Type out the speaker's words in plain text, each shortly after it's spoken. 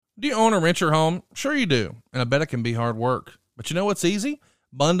Do you own or rent your home? Sure you do, and I bet it can be hard work. But you know what's easy?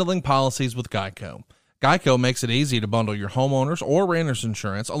 Bundling policies with Geico. Geico makes it easy to bundle your homeowners or renters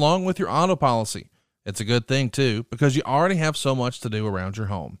insurance along with your auto policy. It's a good thing, too, because you already have so much to do around your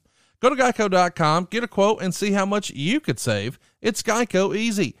home. Go to geico.com, get a quote, and see how much you could save. It's Geico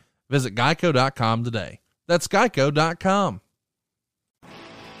easy. Visit geico.com today. That's geico.com.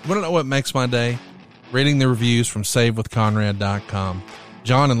 You want to know what makes my day? Reading the reviews from SaveWithConrad.com.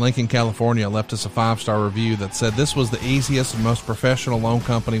 John in Lincoln, California left us a 5-star review that said this was the easiest and most professional loan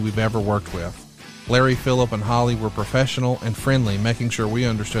company we've ever worked with. Larry, Phillip, and Holly were professional and friendly, making sure we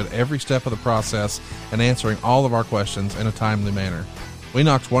understood every step of the process and answering all of our questions in a timely manner. We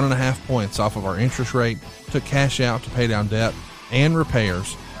knocked 1.5 points off of our interest rate, took cash out to pay down debt and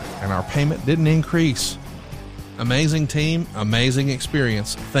repairs, and our payment didn't increase. Amazing team, amazing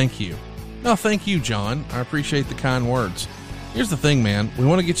experience. Thank you. No, thank you, John. I appreciate the kind words. Here's the thing, man. We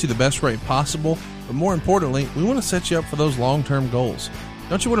want to get you the best rate possible, but more importantly, we want to set you up for those long-term goals.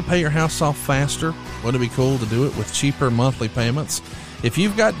 Don't you want to pay your house off faster? Wouldn't it be cool to do it with cheaper monthly payments? If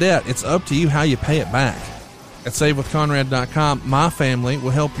you've got debt, it's up to you how you pay it back. At SaveWithConrad.com, my family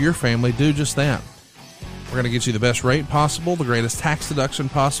will help your family do just that. We're going to get you the best rate possible, the greatest tax deduction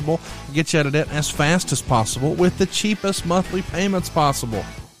possible, and get you out of debt as fast as possible with the cheapest monthly payments possible.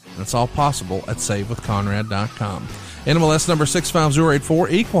 And it's all possible at SaveWithConrad.com. NMLS number 65084,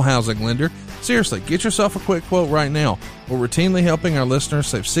 equal housing lender. Seriously, get yourself a quick quote right now. We're routinely helping our listeners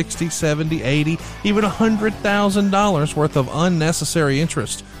save $60, $70, $80, even $100,000 worth of unnecessary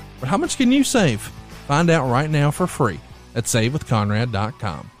interest. But how much can you save? Find out right now for free at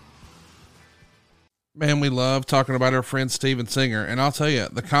SaveWithConrad.com. Man, we love talking about our friend Steven Singer, and I'll tell you,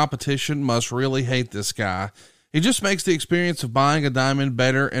 the competition must really hate this guy. He just makes the experience of buying a diamond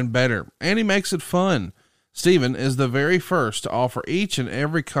better and better, and he makes it fun. Steven is the very first to offer each and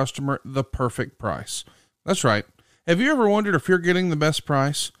every customer the perfect price. That's right. Have you ever wondered if you're getting the best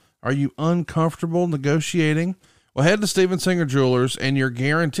price? Are you uncomfortable negotiating? Well, head to Steven Singer Jewelers and you're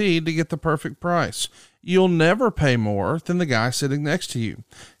guaranteed to get the perfect price. You'll never pay more than the guy sitting next to you.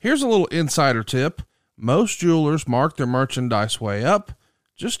 Here's a little insider tip. Most jewelers mark their merchandise way up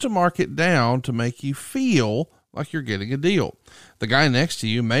just to mark it down to make you feel like you're getting a deal. The guy next to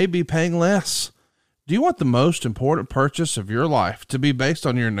you may be paying less. Do you want the most important purchase of your life to be based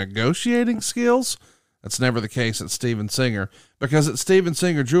on your negotiating skills? That's never the case at Steven Singer, because at Steven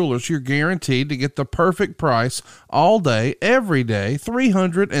Singer Jewelers, you're guaranteed to get the perfect price all day, every day,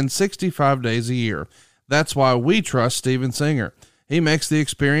 365 days a year. That's why we trust Steven Singer. He makes the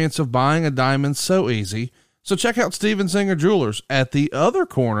experience of buying a diamond so easy. So check out Steven Singer Jewelers at the other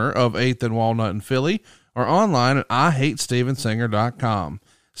corner of 8th and Walnut in Philly, or online at IHateStevenSinger.com.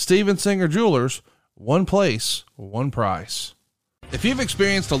 Steven Singer Jewelers, one place, one price. If you've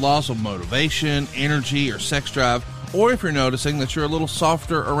experienced a loss of motivation, energy, or sex drive, or if you're noticing that you're a little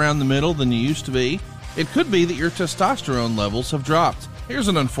softer around the middle than you used to be, it could be that your testosterone levels have dropped. Here's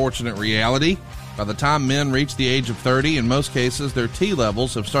an unfortunate reality. By the time men reach the age of 30, in most cases, their T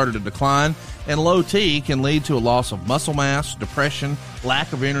levels have started to decline, and low T can lead to a loss of muscle mass, depression,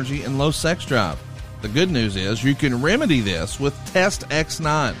 lack of energy, and low sex drive. The good news is you can remedy this with Test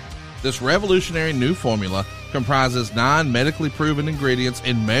X9. This revolutionary new formula comprises 9 medically proven ingredients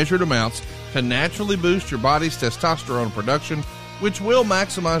in measured amounts to naturally boost your body's testosterone production, which will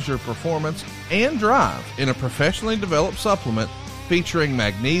maximize your performance and drive in a professionally developed supplement featuring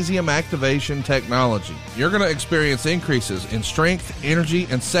magnesium activation technology. You're going to experience increases in strength, energy,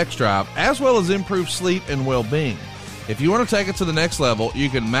 and sex drive, as well as improved sleep and well-being. If you want to take it to the next level, you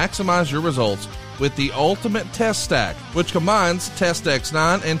can maximize your results with the Ultimate Test Stack, which combines Test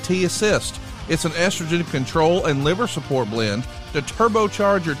X9 and T-Assist. It's an estrogen control and liver support blend to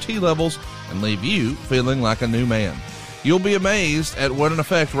turbocharge your T levels and leave you feeling like a new man. You'll be amazed at what an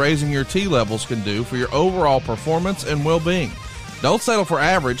effect raising your T levels can do for your overall performance and well-being. Don't settle for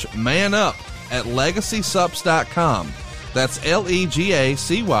average. Man up at LegacySups.com. That's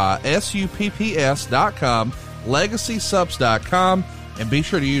LegacySupps.com, LegacySups.com, and be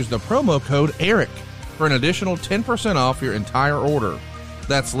sure to use the promo code ERIC for an additional 10% off your entire order.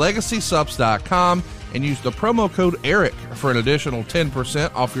 That's LegacySups.com, and use the promo code ERIC for an additional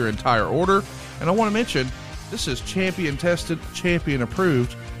 10% off your entire order. And I want to mention, this is champion tested, champion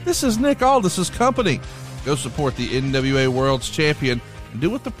approved. This is Nick Aldis' company. Go support the NWA World's Champion and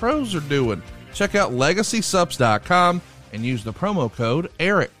do what the pros are doing. Check out LegacySups.com and use the promo code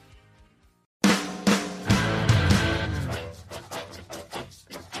ERIC.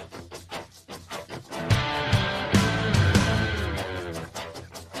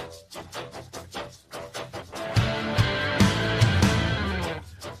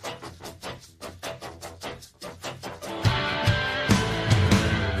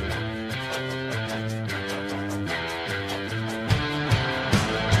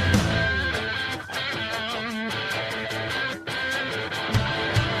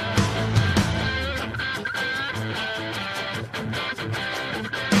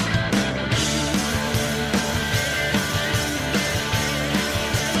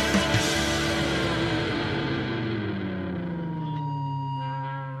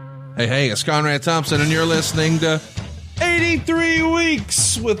 Hey, it's Conrad Thompson, and you're listening to 83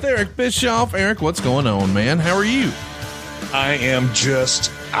 Weeks with Eric Bischoff. Eric, what's going on, man? How are you? I am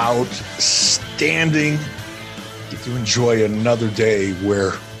just outstanding. Get to enjoy another day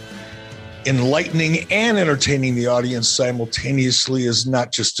where enlightening and entertaining the audience simultaneously is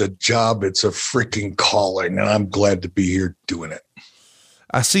not just a job, it's a freaking calling, and I'm glad to be here doing it.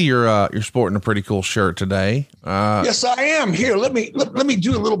 I see you're sporting a pretty cool shirt today. Yes, I am. Here, let me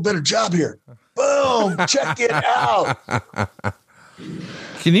do a little better job here. Boom! Check it out.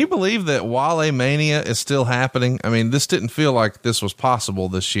 Can you believe that Wale Mania is still happening? I mean, this didn't feel like this was possible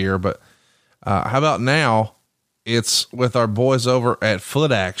this year, but how about now? It's with our boys over at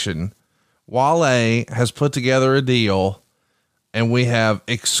Foot Action. Wale has put together a deal, and we have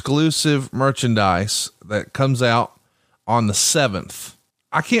exclusive merchandise that comes out on the 7th.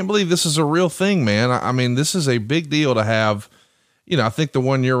 I can't believe this is a real thing, man. I mean, this is a big deal to have. You know, I think the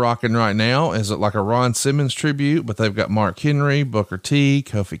one you're rocking right now is like a Ron Simmons tribute, but they've got Mark Henry, Booker T,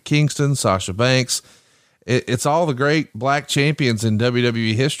 Kofi Kingston, Sasha Banks. It's all the great black champions in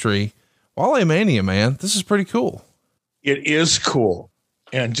WWE history. Wale Mania, man, this is pretty cool. It is cool.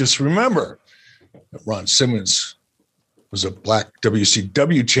 And just remember that Ron Simmons was a black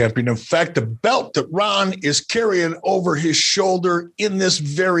WCW champion. In fact, the belt that Ron is carrying over his shoulder in this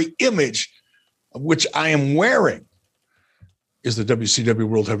very image, of which I am wearing, is the WCW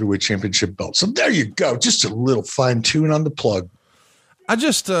World Heavyweight Championship belt. So there you go. Just a little fine tune on the plug. I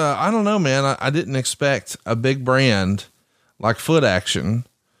don't know, man. I didn't expect a big brand like Foot Action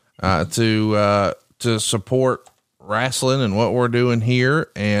to support wrestling and what we're doing here.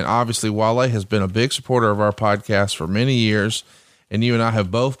 And obviously Wale has been a big supporter of our podcast for many years. And you and I have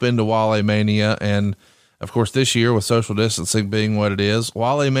both been to Wale Mania. And of course, this year with social distancing being what it is,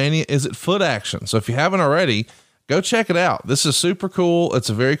 Wale Mania is at Foot Action. So if you haven't already, go check it out. This is super cool. It's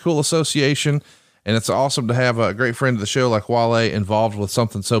a very cool association, and it's awesome to have a great friend of the show like Wale involved with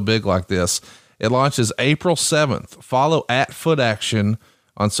something so big like this. It launches April 7th. Follow at Foot Action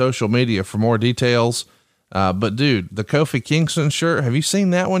on social media for more details. But dude, the Kofi Kingston shirt, have you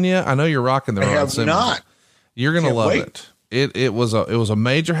seen that one yet? I know you're rocking the Ron Simmons. I have not. You're going to love it. It was a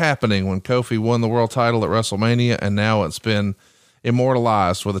major happening when Kofi won the world title at WrestleMania, and now it's been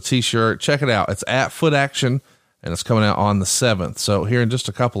immortalized with a t-shirt. Check it out. It's at Foot Action, and it's coming out on the 7th. So here in just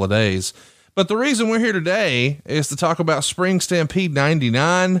a couple of days. But the reason we're here today is to talk about Spring Stampede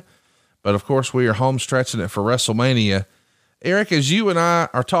 99. But of course, we are home stretching it for WrestleMania. Eric, as you and I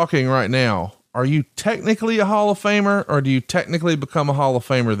are talking right now, are you technically a Hall of Famer, or do you technically become a Hall of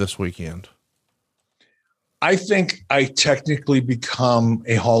Famer this weekend? I think I technically become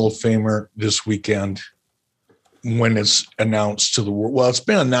a Hall of Famer this weekend when it's announced to the world. Well, it's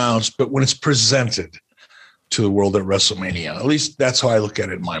been announced, but when it's presented to the world at WrestleMania, at least that's how I look at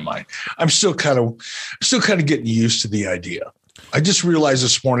it in my mind. I'm still kind of getting used to the idea. I just realized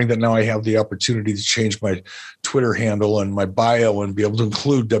this morning that now I have the opportunity to change my Twitter handle and my bio and be able to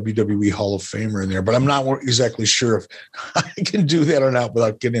include WWE Hall of Famer in there, but I'm not exactly sure if I can do that or not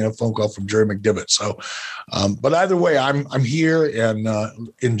without getting a phone call from Jerry McDevitt. So, but either way, I'm here and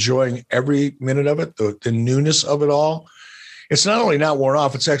enjoying every minute of it, the newness of it all. It's not only not worn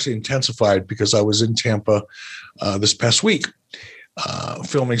off, it's actually intensified because I was in Tampa this past week,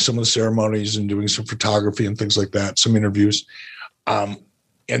 filming some of the ceremonies and doing some photography and things like that, some interviews.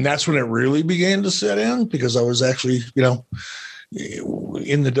 And that's when it really began to set in, because I was actually,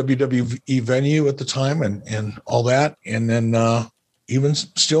 in the WWE venue at the time and all that. And then even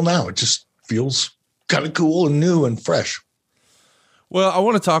still now, it just feels kind of cool and new and fresh. Well, I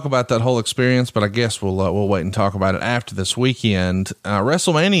want to talk about that whole experience, but I guess we'll wait and talk about it after this weekend.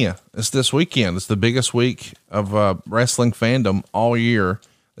 WrestleMania is this weekend. It's the biggest week of wrestling fandom all year.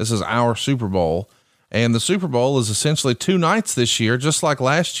 This is our Super Bowl, and the Super Bowl is essentially 2 nights this year, just like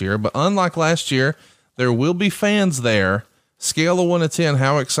last year. But unlike last year, there will be fans there. Scale of 1 to 10,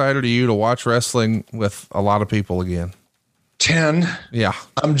 how excited are you to watch wrestling with a lot of people again? 10. Yeah,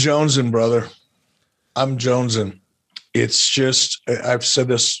 I'm jonesing, brother. I'm jonesing. It's just, I've said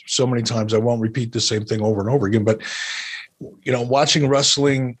this so many times, I won't repeat the same thing over and over again, but, watching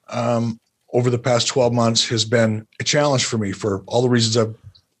wrestling over the past 12 months has been a challenge for me for all the reasons I've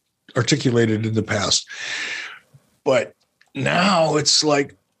articulated in the past. But now it's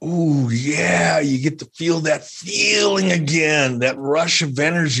like, ooh, yeah, you get to feel that feeling again, that rush of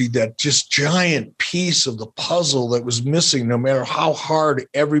energy, that just giant piece of the puzzle that was missing, no matter how hard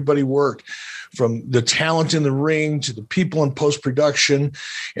everybody worked. From the talent in the ring to the people in post-production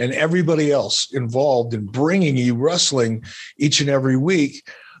and everybody else involved in bringing you wrestling each and every week.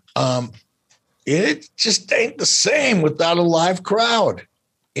 It just ain't the same without a live crowd.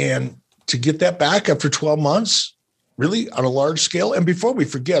 And to get that back after 12 months, really on a large scale. And before we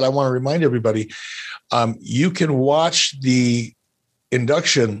forget, I want to remind everybody, you can watch the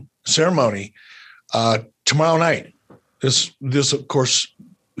induction ceremony tomorrow night. This of course,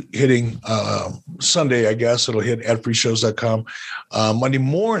 hitting Sunday, I guess. It'll hit at freeshows.com. Monday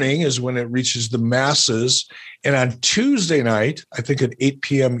morning is when it reaches the masses. And on Tuesday night, I think at 8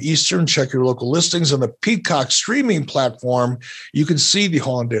 p.m. Eastern, check your local listings on the Peacock streaming platform. You can see the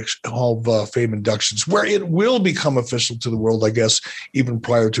Hall of Fame inductions, where it will become official to the world, I guess, even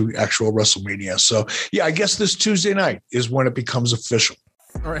prior to actual WrestleMania. So, yeah, I guess this Tuesday night is when it becomes official.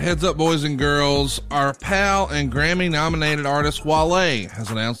 All right, heads up, boys and girls. Our pal and Grammy-nominated artist Wale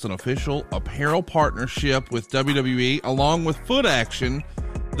has announced an official apparel partnership with WWE along with Foot Action.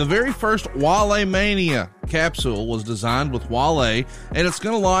 The very first Wale Mania capsule was designed with Wale, and it's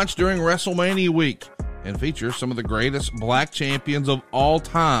going to launch during WrestleMania week and feature some of the greatest black champions of all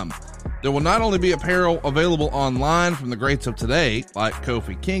time. There will not only be apparel available online from the greats of today, like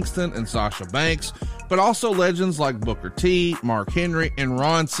Kofi Kingston and Sasha Banks, but also legends like Booker T, Mark Henry, and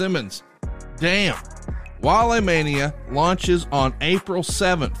Ron Simmons. Damn. Wale Mania launches on April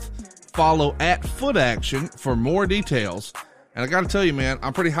 7th. Follow at Foot Action for more details. And I got to tell you, man,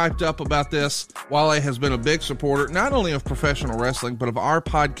 I'm pretty hyped up about this. Wale has been a big supporter, not only of professional wrestling, but of our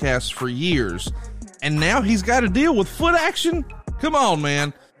podcast for years. And now he's got to deal with Foot Action? Come on,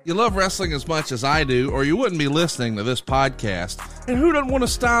 man. You love wrestling as much as I do, or you wouldn't be listening to this podcast. And who doesn't want a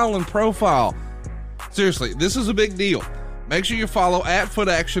style and profile? Seriously, this is a big deal. Make sure you follow at Foot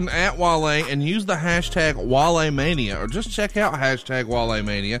Action, at Wale, and use the hashtag WaleMania, or just check out hashtag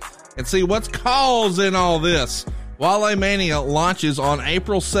WaleMania and see what's causing all this. Wale Mania launches on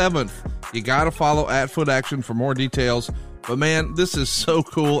April 7th. You got to follow at Foot Action for more details. But man, this is so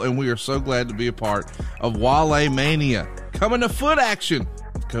cool, and we are so glad to be a part of Wale Mania. Coming to Foot Action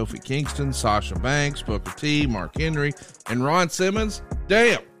with Kofi Kingston, Sasha Banks, Booker T, Mark Henry, and Ron Simmons.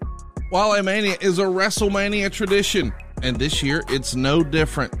 Damn. Wale Mania is a WrestleMania tradition, and this year it's no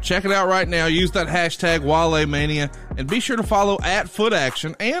different. Check it out right now. Use that hashtag Wale Mania, and be sure to follow at Foot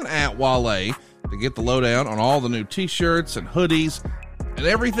Action and at Wale to get the lowdown on all the new t-shirts and hoodies and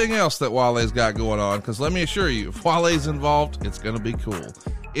everything else that Wale's got going on, because let me assure you, if Wale's involved, it's going to be cool.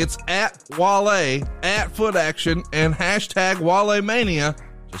 It's at Wale, at Foot Action, and hashtag Wale Mania,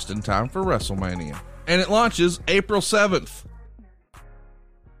 just in time for WrestleMania. And it launches April 7th.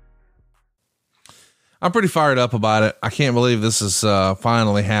 I'm pretty fired up about it. I can't believe this is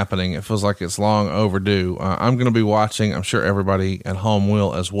finally happening. It feels like it's long overdue. I'm going to be watching. I'm sure everybody at home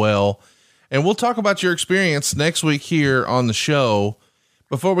will as well. And we'll talk about your experience next week here on the show.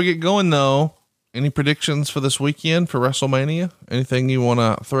 Before we get going, though, any predictions for this weekend for WrestleMania? Anything you want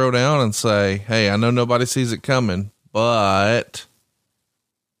to throw down and say, hey, I know nobody sees it coming, but...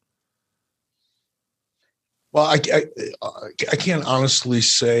 Well, I can't honestly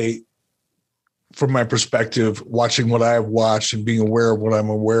say, from my perspective, watching what I have watched and being aware of what I'm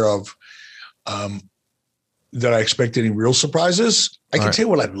aware of, that I expect any real surprises. I can tell you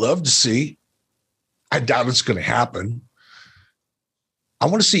what I'd love to see. I doubt it's going to happen. I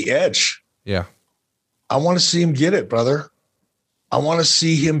want to see Edge. Yeah. I want to see him get it, brother. I want to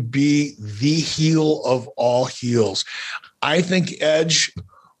see him be the heel of all heels. I think Edge,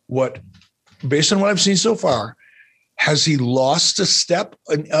 based on what I've seen so far, has he lost a step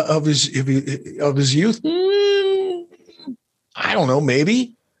of his youth? I don't know.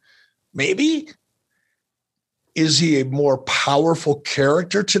 Maybe. Is he a more powerful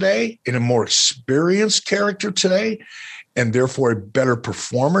character today and a more experienced character today, and therefore a better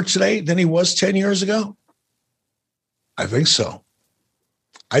performer today than he was 10 years ago? I think so.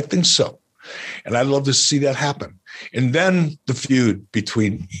 And I'd love to see that happen. And then the feud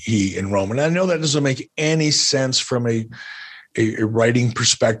between he and Roman. I know that doesn't make any sense from a writing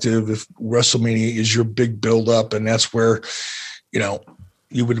perspective. If WrestleMania is your big buildup, and that's where,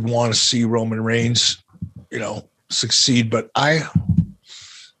 you would want to see Roman Reigns, succeed. But I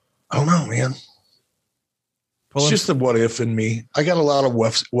don't know, man. It's just the what if in me. I got a lot of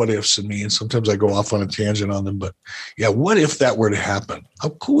what ifs in me, and sometimes I go off on a tangent on them. But yeah, what if that were to happen? How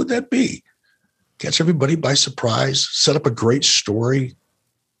cool would that be? Catch everybody by surprise, set up a great story.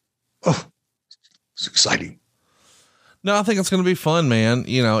 Oh, it's exciting. No, I think it's going to be fun, man.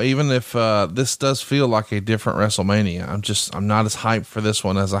 Even if this does feel like a different WrestleMania, I'm not as hyped for this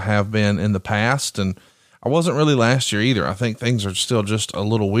one as I have been in the past. And I wasn't really last year either. I think things are still just a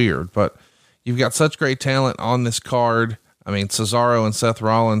little weird, but you've got such great talent on this card. I mean, Cesaro and Seth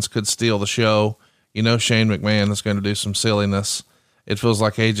Rollins could steal the show. Shane McMahon is going to do some silliness. It feels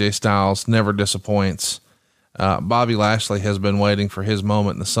like AJ Styles never disappoints. Bobby Lashley has been waiting for his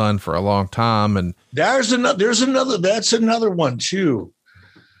moment in the sun for a long time. And that's another one too.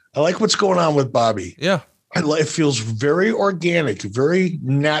 I like what's going on with Bobby. Yeah. It feels very organic, very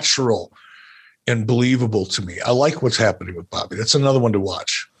natural and believable to me. I like what's happening with Bobby. That's another one to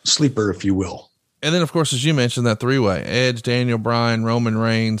watch. Sleeper, if you will. And then, of course, as you mentioned, that three-way, Edge, Daniel Bryan, Roman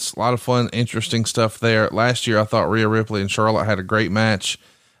Reigns, a lot of fun, interesting stuff there. Last year, I thought Rhea Ripley and Charlotte had a great match.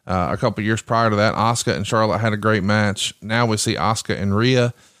 A couple years prior to that, Asuka and Charlotte had a great match. Now we see Asuka and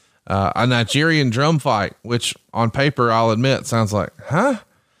Rhea, a Nigerian drum fight, which on paper, I'll admit, sounds like, huh?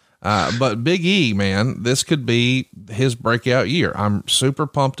 But Big E, man, this could be his breakout year. I'm super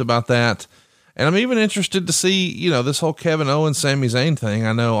pumped about that. And I'm even interested to see, this whole Kevin Owens, Sami Zayn thing.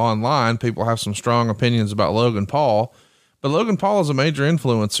 I know online people have some strong opinions about Logan Paul, but Logan Paul is a major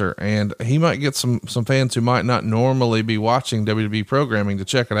influencer, and he might get some fans who might not normally be watching WWE programming to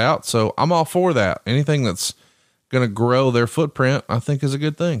check it out. So I'm all for that. Anything that's going to grow their footprint, I think, is a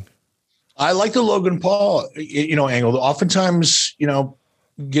good thing. I like the Logan Paul, angle. Oftentimes,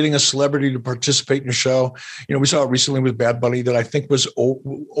 getting a celebrity to participate in your show. We saw it recently with Bad Bunny that I think was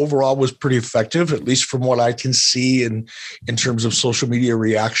overall was pretty effective, at least from what I can see in terms of social media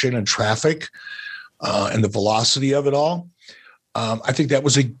reaction and traffic and the velocity of it all. I think that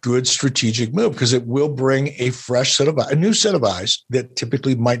was a good strategic move because it will bring a new set of eyes that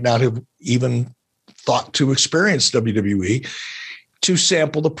typically might not have even thought to experience WWE to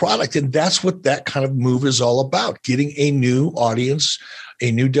sample the product. And that's what that kind of move is all about, getting a new audience,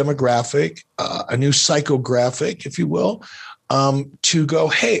 a new demographic, a new psychographic, if you will, to go,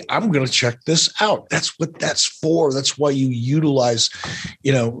 hey, I'm going to check this out. That's what that's for. That's why you utilize,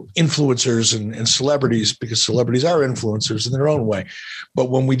 influencers and celebrities, because celebrities are influencers in their own way. But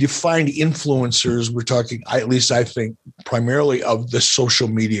when we define influencers, we're talking, at least I think, primarily of the social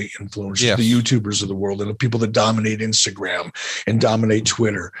media influencers, yes, the YouTubers of the world, and the people that dominate Instagram and dominate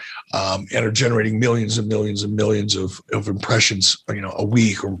Twitter, and are generating millions and millions and millions of impressions, a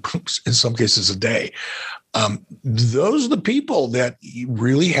week, or in some cases a day. Those are the people that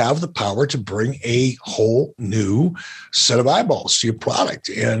really have the power to bring a whole new set of eyeballs to your product.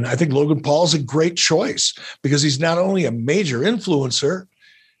 And I think Logan Paul is a great choice because he's not only a major influencer,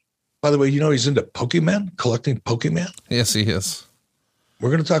 by the way, he's into Pokemon, collecting Pokemon. Yes, he is. We're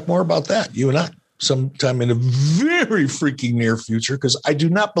going to talk more about that, you and I, sometime in a very freaking near future, because I do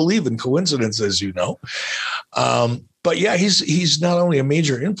not believe in coincidences, But yeah, he's not only a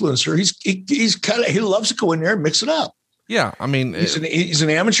major influencer, he loves to go in there and mix it up. Yeah, I mean, he's an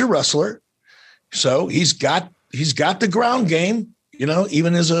amateur wrestler, so he's got the ground game.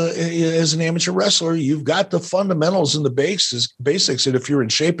 Even as an amateur wrestler, you've got the fundamentals and the basics. And if you're in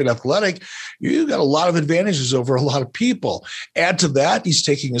shape and athletic, you've got a lot of advantages over a lot of people. Add to that, he's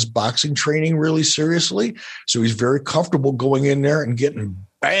taking his boxing training really seriously, so he's very comfortable going in there and getting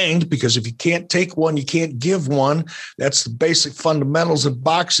banged, because if you can't take one, you can't give one. That's the basic fundamentals of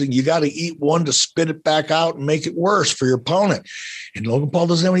boxing. You got to eat one to spit it back out and make it worse for your opponent. And Logan Paul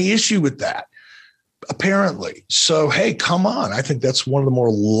doesn't have any issue with that, apparently. So, hey, come on. I think that's one of the more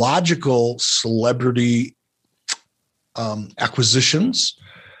logical celebrity acquisitions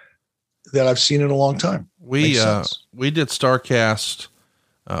that I've seen in a long time. We did StarCast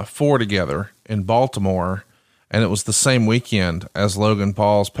 4 together in Baltimore, and it was the same weekend as Logan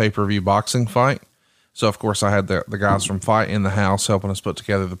Paul's pay-per-view boxing fight. So, of course, I had the guys from Fight in the house helping us put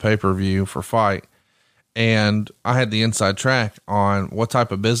together the pay-per-view for Fight. And I had the inside track on what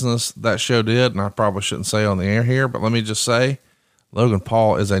type of business that show did. And I probably shouldn't say on the air here, but let me just say, Logan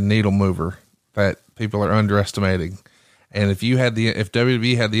Paul is a needle mover that people are underestimating. And if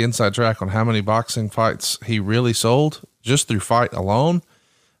WWE had the inside track on how many boxing fights he really sold just through Fight alone,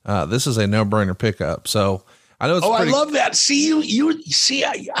 this is a no-brainer pickup. So, I know I love that. See,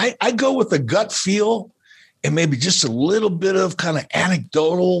 I go with a gut feel and maybe just a little bit of kind of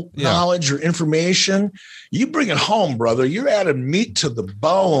anecdotal knowledge or information. You bring it home, brother. You're adding meat to the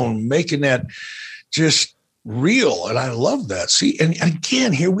bone, making that just real. And I love that. See, and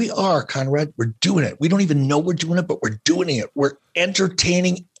again, here we are, Conrad. We're doing it. We don't even know we're doing it, but we're doing it. We're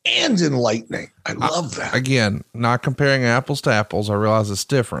entertaining and enlightening. I love that. Again, not comparing apples to apples. I realize it's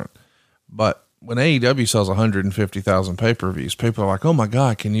different, but when AEW sells 150,000 pay-per-views, people are like, oh my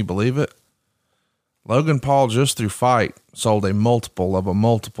God, can you believe it? Logan Paul just through Fight sold a multiple of a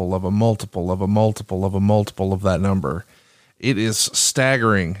multiple of a multiple of a multiple of a multiple of that number. It is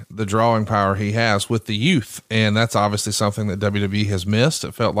staggering the drawing power he has with the youth. And that's obviously something that WWE has missed.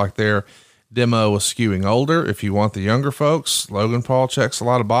 It felt like their demo was skewing older. If you want the younger folks, Logan Paul checks a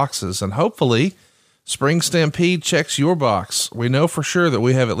lot of boxes, and hopefully Spring Stampede checks your box. We know for sure that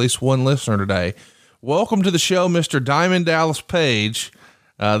we have at least one listener today Welcome to the show, Mr. Diamond Dallas Page.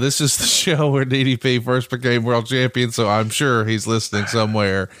 This is the show where DDP first became world champion, so I'm sure he's listening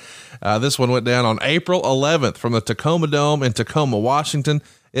somewhere. This one went down on April 11th from the Tacoma Dome in Tacoma, Washington.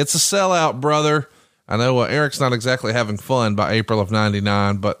 It's a sellout, brother. I know Eric's not exactly having fun by April of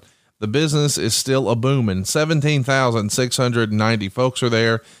 99, but the business is still a booming. 17,690 folks are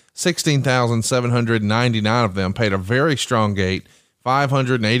there. 16,799 of them paid a very strong gate,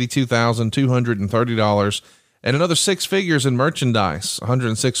 $582,230, and another six figures in merchandise,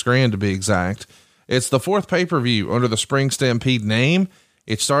 $106,000 to be exact. It's the fourth pay-per-view under the Spring Stampede name.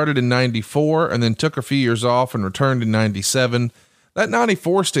 It started in 94 and then took a few years off and returned in 97. That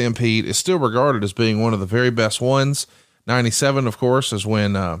 94 Stampede is still regarded as being one of the very best ones. 97, of course, is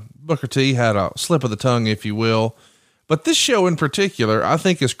when Booker T had a slip of the tongue, if you will. But this show in particular, I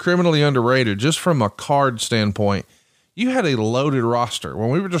think, is criminally underrated just from a card standpoint. You had a loaded roster. When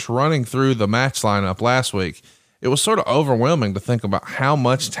we were just running through the match lineup last week, it was sort of overwhelming to think about how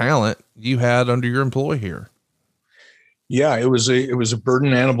much talent you had under your employ here. Yeah, it was a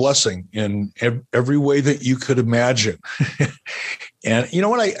burden and a blessing in every way that you could imagine. And you know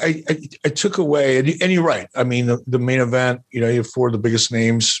what I took away, and you're right. I mean, the main event, you have four of the biggest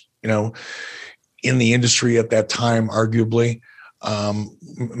names, in the industry at that time, arguably,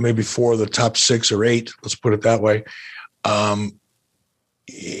 maybe four of the top 6 or 8. Let's put it that way. And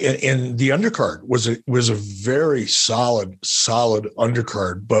the undercard was a very solid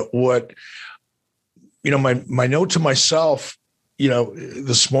undercard. But what, my note to myself,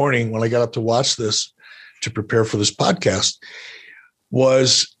 this morning when I got up to watch this to prepare for this podcast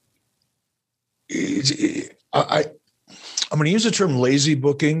was I'm going to use the term lazy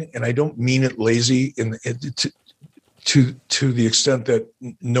booking, and I don't mean it lazy to the extent that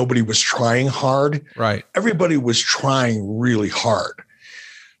nobody was trying hard. Right. Everybody was trying really hard,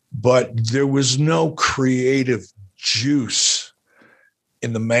 but there was no creative juice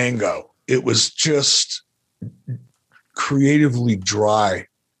in the mango. It was just creatively dry.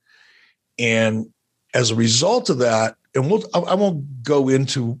 And as a result of that, and I won't go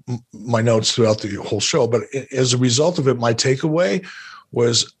into my notes throughout the whole show, but as a result of it, my takeaway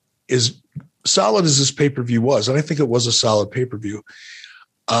was solid as this pay-per-view was, and I think it was a solid pay-per-view,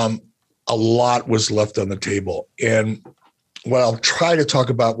 a lot was left on the table. And what I'll try to talk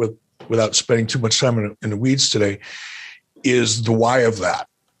about without spending too much time in the weeds today is the why of that.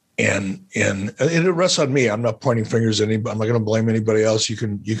 And it rests on me. I'm not pointing fingers at anybody. I'm not going to blame anybody else. You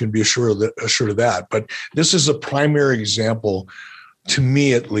can be assured of that. But this is a primary example, to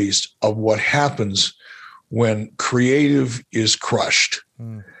me at least, of what happens when creative is crushed.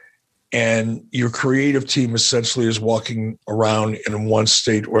 And your creative team essentially is walking around in one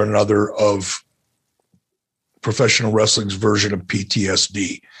state or another of professional wrestling's version of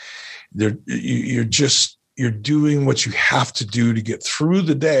PTSD. You're doing what you have to do to get through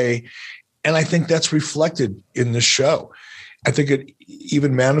the day. And I think that's reflected in this show. I think it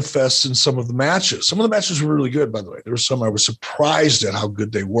even manifests in some of the matches. Some of the matches were really good, by the way. There were some I was surprised at how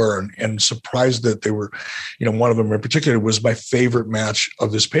good they were, and surprised that they were, one of them in particular was my favorite match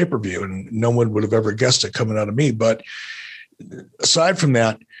of this pay-per-view, and no one would have ever guessed it coming out of me. But aside from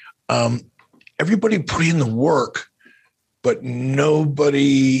that, everybody put in the work, but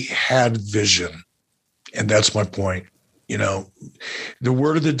nobody had vision. And that's my point. The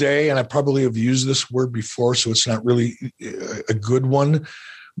word of the day, and I probably have used this word before, so it's not really a good one,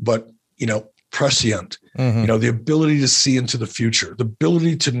 but, prescient, the ability to see into the future, the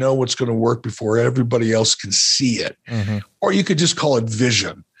ability to know what's going to work before everybody else can see it. Or you could just call it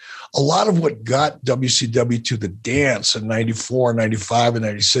vision. A lot of what got WCW to the dance in 94, 95, and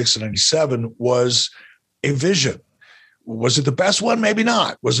 96, and 97 was a vision. Was it the best one? Maybe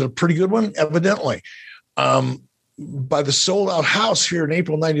not. Was it a pretty good one? Evidently. By the sold out house here in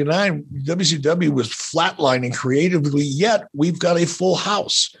April 99, WCW was flatlining creatively, yet we've got a full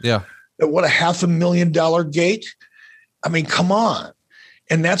house. Yeah. What, a $500,000 gate? I mean, come on.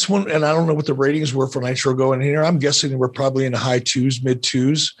 And that's when, and I don't know what the ratings were for Nitro going in here. I'm guessing we're probably in the high 2s, mid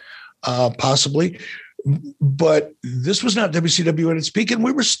 2s, possibly. But this was not WCW at its peak, and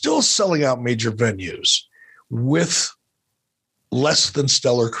we were still selling out major venues with less than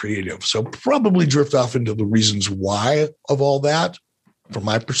stellar creative. So probably drift off into the reasons why of all that, from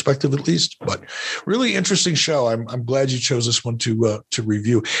my perspective at least. But really interesting show. I'm glad you chose this one to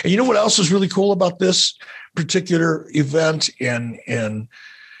review. And you know what else is really cool about this particular event in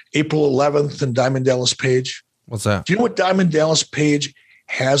April 11th and Diamond Dallas Page? What's that? Do you know what Diamond Dallas Page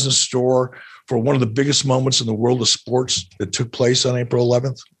has in store for one of the biggest moments in the world of sports that took place on April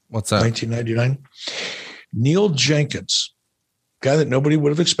 11th? What's that? 1999. Neil Jenkins, guy that nobody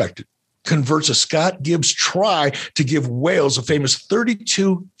would have expected, converts a Scott Gibbs try to give Wales a famous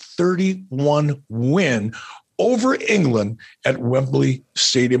 32-31 win over England at Wembley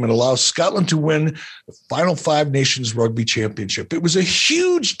Stadium and allows Scotland to win the final Five Nations Rugby Championship. It was a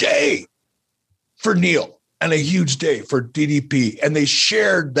huge day for Neil and a huge day for DDP, and they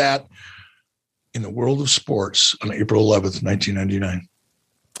shared that in the world of sports on April 11th, 1999.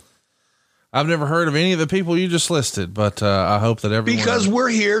 I've never heard of any of the people you just listed, but I hope that everyone... Because we're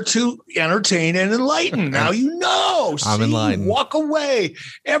here to entertain and enlighten. Now you know. I'm enlightened. Walk away.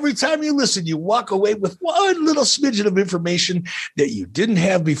 Every time you listen, you walk away with one little smidgen of information that you didn't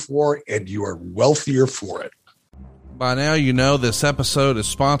have before, and you are wealthier for it. By now, you know this episode is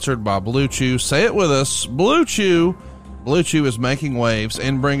sponsored by Blue Chew. Say it with us, Blue Chew. Blue Chew is making waves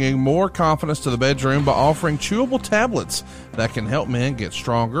and bringing more confidence to the bedroom by offering chewable tablets that can help men get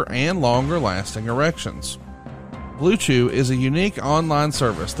stronger and longer lasting erections. Blue Chew is a unique online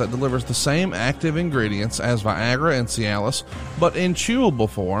service that delivers the same active ingredients as Viagra and Cialis, but in chewable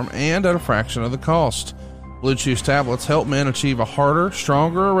form and at a fraction of the cost. Blue Chew's tablets help men achieve a harder,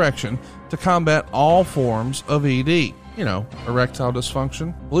 stronger erection to combat all forms of ED. You know, erectile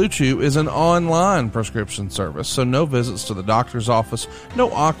dysfunction. Blue Chew is an online prescription service, so no visits to the doctor's office, no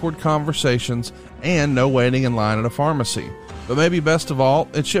awkward conversations, and no waiting in line at a pharmacy. But maybe best of all,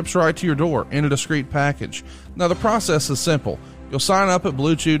 it ships right to your door in a discreet package. Now, the process is simple. You'll sign up at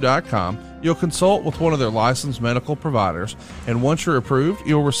BlueChew.com, you'll consult with one of their licensed medical providers, and once you're approved,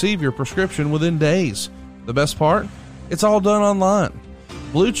 you'll receive your prescription within days. The best part? It's all done online.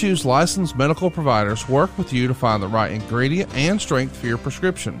 Blue Chew's licensed medical providers work with you to find the right ingredient and strength for your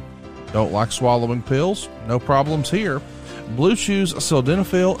prescription. Don't like swallowing pills? No problems here. Blue Chew's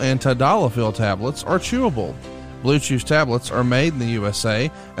sildenafil and tadalafil tablets are chewable. Blue Chew's tablets are made in the USA,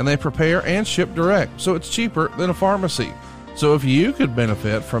 and they prepare and ship direct, so it's cheaper than a pharmacy. So if you could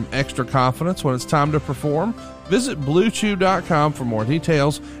benefit from extra confidence when it's time to perform, visit BlueChew.com for more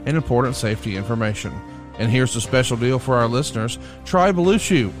details and important safety information. And here's a special deal for our listeners. Try Blue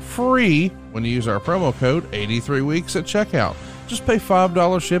Chew free when you use our promo code 83weeks at checkout. Just pay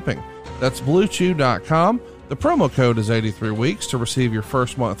 $5 shipping. That's BlueChew.com. The promo code is 83weeks to receive your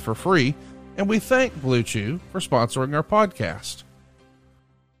first month for free. And we thank Blue Chew for sponsoring our podcast.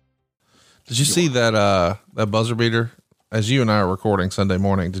 Did you see that buzzer beater? As you and I are recording Sunday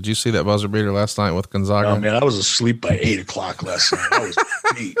morning, did you see that buzzer beater last night with Gonzaga? Oh, man, I was asleep by 8 o'clock last night. I was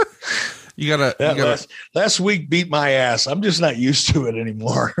beat. Last week beat my ass. I'm just not used to it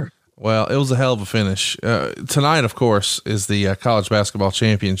anymore. Well, it was a hell of a finish. Tonight, of course, is the college basketball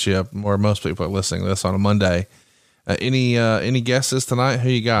championship, where most people are listening to this on a Monday. Any guesses tonight? Who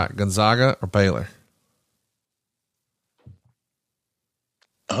you got, Gonzaga or Baylor?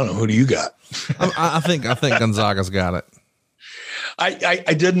 I don't know. Who do you got? I think Gonzaga's got it.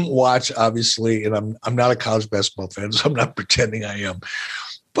 I didn't watch, obviously, and I'm not a college basketball fan, so I'm not pretending I am.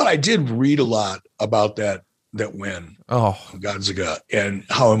 But I did read a lot about that win. Gonzaga, and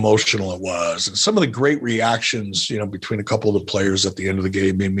how emotional it was. And some of the great reactions, between a couple of the players at the end of the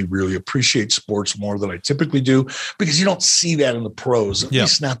game made me really appreciate sports more than I typically do, because you don't see that in the pros, at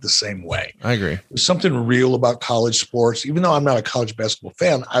least not the same way. I agree. There's something real about college sports. Even though I'm not a college basketball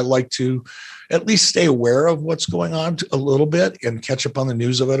fan, I like to at least stay aware of what's going on a little bit and catch up on the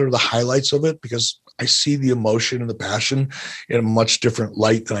news of it or the highlights of it, because I see the emotion and the passion in a much different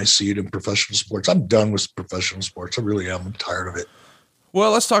light than I see it in professional sports. I'm done with professional sports. I really am. I'm tired of it.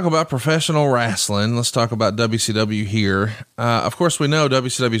 Well, let's talk about professional wrestling. Let's talk about WCW here. Of course, we know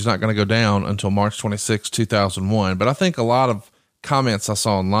WCW is not going to go down until March 26, 2001. But I think a lot of comments I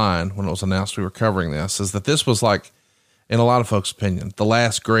saw online when it was announced we were covering this is that this was, like, in a lot of folks' opinion, the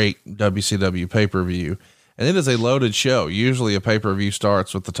last great WCW pay-per-view. And it is a loaded show. Usually a pay-per-view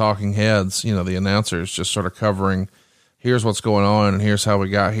starts with the talking heads, the announcers just sort of covering, here's what's going on and here's how we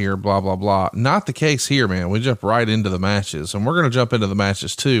got here, blah, blah, blah. Not the case here, man. We jump right into the matches, and we're going to jump into the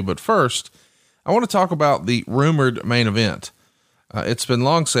matches too. But first, I want to talk about the rumored main event. It's been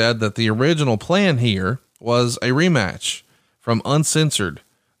long said that the original plan here was a rematch from Uncensored.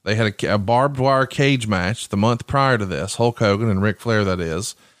 They had a barbed wire cage match the month prior to this, Hulk Hogan and Ric Flair, that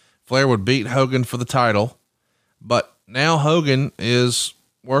is. Flair would beat Hogan for the title. But now Hogan is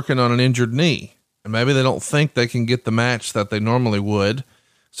working on an injured knee, and maybe they don't think they can get the match that they normally would.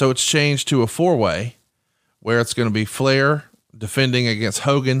 So it's changed to a 4-way where it's going to be Flair defending against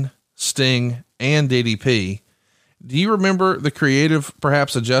Hogan, Sting, and DDP. Do you remember the creative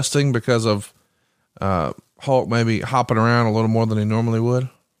perhaps adjusting because of Hulk maybe hopping around a little more than he normally would?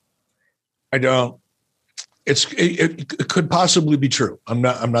 I don't. It could possibly be true. I'm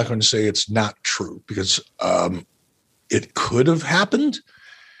not going to say it's not true, because it could have happened.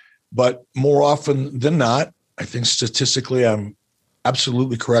 But more often than not, I think statistically, I'm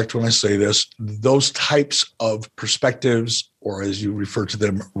absolutely correct when I say this. Those types of perspectives, or as you refer to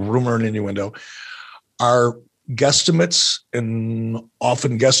them, rumor and innuendo, are guesstimates, and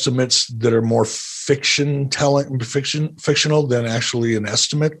often guesstimates that are more fictional than actually an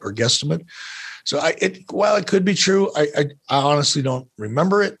estimate or guesstimate. So while it could be true, I honestly don't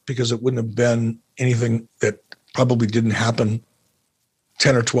remember it, because it wouldn't have been anything that probably didn't happen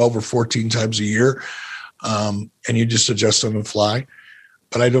 10 or 12 or 14 times a year. And you just adjust on the fly.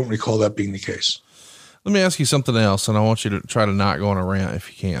 But I don't recall that being the case. Let me ask you something else, and I want you to try to not go on a rant if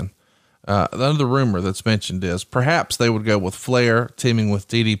you can. Another rumor that's mentioned is perhaps they would go with Flair teaming with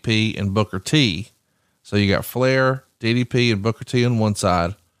DDP and Booker T. So you got Flair, DDP, and Booker T on one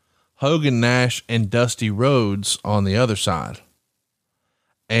side, Hogan, Nash, and Dusty Rhodes on the other side.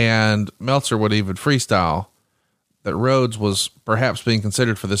 And Meltzer would even freestyle that Rhodes was perhaps being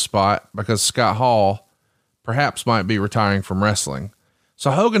considered for this spot because Scott Hall perhaps might be retiring from wrestling.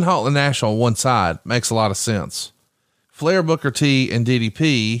 So Hogan, Hall, and Nash on one side makes a lot of sense. Flair, Booker T, and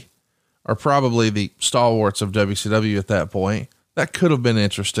DDP are probably the stalwarts of WCW at that point. That could have been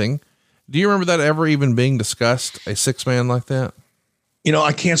interesting. Do you remember that ever even being discussed, a 6-man like that?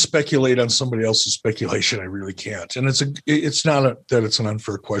 I can't speculate on somebody else's speculation. I really can't. And it's not that it's an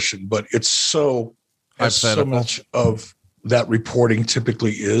unfair question, but it's so much of that reporting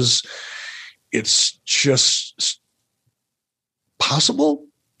typically is. It's just possible,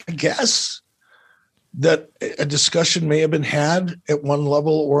 I guess, that a discussion may have been had at one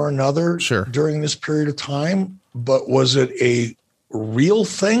level or another during this period of time, but was it a real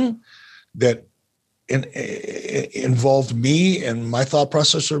thing that involved me and my thought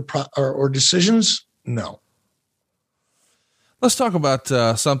process or decisions? No. Let's talk about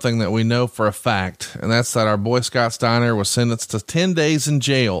something that we know for a fact, and that's that our boy Scott Steiner was sentenced to 10 days in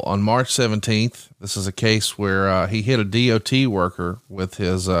jail on March 17th. This is a case where he hit a DOT worker with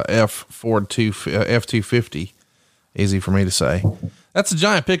his Ford F-250. Easy for me to say. That's a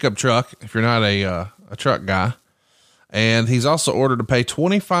giant pickup truck if you're not a truck guy. And he's also ordered to pay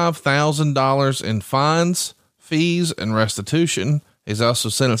 $25,000 in fines, fees, and restitution. He's also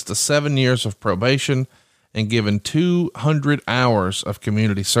sentenced to 7 years of probation and given 200 hours of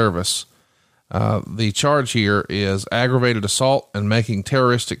community service. The charge here is aggravated assault and making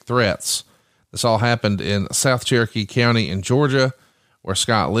terroristic threats. This all happened in South Cherokee County in Georgia, where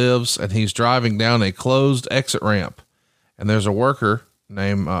Scott lives, and he's driving down a closed exit ramp. And there's a worker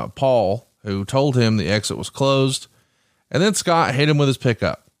named Paul who told him the exit was closed. And then Scott hit him with his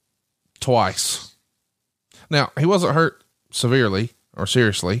pickup twice. Now, he wasn't hurt severely or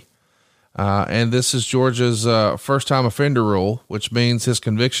seriously. And this is Georgia's first time offender rule, which means his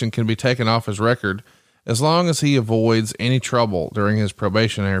conviction can be taken off his record as long as he avoids any trouble during his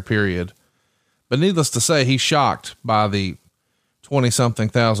probationary period. But needless to say, he's shocked by the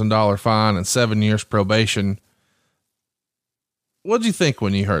 $20,000 fine and 7 years probation. What'd you think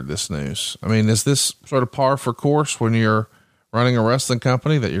when you heard this news? I mean, is this sort of par for course when you're running a wrestling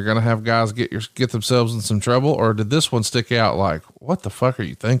company that you're going to have guys get themselves in some trouble? Or did this one stick out like, what the fuck are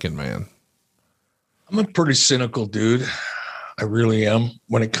you thinking, man? I'm a pretty cynical dude. I really am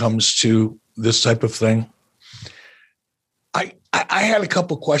when it comes to this type of thing. I had a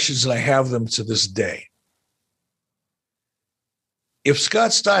couple questions and I have them to this day. If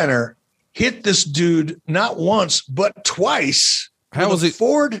Scott Steiner hit this dude not once, but twice, how was it?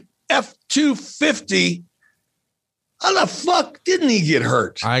 Ford F-250, how the fuck didn't he get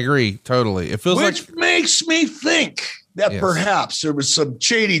hurt? I agree. Totally. It feels Which makes me think that perhaps there was some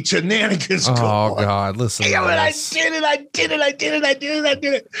shady shenanigans going on. Oh God, listen. Damn it, I did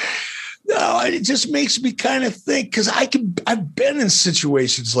it. No, it just makes me kind of think, because I've been in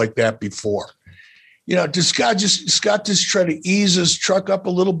situations like that before. Does Scott just try to ease his truck up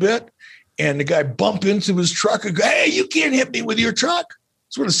a little bit, and the guy bump into his truck and go, "Hey, you can't hit me with your truck."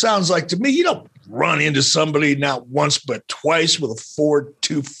 That's what it sounds like to me. You don't run into somebody not once but twice with a Ford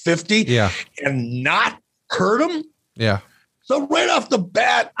 250 and not hurt them. Yeah. So right off the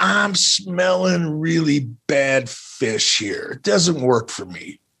bat, I'm smelling really bad fish here. It doesn't work for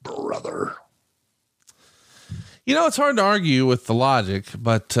me, brother. It's hard to argue with the logic,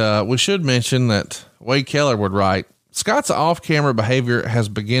 but we should mention that Wade Keller would write, Scott's off-camera behavior has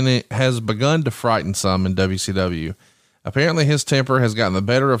begun to frighten some in WCW. Apparently his temper has gotten the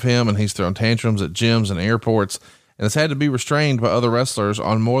better of him, and he's thrown tantrums at gyms and airports and has had to be restrained by other wrestlers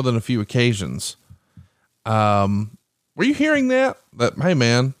on more than a few occasions. Were you hearing that? Hey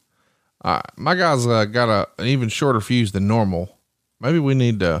man, my guy's got an even shorter fuse than normal. Maybe we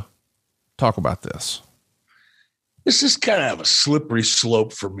need to talk about this. this is kind of a slippery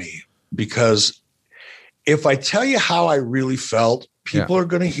slope for me, because if I tell you how I really felt, people are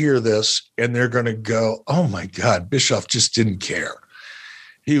going to hear this and they're going to go, oh my God, Bischoff just didn't care.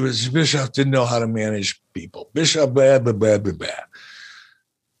 Bischoff didn't know how to manage people. Bischoff, blah, blah, blah, blah, blah.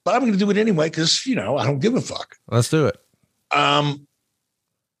 But I'm going to do it anyway because, I don't give a fuck. Let's do it.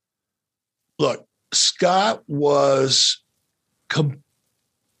 Look, Scott was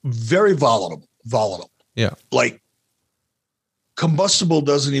very volatile. Yeah. Like, combustible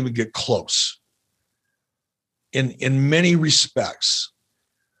doesn't even get close in many respects.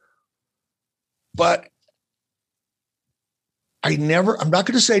 But I'm not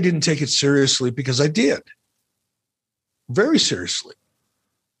going to say I didn't take it seriously, because I did. Very seriously.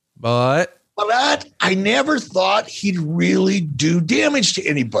 But I never thought he'd really do damage to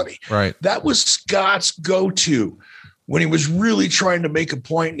anybody. Right. That was Scott's go-to when he was really trying to make a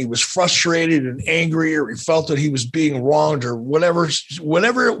point and he was frustrated and angry, or he felt that he was being wronged, or whatever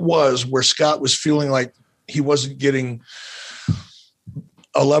it was, where Scott was feeling like he wasn't getting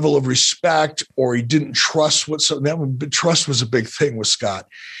a level of respect, or he didn't trust trust was a big thing with Scott.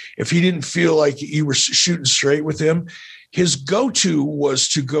 If he didn't feel like you were shooting straight with him, his go-to was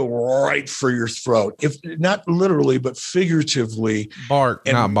to go right for your throat, if not literally, but figuratively. Bark,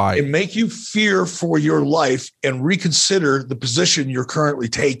 not bite. And make you fear for your life and reconsider the position you're currently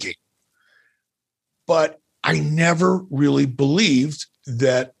taking. But I never really believed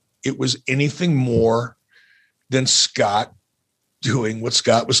that it was anything more than Scott doing what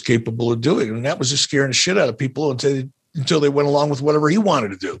Scott was capable of doing. And that was just scaring the shit out of people until they went along with whatever he wanted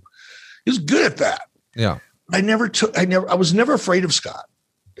to do. He was good at that. Yeah. I was never afraid of Scott.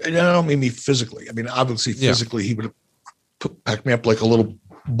 And I don't mean me physically. I mean, obviously physically, he would have packed me up like a little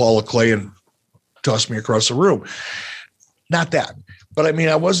ball of clay and tossed me across the room. Not that. But I mean,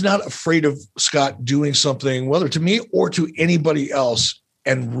 I was not afraid of Scott doing something, whether to me or to anybody else,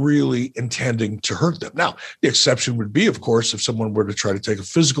 and really intending to hurt them. Now, the exception would be, of course, if someone were to try to take a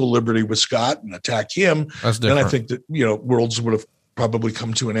physical liberty with Scott and attack him, then I think that, worlds would have probably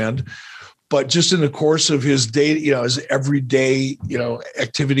come to an end. But just in the course of his day, his everyday,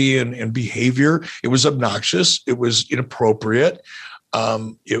 activity and behavior, it was obnoxious. It was inappropriate.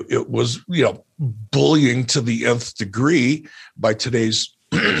 It was, bullying to the nth degree by today's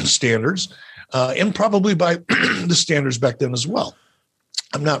standards, and probably by the standards back then as well.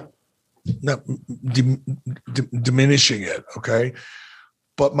 I'm not diminishing it, okay?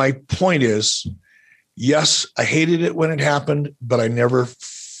 But my point is, yes, I hated it when it happened, but I never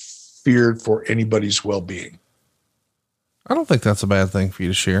feared for anybody's well-being. I don't think that's a bad thing for you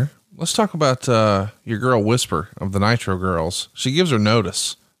to share. Let's talk about your girl Whisper of the Nitro Girls. She gives her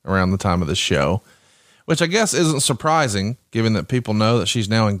notice around the time of this show, which I guess isn't surprising given that people know that she's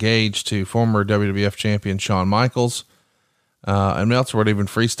now engaged to former WWF champion Shawn Michaels. And Meltzer would even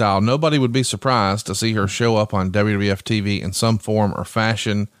freestyle. Nobody would be surprised to see her show up on WWF TV in some form or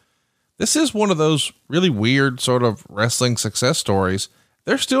fashion. This is one of those really weird sort of wrestling success stories.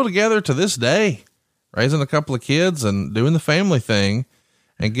 They're still together to this day, raising a couple of kids and doing the family thing.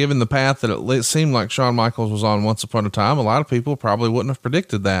 And given the path that it seemed like Shawn Michaels was on once upon a time, a lot of people probably wouldn't have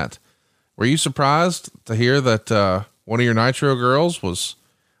predicted that. Were you surprised to hear that one of your Nitro girls was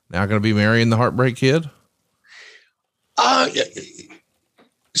now going to be marrying the Heartbreak Kid?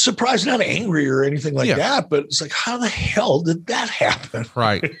 Surprised, not angry or anything like that, but it's like, how the hell did that happen?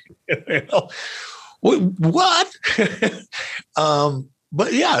 Right. What?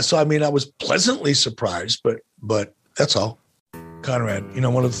 But yeah, so I mean, I was pleasantly surprised, but that's all. Conrad,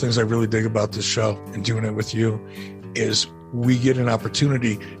 one of the things I really dig about this show and doing it with you is we get an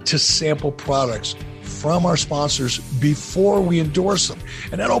opportunity to sample products from our sponsors before we endorse them.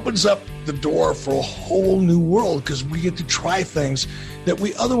 And that opens up the door for a whole new world, because we get to try things that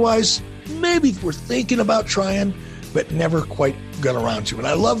we otherwise maybe were thinking about trying, but never quite got around to. And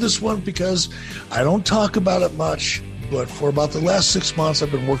I love this one because I don't talk about it much, but for about the last 6 months,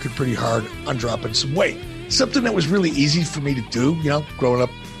 I've been working pretty hard on dropping some weight. Something that was really easy for me to do, growing up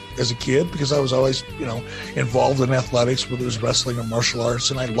as a kid, because I was always, involved in athletics, whether it was wrestling or martial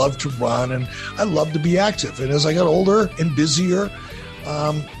arts, and I loved to run and I loved to be active. And as I got older and busier,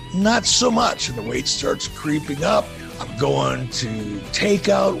 not so much. And the weight starts creeping up. I'm going to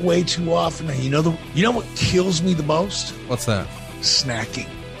takeout way too often. And you know what kills me the most? What's that? Snacking.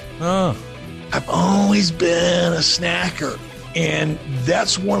 Oh. I've always been a snacker. And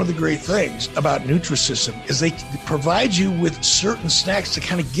that's one of the great things about Nutrisystem is they provide you with certain snacks to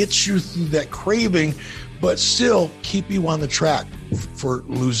kind of get you through that craving, but still keep you on the track for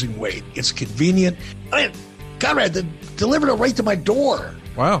losing weight. It's convenient. I mean, Conrad, they delivered it right to my door.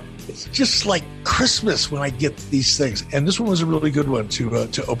 Wow. It's just like Christmas when I get these things. And this one was a really good one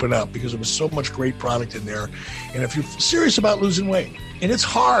to open up because there was so much great product in there. And if you're serious about losing weight, and it's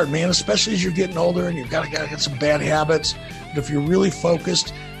hard, man, especially as you're getting older and you've got to get some bad habits. But if you're really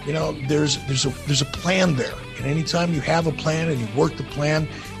focused, you know, there's a plan there. And anytime you have a plan and you work the plan,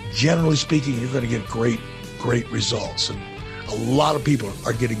 generally speaking, you're going to get great results. And a lot of people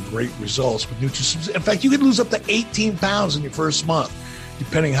are getting great results with Nutrisystem. In fact, you can lose up to 18 pounds in your first month,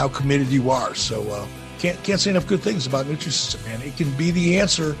 depending how committed you are. So can't say enough good things about Nutrisystem, man. It can be the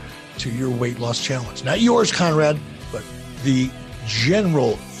answer to your weight loss challenge. Not yours, Conrad, but the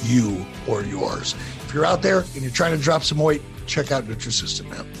general you or yours. If you're out there and you're trying to drop some weight, check out Nutrisystem,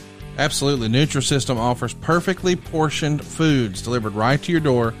 man. Absolutely. Nutrisystem offers perfectly portioned foods delivered right to your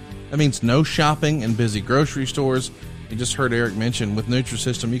door. That means no shopping in busy grocery stores. You just heard Eric mention with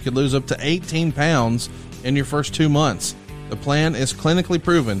Nutrisystem, you could lose up to 18 pounds in your first 2 months. The plan is clinically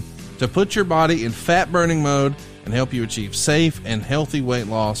proven to put your body in fat-burning mode and help you achieve safe and healthy weight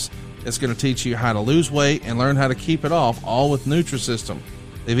loss. It's going to teach you how to lose weight and learn how to keep it off, all with Nutrisystem.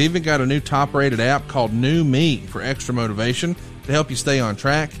 They've even got a new top-rated app called New Me for extra motivation to help you stay on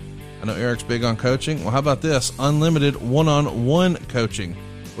track. I know Eric's big on coaching. Well, how about this? Unlimited one-on-one coaching,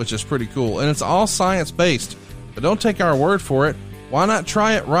 which is pretty cool. And it's all science-based. But don't take our word for it. Why not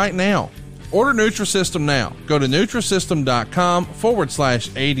try it right now? Order Nutrisystem now. Go to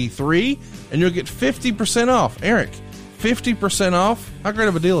Nutrisystem.com/83 and you'll get 50% off. Eric, 50% off? How great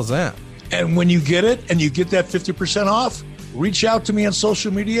of a deal is that? And when you get it and you get that 50% off, reach out to me on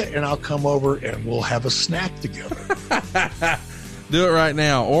social media and I'll come over and we'll have a snack together. Do it right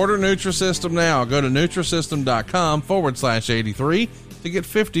now. Order Nutrisystem now. Go to Nutrisystem.com/83 to get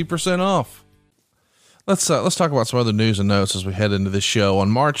 50% off. Let's talk about some other news and notes as we head into this show. On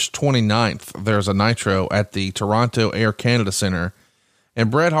March 29th, there's a Nitro at the Toronto Air Canada Center,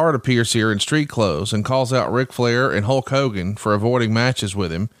 and Bret Hart appears here in street clothes and calls out Ric Flair and Hulk Hogan for avoiding matches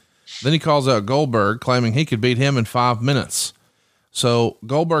with him. Then he calls out Goldberg, claiming he could beat him in 5 minutes. So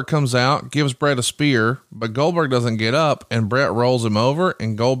Goldberg comes out, gives Bret a spear, but Goldberg doesn't get up, and Bret rolls him over,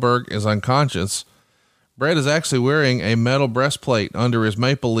 and Goldberg is unconscious. Bret is actually wearing a metal breastplate under his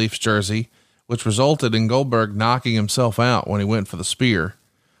Maple Leafs jersey, which resulted in Goldberg knocking himself out when he went for the spear.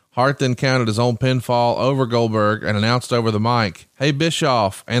 Hart then counted his own pinfall over Goldberg and announced over the mic, "Hey,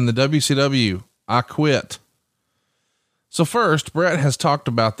 Bischoff and the WCW, I quit." So first, Bret has talked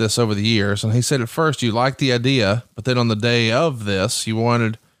about this over the years, and he said at first you liked the idea, but then on the day of this, you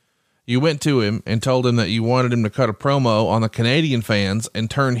went to him and told him that you wanted him to cut a promo on the Canadian fans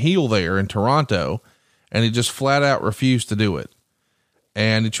and turn heel there in Toronto, and he just flat out refused to do it.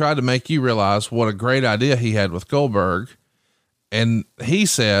 And he tried to make you realize what a great idea he had with Goldberg. And he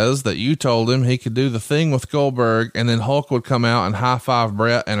says that you told him he could do the thing with Goldberg and then Hulk would come out and high five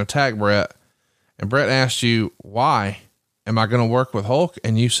Bret and attack Bret. And Bret asked you, "Why? Am I going to work with Hulk?"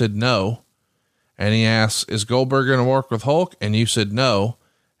 And you said no. And he asks, "Is Goldberg going to work with Hulk?" And you said no.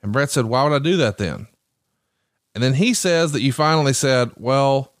 And Bret said, "Why would I do that then?" And then he says that you finally said,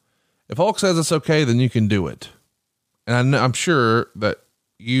 "Well, if Hulk says it's okay, then you can do it." And I'm sure that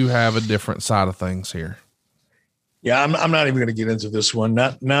you have a different side of things here. Yeah, I'm not even going to get into this one.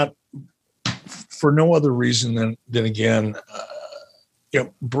 Not for no other reason than again,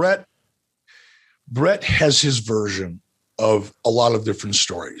 Bret has his version of a lot of different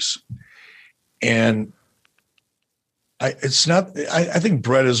stories, and I think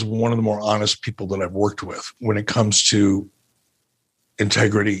Bret is one of the more honest people that I've worked with when it comes to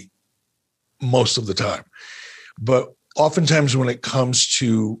integrity most of the time. But oftentimes when it comes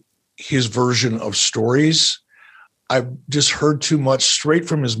to his version of stories, I've just heard too much straight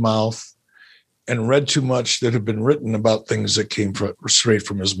from his mouth and read too much that have been written about things that came straight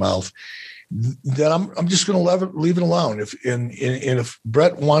from his mouth, that I'm just going to leave it alone. If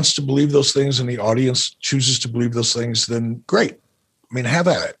Bret wants to believe those things and the audience chooses to believe those things, then great. I mean, have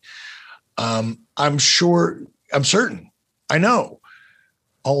at it. I'm certain, I know,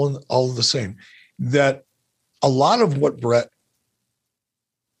 all the same, that some of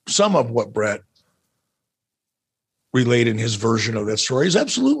what Bret relayed in his version of that story is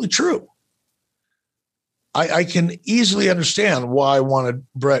absolutely true. I can easily understand why I wanted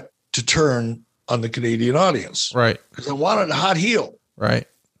Bret to turn on the Canadian audience. Right. Because I wanted a hot heel. Right.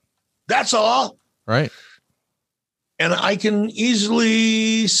 That's all. Right. And I can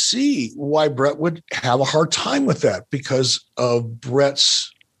easily see why Bret would have a hard time with that because of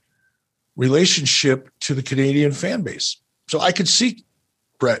Bret's relationship to the Canadian fan base. So I could see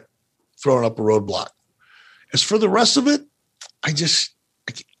Bret throwing up a roadblock. As for the rest of it,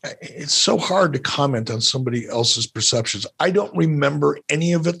 it's so hard to comment on somebody else's perceptions. I don't remember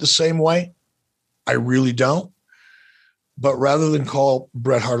any of it the same way. I really don't. But rather than call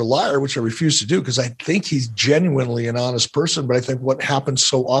Bret Hart a liar, which I refuse to do, because I think he's genuinely an honest person, but I think what happens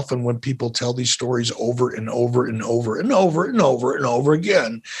so often when people tell these stories over and over and over and over and over and over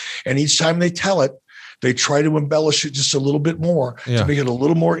again, and each time they tell it, they try to embellish it just a little bit more to make it a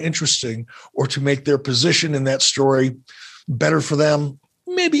little more interesting, or to make their position in that story better for them,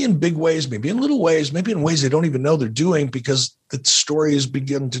 maybe in big ways, maybe in little ways, maybe in ways they don't even know they're doing, because the story has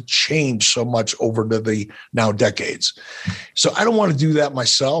begun to change so much over the now decades. So I don't want to do that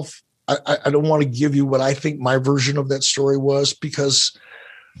myself. I don't want to give you what I think my version of that story was, because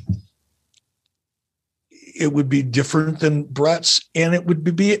it would be different than Bret's, and it would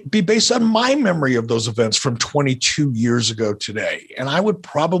be based on my memory of those events from 22 years ago today. And I would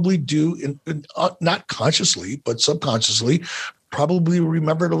probably do, not consciously, but subconsciously, probably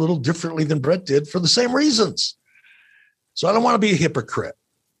remember it a little differently than Bret did for the same reasons. So I don't want to be a hypocrite,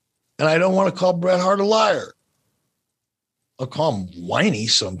 and I don't want to call Bret Hart a liar. I'll call him whiny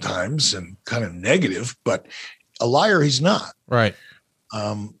sometimes and kind of negative, but a liar he's not. Right.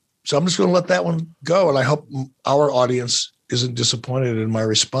 So I'm just going to let that one go, and I hope our audience isn't disappointed in my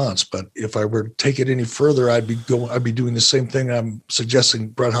response. But if I were to take it any further, I'd be doing the same thing I'm suggesting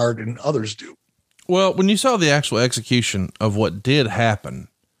Bret Hart and others do. Well, when you saw the actual execution of what did happen,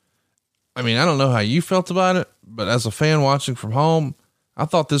 I mean, I don't know how you felt about it, but as a fan watching from home, I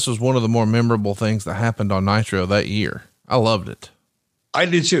thought this was one of the more memorable things that happened on Nitro that year. I loved it. I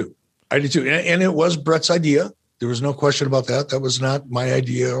did too. And it was Bret's idea. There was no question about that. That was not my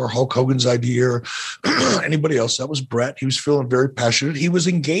idea or Hulk Hogan's idea or anybody else. That was Bret. He was feeling very passionate. He was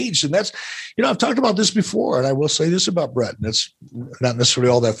engaged. And that's, I've talked about this before, and I will say this about Bret, and it's not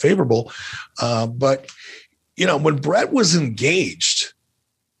necessarily all that favorable. But when Bret was engaged,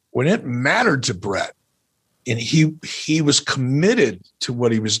 when it mattered to Bret, and he was committed to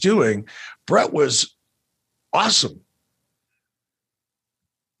what he was doing, Bret was awesome.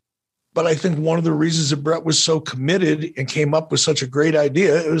 But I think one of the reasons that Bret was so committed and came up with such a great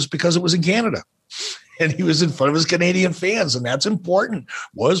idea, it was because it was in Canada, and he was in front of his Canadian fans, and that's important.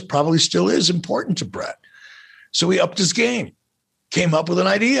 Probably still is important to Bret. So he upped his game, came up with an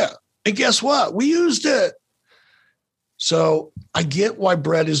idea, and guess what? We used it. So I get why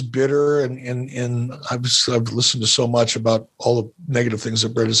Bret is bitter, and I've listened to so much about all the negative things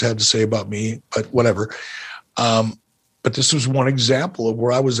that Bret has had to say about me, but whatever. But this was one example of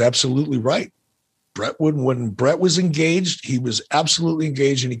where I was absolutely right. When Bret was engaged, he was absolutely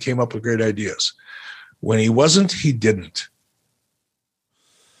engaged, and he came up with great ideas. When he wasn't, he didn't.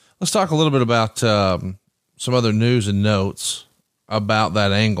 Let's talk a little bit about some other news and notes about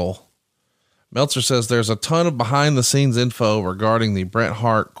that angle. Meltzer says there's a ton of behind the scenes info regarding the Bret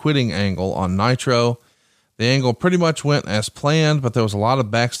Hart quitting angle on Nitro. The angle pretty much went as planned, but there was a lot of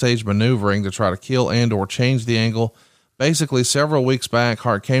backstage maneuvering to try to kill and or change the angle. Basically, several weeks back,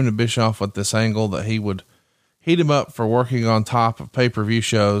 Hart came to Bischoff with this angle that he would heat him up for working on top of pay-per-view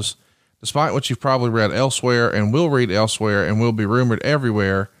shows. Despite what you've probably read elsewhere and will read elsewhere and will be rumored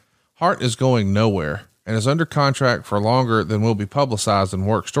everywhere, Hart is going nowhere and is under contract for longer than will be publicized in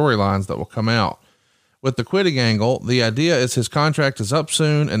work storylines that will come out. With the quitting angle, the idea is his contract is up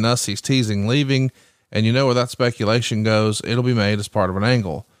soon, and thus he's teasing leaving, and where that speculation goes, it'll be made as part of an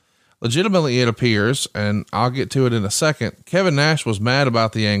angle. Legitimately, it appears, and I'll get to it in a second, Kevin Nash was mad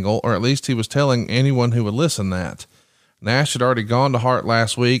about the angle, or at least he was telling anyone who would listen that. Nash had already gone to Hart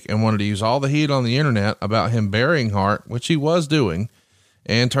last week and wanted to use all the heat on the internet about him burying Hart, which he was doing,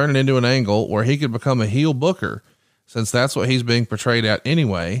 and turn it into an angle where he could become a heel booker, since that's what he's being portrayed at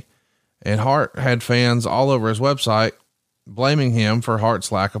anyway. And Hart had fans all over his website blaming him for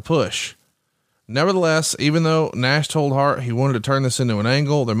Hart's lack of push. Nevertheless, even though Nash told Hart he wanted to turn this into an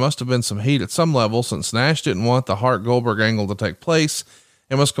angle, there must have been some heat at some level, since Nash didn't want the Hart Goldberg angle to take place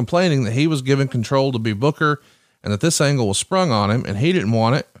and was complaining that he was given control to be booker and that this angle was sprung on him and he didn't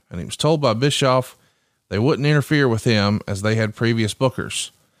want it. And he was told by Bischoff they wouldn't interfere with him as they had previous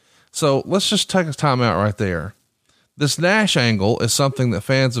bookers. So let's just take a time out right there. This Nash angle is something that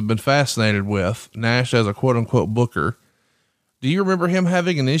fans have been fascinated with, Nash as a quote unquote booker. Do you remember him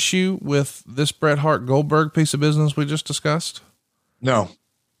having an issue with this Bret Hart Goldberg piece of business we just discussed? No.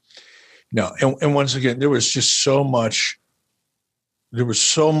 And once again, there was so much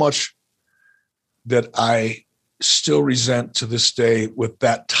that I still resent to this day with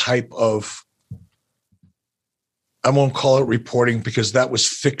that type of, I won't call it reporting, because that was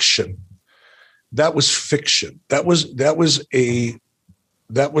fiction. That was fiction. That was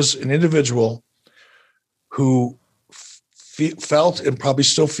an individual who felt and probably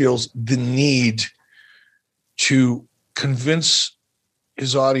still feels the need to convince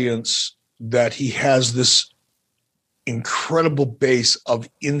his audience that he has this incredible base of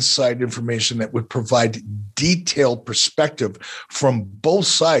inside information that would provide detailed perspective from both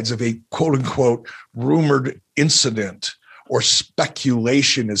sides of a quote unquote rumored incident or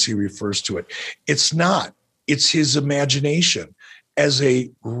speculation, as he refers to it. It's not. It's his imagination as a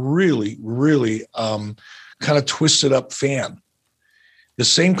really, really kind of twisted up fan. The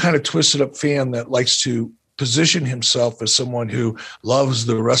same kind of twisted up fan that likes to position himself as someone who loves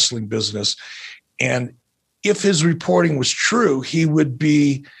the wrestling business. And if his reporting was true, he would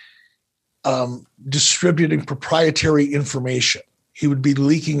be distributing proprietary information. He would be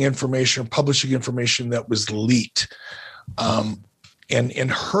leaking information or publishing information that was leaked,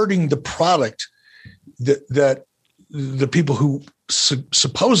 and hurting the product that the people who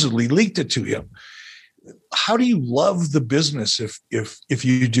supposedly leaked it to him. How do you love the business if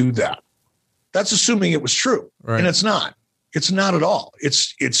you do that? That's assuming it was true, right? And it's not. It's not at all.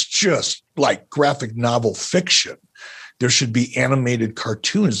 It's just like graphic novel fiction. There should be animated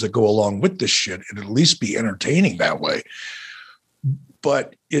cartoons that go along with this shit and at least be entertaining that way.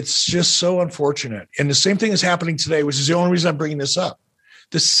 But it's just so unfortunate. And the same thing is happening today, which is the only reason I'm bringing this up.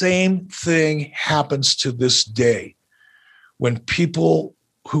 The same thing happens to this day when people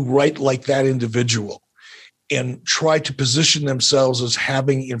who write like that individual and try to position themselves as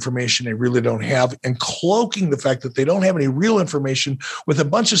having information they really don't have, and cloaking the fact that they don't have any real information with a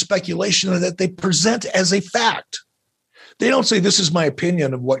bunch of speculation that they present as a fact. They don't say, this is my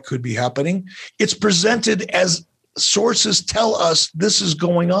opinion of what could be happening. It's presented as sources tell us this is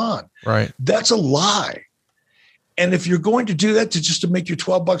going on. Right. That's a lie. And if you're going to do that to make you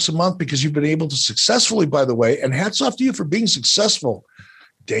 $12 a month because you've been able to successfully, by the way, and hats off to you for being successful,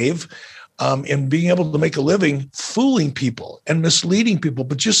 Dave, and being able to make a living fooling people and misleading people.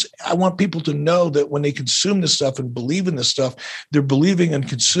 But I want people to know that when they consume this stuff and believe in this stuff, they're believing and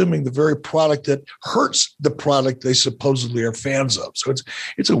consuming the very product that hurts the product they supposedly are fans of. So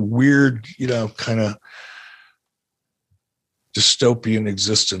it's a weird, kind of dystopian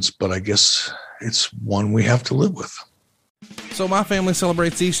existence, but I guess it's one we have to live with. So my family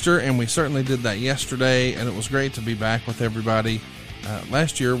celebrates Easter, and we certainly did that yesterday, and it was great to be back with everybody.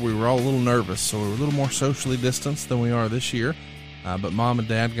 Last year, we were all a little nervous, so we were a little more socially distanced than we are this year. But Mom and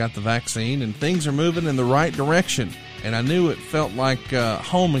Dad got the vaccine, and things are moving in the right direction. And I knew it felt like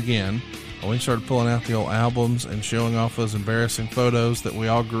home again when we started pulling out the old albums and showing off those embarrassing photos that we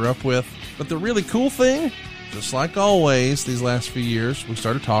all grew up with. But the really cool thing, just like always these last few years, we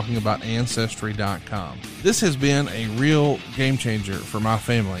started talking about Ancestry.com. This has been a real game changer for my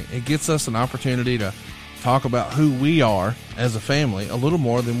family. It gets us an opportunity to talk about who we are as a family a little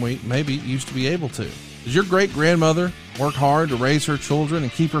more than we maybe used to be able to. Does your great-grandmother work hard to raise her children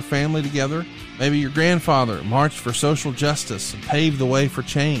and keep her family together? Maybe your grandfather marched for social justice and paved the way for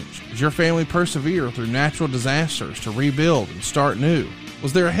change. Does your family persevere through natural disasters to rebuild and start new?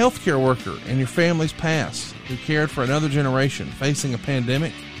 Was there a healthcare worker in your family's past who cared for another generation facing a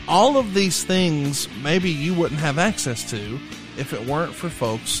pandemic? All of these things maybe you wouldn't have access to if it weren't for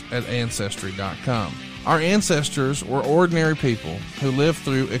folks at Ancestry.com. Our ancestors were ordinary people who lived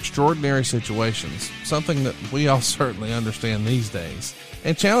through extraordinary situations, something that we all certainly understand these days.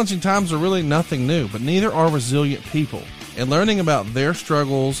 And challenging times are really nothing new, but neither are resilient people. And learning about their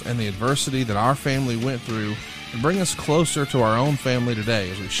struggles and the adversity that our family went through can bring us closer to our own family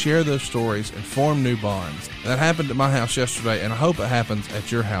today as we share those stories and form new bonds. That happened at my house yesterday, and I hope it happens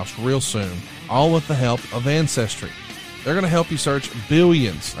at your house real soon, all with the help of Ancestry. They're going to help you search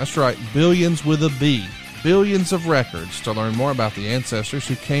billions, that's right, billions with a B, billions of records to learn more about the ancestors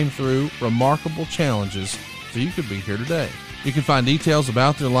who came through remarkable challenges so you could be here today. You can find details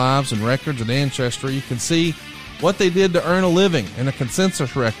about their lives and records at Ancestry. You can see what they did to earn a living in a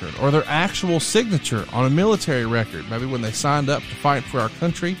consensus record, or their actual signature on a military record, maybe when they signed up to fight for our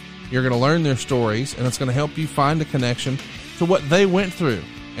country. You're going to learn their stories, and it's going to help you find a connection to what they went through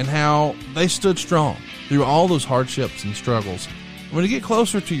and how they stood strong through all those hardships and struggles. And when you get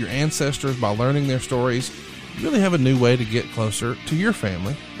closer to your ancestors by learning their stories, you really have a new way to get closer to your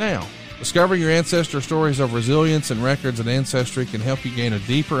family now. Discovering your ancestor stories of resilience and records at Ancestry can help you gain a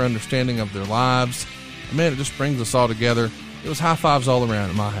deeper understanding of their lives. And man, it just brings us all together. It was high fives all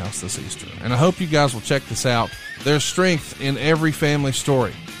around at my house this Easter. And I hope you guys will check this out. There's strength in every family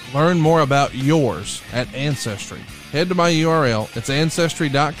story. Learn more about yours at Ancestry. Head to my URL. It's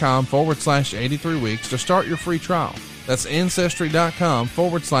Ancestry.com/83 weeks to start your free trial. That's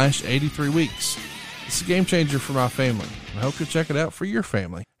Ancestry.com/83 weeks. It's a game changer for my family. I hope you'll check it out for your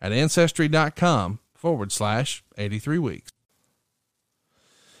family at Ancestry.com/83 weeks.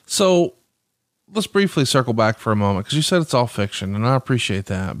 So let's briefly circle back for a moment, because you said it's all fiction, and I appreciate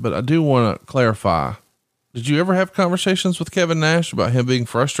that, but I do want to clarify. Did you ever have conversations with Kevin Nash about him being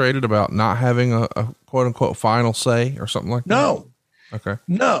frustrated about not having a quote unquote final say or something like that? No. Okay.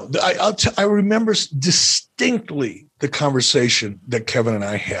 No, I remember distinctly the conversation that Kevin and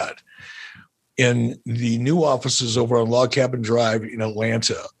I had in the new offices over on Log Cabin Drive in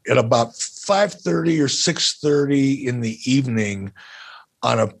Atlanta at about 5:30 or 6:30 in the evening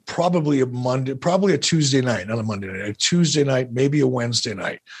on probably a Tuesday night, not a Monday night, a Tuesday night, maybe a Wednesday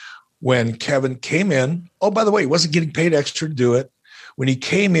night, when Kevin came in. Oh, by the way, he wasn't getting paid extra to do it. When he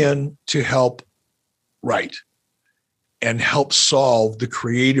came in to help write and help solve the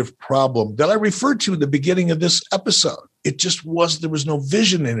creative problem that I referred to in the beginning of this episode. It just there was no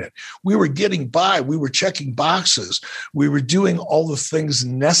vision in it. We were getting by. We were checking boxes. We were doing all the things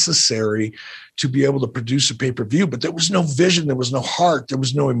necessary to be able to produce a pay-per-view, but there was no vision. There was no heart. There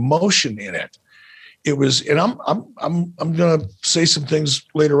was no emotion in it. It was, and I'm going to say some things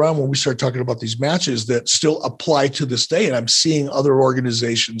later on when we start talking about these matches that still apply to this day. And I'm seeing other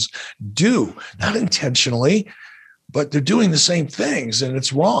organizations do, not intentionally, but they're doing the same things, and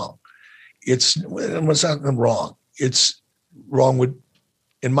it's wrong. It's not wrong. It's wrong with,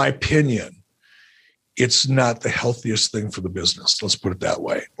 in my opinion, it's not the healthiest thing for the business. Let's put it that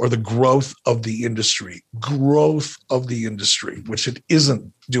way. Or the growth of the industry, which it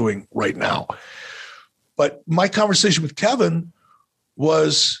isn't doing right now. But my conversation with Kevin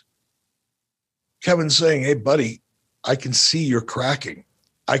was Kevin saying, hey, buddy, I can see you're cracking.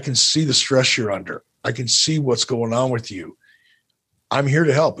 I can see the stress you're under. I can see what's going on with you. I'm here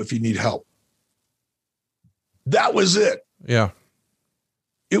to help if you need help. That was it. Yeah.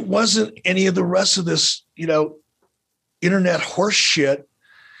 It wasn't any of the rest of this, internet horse shit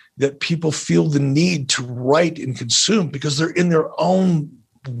that people feel the need to write and consume because they're in their own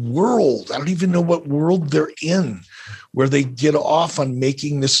world. I don't even know what world they're in where they get off on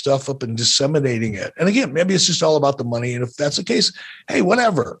making this stuff up and disseminating it. And again, maybe it's just all about the money. And if that's the case, hey,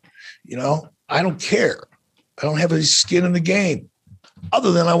 whatever, I don't care. I don't have any skin in the game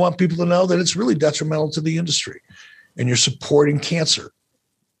other than I want people to know that it's really detrimental to the industry and you're supporting cancer.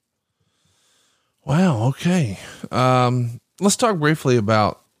 Wow. Okay. Let's talk briefly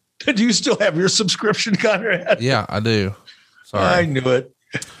about. Do you still have your subscription, Conrad? Yeah, I do. Sorry. I knew it.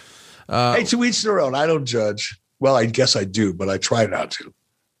 Hey, to each their own. I don't judge. Well, I guess I do, but I try not to.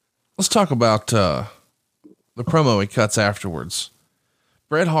 Let's talk about the promo he cuts afterwards.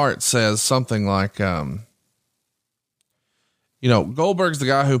 Bret Hart says something like, Goldberg's the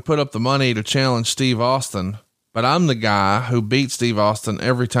guy who put up the money to challenge Steve Austin, but I'm the guy who beat Steve Austin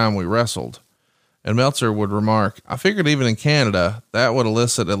every time we wrestled. And Meltzer would remark, I figured even in Canada, that would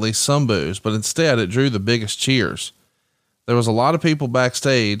elicit at least some boos, but instead it drew the biggest cheers. There was a lot of people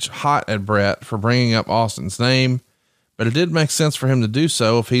backstage hot at Bret for bringing up Austin's name, but it did make sense for him to do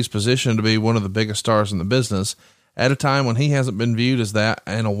so if he's positioned to be one of the biggest stars in the business at a time when he hasn't been viewed as that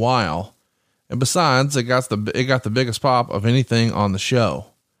in a while. And besides, it got the biggest pop of anything on the show.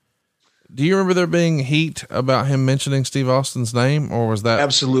 Do you remember there being heat about him mentioning Steve Austin's name, or was that?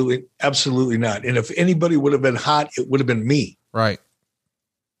 Absolutely not. And if anybody would have been hot, it would have been me. Right.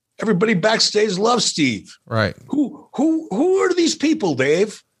 Everybody backstage loves Steve. Right. Who are these people,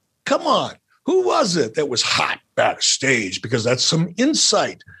 Dave? Come on. Who was it that was hot backstage? Because that's some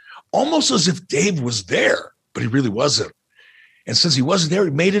insight, almost as if Dave was there, but he really wasn't. And since he wasn't there,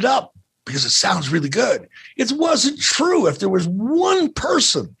 he made it up because it sounds really good. It wasn't true. If there was one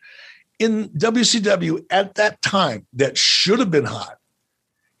person in WCW at that time that should have been hot,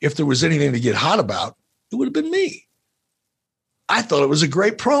 if there was anything to get hot about, it would have been me. I thought it was a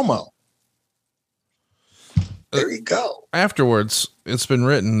great promo. There you go. Afterwards, it's been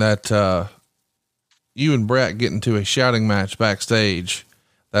written that you and Bret get into a shouting match backstage.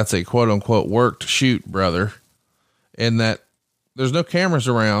 That's a quote unquote worked shoot, brother. And that there's no cameras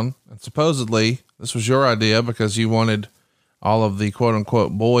around. And supposedly this was your idea because you wanted all of the quote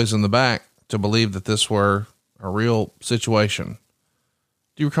unquote boys in the back to believe that this were a real situation.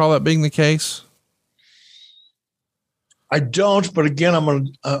 Do you recall that being the case? I don't, but again,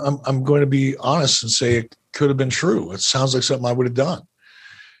 I'm going to be honest and say it could have been true. It sounds like something I would have done,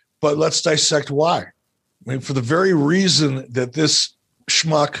 but let's dissect why. I mean, for the very reason that this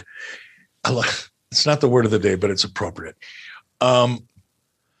schmuck, it's not the word of the day, but it's appropriate.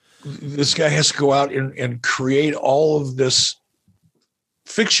 This guy has to go out and create all of this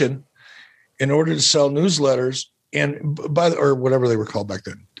fiction in order to sell newsletters and or whatever they were called back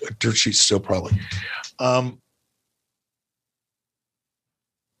then, dirt sheets still probably.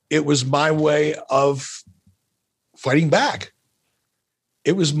 It was my way of fighting back.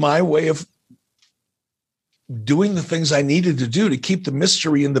 It was my way of doing the things I needed to do to keep the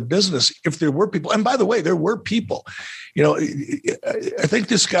mystery in the business. If there were people, and by the way, there were people, I think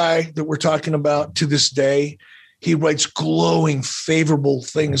this guy that we're talking about to this day, he writes glowing, favorable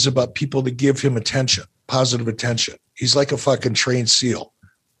things about people that give him attention, positive attention. He's like a fucking trained SEAL.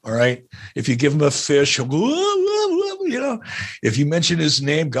 All right. If you give him a fish, he'll go, if you mention his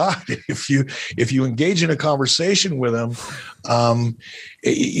name, God, if you engage in a conversation with him,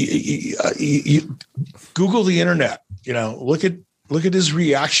 you Google the internet, look at his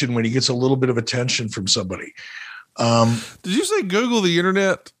reaction when he gets a little bit of attention from somebody. Did you say Google the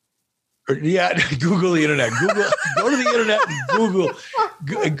internet? Yeah, Google the internet. Go to the internet and Google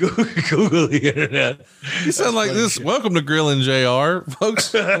the internet. You sound like this. Shit. Welcome to Grillin' JR,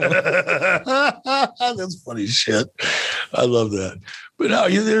 folks. That's funny shit. I love that. But no,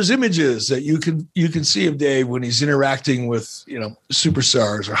 there's images that you can see of Dave when he's interacting with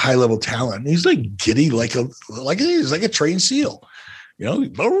superstars or high level talent. He's like giddy, like he's like a trained SEAL.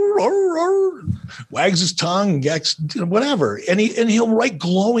 Wags his tongue, gets whatever, and he'll write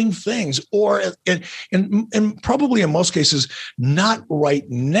glowing things, or and probably in most cases not write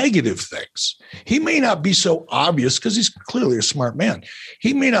negative things. He may not be so obvious because he's clearly a smart man.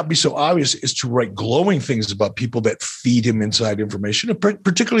 He may not be so obvious as to write glowing things about people that feed him inside information,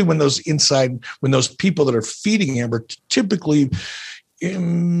 particularly when those people that are feeding him are typically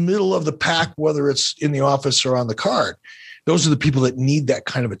in middle of the pack, whether it's in the office or on the card. Those are the people that need that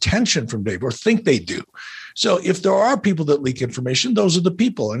kind of attention from Dave, or think they do. So if there are people that leak information, those are the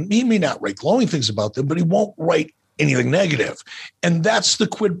people. And he may not write glowing things about them, but he won't write anything negative. And that's the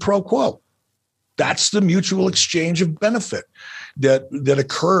quid pro quo. That's the mutual exchange of benefit that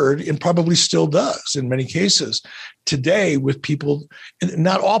occurred and probably still does in many cases today with people,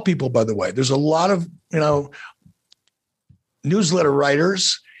 not all people, by the way. There's a lot of, newsletter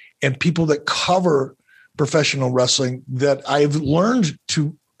writers and people that cover professional wrestling that I've learned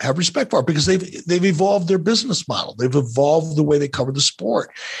to have respect for, because they've evolved their business model. They've evolved the way they cover the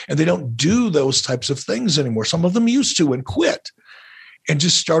sport, and they don't do those types of things anymore. Some of them used to and quit and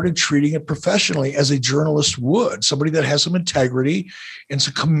just started treating it professionally as a journalist would, somebody that has some integrity and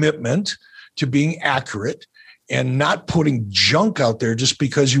some commitment to being accurate and not putting junk out there just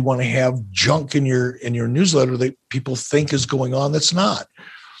because you want to have junk in your newsletter that people think is going on that's not.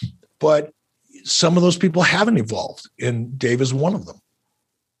 But some of those people haven't evolved, and Dave is one of them.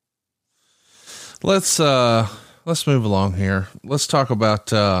 Let's move along here. Let's talk about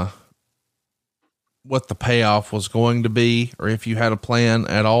what the payoff was going to be, or if you had a plan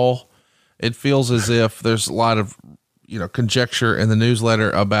at all. It feels as if there's a lot of, conjecture in the newsletter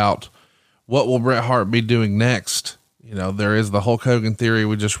about what will Bret Hart be doing next. There is the Hulk Hogan theory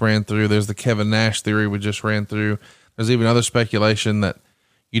we just ran through. There's the Kevin Nash theory we just ran through. There's even other speculation that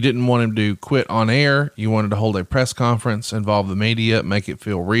you didn't want him to quit on air. You wanted to hold a press conference, involve the media, make it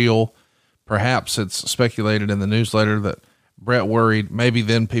feel real. Perhaps it's speculated in the newsletter that Bret worried maybe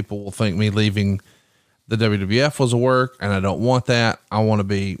then people will think me leaving the WWF was a work, and I don't want that. I want to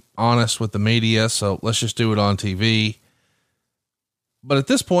be honest with the media, so let's just do it on TV. But at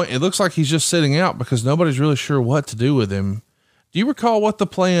this point, it looks like he's just sitting out because nobody's really sure what to do with him. Do you recall what the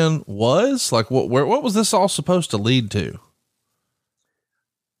plan was? Like what was this all supposed to lead to?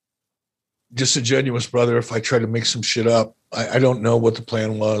 Disingenuous, brother. If I try to make some shit up, I don't know what the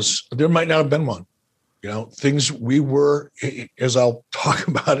plan was. There might not have been one. Things we were, as I'll talk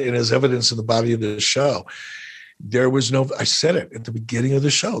about it as evidence in the body of the show, there was no, I said it at the beginning of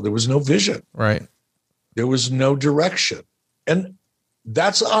the show, there was no vision. Right. There was no direction. And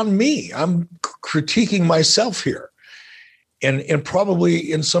that's on me. I'm critiquing myself here. And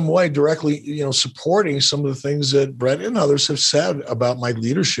probably in some way directly, supporting some of the things that Bret and others have said about my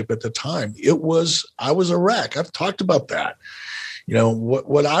leadership at the time. I was a wreck. I've talked about that.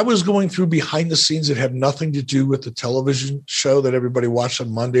 What I was going through behind the scenes that had nothing to do with the television show that everybody watched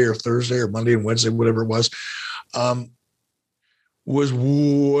on Monday or Thursday or Monday and Wednesday, whatever it was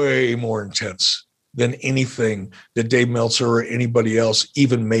way more intense than anything that Dave Meltzer or anybody else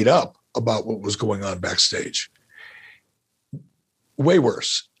even made up about what was going on backstage. Way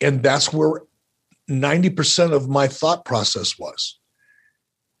worse. And that's where 90% of my thought process was.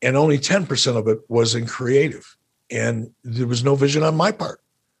 And only 10% of it was in creative. And there was no vision on my part.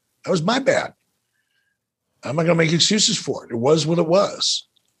 That was my bad. I'm not going to make excuses for it. It was what it was.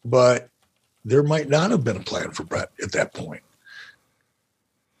 But there might not have been a plan for Bret at that point.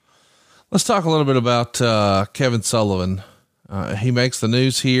 Let's talk a little bit about Kevin Sullivan. He makes the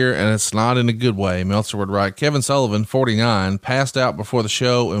news here, and it's not in a good way. Meltzer would write, Kevin Sullivan, 49, passed out before the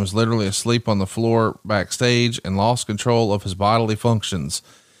show and was literally asleep on the floor backstage and lost control of his bodily functions.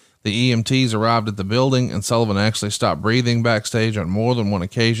 The EMTs arrived at the building, and Sullivan actually stopped breathing backstage on more than one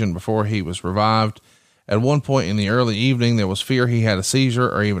occasion before he was revived. At one point in the early evening, there was fear he had a seizure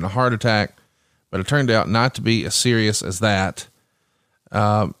or even a heart attack, but it turned out not to be as serious as that.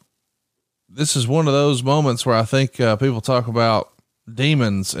 This is one of those moments where I think people talk about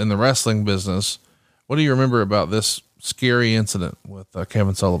demons in the wrestling business. What do you remember about this scary incident with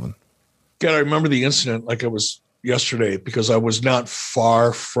Kevin Sullivan? God, I remember the incident like it was yesterday because I was not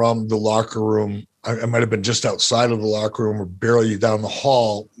far from the locker room. I might have been just outside of the locker room or barely down the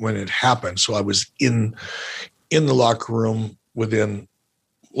hall when it happened. So I was in the locker room within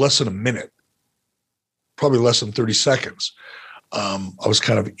less than a minute, probably less than 30 seconds. I was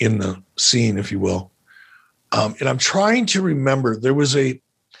kind of in the scene, if you will. And I'm trying to remember, there was a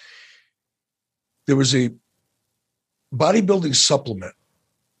bodybuilding supplement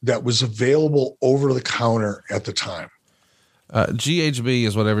that was available over the counter at the time. GHB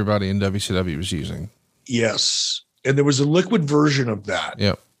is what everybody in WCW was using. Yes. And there was a liquid version of that.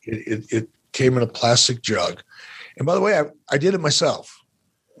 Yep. It came in a plastic jug. And by the way, I did it myself.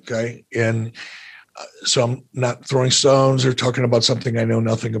 Okay. And so I'm not throwing stones or talking about something I know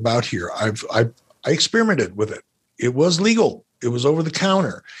nothing about here. I experimented with it. It was legal. It was over the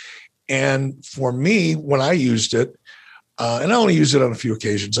counter. And for me, when I used it, and I only used it on a few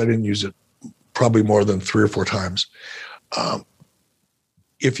occasions, I didn't use it probably more than 3 or 4 times.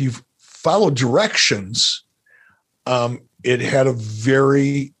 If you follow directions, it had a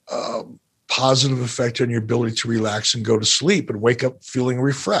very positive effect on your ability to relax and go to sleep and wake up feeling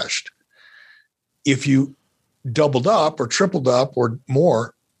refreshed. If you doubled up or tripled up or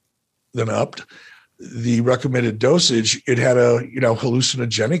more than upped the recommended dosage, it had a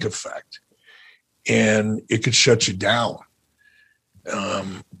hallucinogenic effect, and it could shut you down.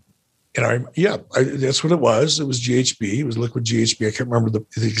 That's what it was. It was GHB. It was liquid GHB. I can't remember the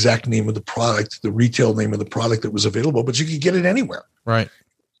exact name of the product, the retail name of the product that was available, but you could get it anywhere. Right.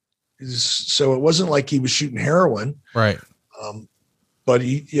 So it wasn't like he was shooting heroin. Right. But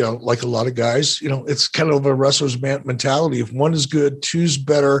he, like a lot of guys, it's kind of a wrestler's mentality. If 1 is good, 2's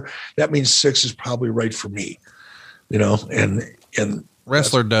better, that means 6 is probably right for me, and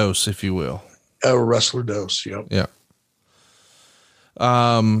wrestler dose, if you will. A wrestler dose. Yep. Yeah.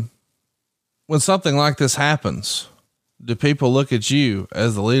 When something like this happens, do people look at you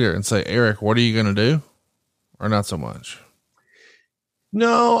as the leader and say, Eric, what are you going to do? Or not so much?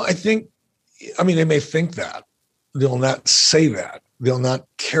 No, they may think that. They'll not say that. They'll not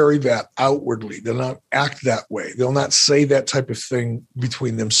carry that outwardly. They'll not act that way. They'll not say that type of thing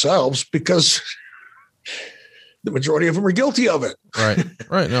between themselves because the majority of them are guilty of it. Right.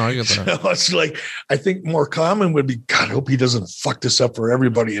 Right. No, I get that. So it's like, I think more common would be, God, I hope he doesn't fuck this up for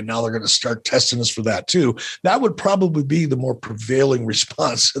everybody. And now they're going to start testing us for that too. That would probably be the more prevailing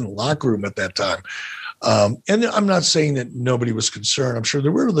response in the locker room at that time. And I'm not saying that nobody was concerned. I'm sure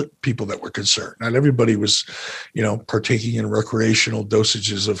there were the people that were concerned. Not everybody was, partaking in recreational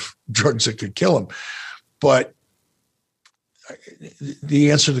dosages of drugs that could kill them. But the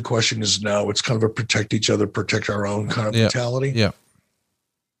answer to the question is no. It's kind of a protect each other, protect our own kind of mentality. Yeah.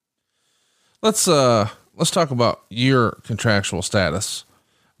 Let's talk about your contractual status.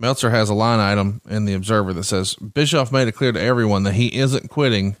 Meltzer has a line item in the Observer that says Bischoff made it clear to everyone that he isn't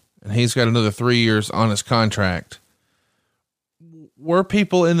quitting and he's got another 3 years on his contract. Were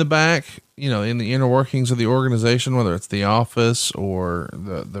people in the back, in the inner workings of the organization, whether it's the office or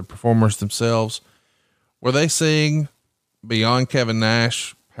the performers themselves, were they seeing beyond Kevin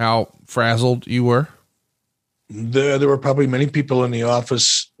Nash how frazzled you were? There were probably many people in the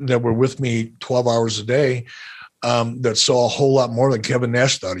office that were with me 12 hours a day that saw a whole lot more than Kevin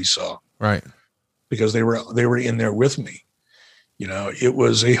Nash thought he saw. Right. Because they were in there with me. It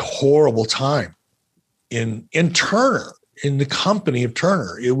was a horrible time in Turner, in the company of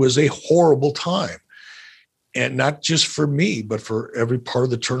Turner. It was a horrible time. And not just for me, but for every part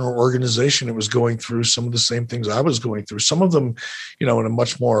of the Turner organization. It was going through some of the same things I was going through. Some of them, in a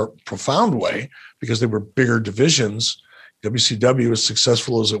much more profound way, because they were bigger divisions. WCW, as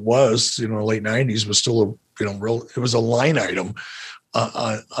successful as it was, late 90s, was still it was a line item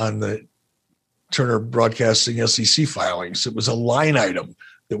on the Turner Broadcasting SEC filings. It was a line item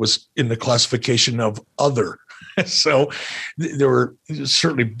that was in the classification of other. So there were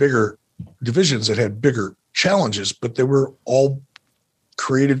certainly bigger divisions that had bigger challenges, but they were all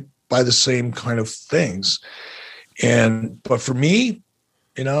created by the same kind of things. But for me,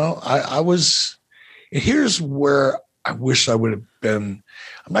 I was, here's where I wish I would have been,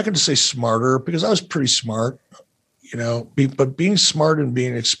 I'm not going to say smarter because I was pretty smart, but being smart and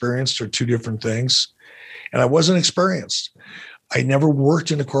being experienced are two different things. And I wasn't experienced. I never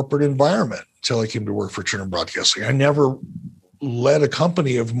worked in a corporate environment until I came to work for Turner Broadcasting. I never led a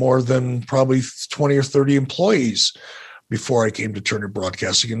company of more than probably 20 or 30 employees before I came to Turner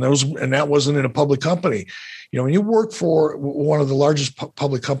Broadcasting. And that wasn't in a public company. When you work for one of the largest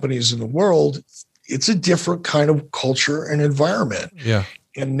public companies in the world, it's a different kind of culture and environment. Yeah.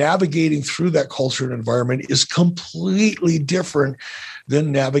 And navigating through that culture and environment is completely different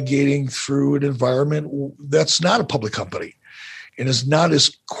than navigating through an environment that's not a public company and is not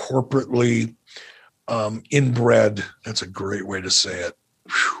as corporately inbred. That's a great way to say it.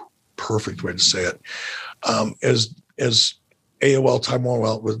 Whew, perfect way to say it. As AOL Time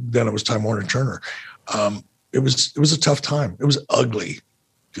Warner, well, then it was Time Warner Turner. It was a tough time. It was ugly,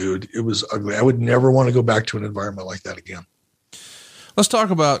 dude. It was ugly. I would never want to go back to an environment like that again. Let's talk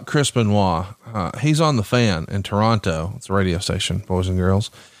about Chris Benoit. He's on The Fan in Toronto. It's a radio station, boys and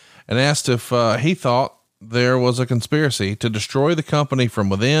girls, and asked if he thought there was a conspiracy to destroy the company from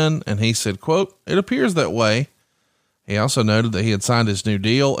within. And he said, quote, "It appears that way." He also noted that he had signed his new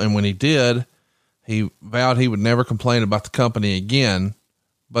deal, and when he did, he vowed he would never complain about the company again,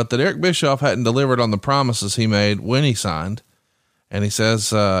 but that Eric Bischoff hadn't delivered on the promises he made when he signed. And he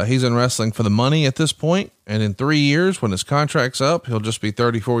says he's in wrestling for the money at this point, and in 3 years, when his contract's up, he'll just be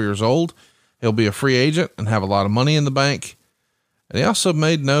 34 years old. He'll be a free agent and have a lot of money in the bank. And he also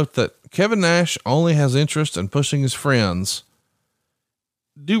made note that Kevin Nash only has interest in pushing his friends.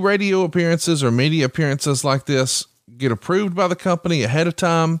 Do radio appearances or media appearances like this get approved by the company ahead of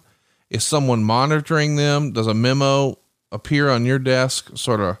time? Is someone monitoring them? Does a memo appear on your desk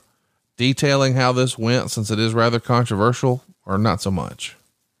sort of detailing how this went, since it is rather controversial, or not so much?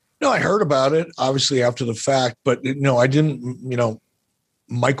 No, I heard about it obviously after the fact, but no, I didn't,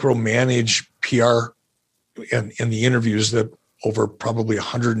 micromanage PR and in the interviews that over probably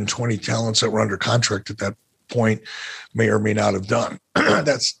 120 talents that were under contract at that point may or may not have done.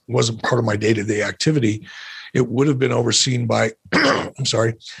 That wasn't part of my day-to-day activity. It would have been overseen by,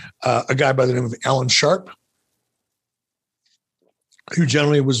 a guy by the name of Alan Sharp, who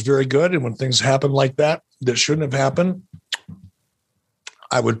generally was very good. And when things happen like that shouldn't have happened,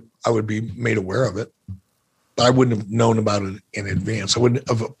 I would be made aware of it, but I wouldn't have known about it in advance. I wouldn't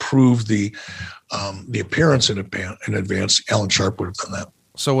have approved the appearance in advance. Alan Sharp would have done that.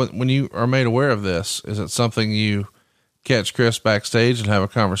 So when you are made aware of this, is it something you catch Chris backstage and have a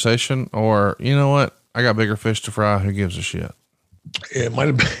conversation, or, you know what, I got bigger fish to fry, who gives a shit? It might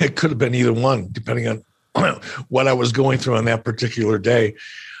have been, it could have been either one, depending on what I was going through on that particular day.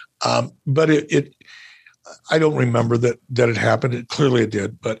 But I don't remember that it happened. Clearly it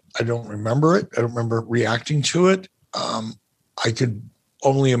did, but I don't remember it. I don't remember reacting to it. I could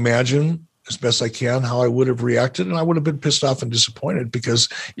only imagine as best I can how I would have reacted, and I would have been pissed off and disappointed because,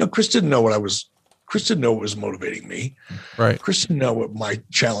 Chris didn't know what was motivating me. Right. Chris didn't know what my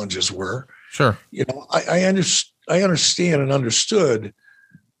challenges were. Sure. I understand and understood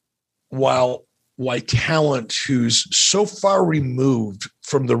why talent who's so far removed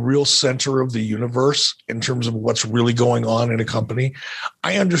from the real center of the universe in terms of what's really going on in a company,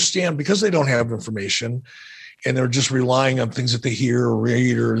 I understand, because they don't have information and they're just relying on things that they hear or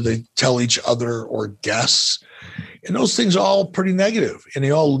read or they tell each other or guess. And those things are all pretty negative, and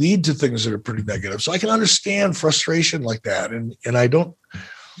they all lead to things that are pretty negative. So I can understand frustration like that. And I don't,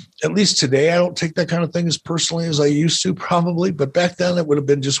 at least today, I don't take that kind of thing as personally as I used to probably, but back then it would have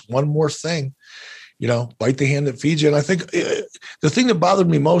been just one more thing, bite the hand that feeds you. And I think the thing that bothered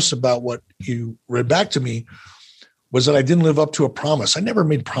me most about what you read back to me was that I didn't live up to a promise. I never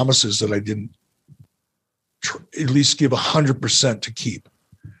made promises that I didn't at least give 100% to keep.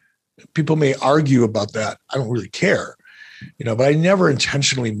 People may argue about that. I don't really care, but I never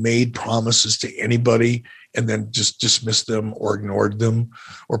intentionally made promises to anybody and then just dismissed them or ignored them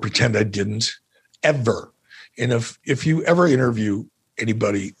or pretend I didn't, ever. And if you ever interview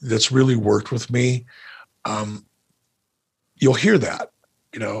anybody that's really worked with me, you'll hear that.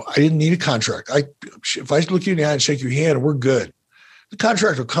 I didn't need a contract. If I look you in the eye and shake your hand, we're good. The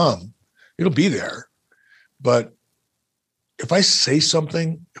contract will come. It'll be there. But if I say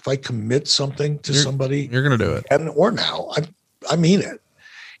something, if I commit something to somebody, you're going to do it. And or now, I mean it.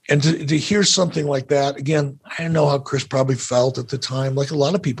 And to hear something like that, again, I don't know how Chris probably felt at the time, like a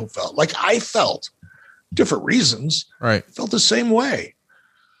lot of people felt, like I felt, different reasons. Right. Felt the same way,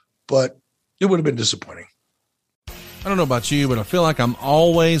 but it would have been disappointing. I don't know about you, but I feel like I'm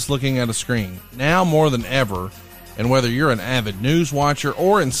always looking at a screen now more than ever. And whether you're an avid news watcher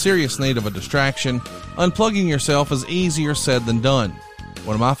or in serious need of a distraction, unplugging yourself is easier said than done.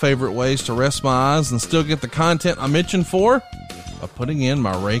 One of my favorite ways to rest my eyes and still get the content I'm itching for? By putting in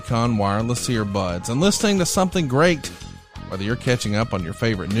my Raycon wireless earbuds and listening to something great. Whether you're catching up on your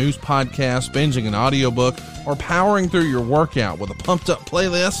favorite news podcast, binging an audiobook, or powering through your workout with a pumped up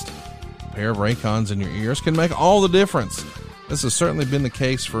playlist, a pair of Raycons in your ears can make all the difference. This has certainly been the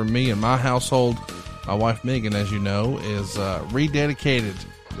case for me and my household. My wife Megan, as you know, is rededicated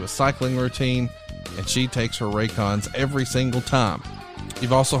to a cycling routine, and she takes her Raycons every single time.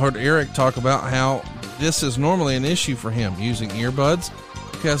 You've also heard Eric talk about how this is normally an issue for him using earbuds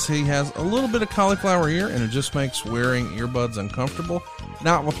because he has a little bit of cauliflower ear and it just makes wearing earbuds uncomfortable.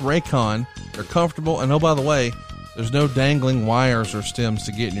 Not with Raycon. They're comfortable, and oh, by the way, there's no dangling wires or stems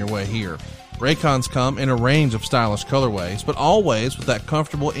to get in your way here. Raycons come in a range of stylish colorways, but always with that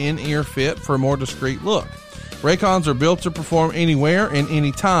comfortable in-ear fit for a more discreet look. Raycons are built to perform anywhere and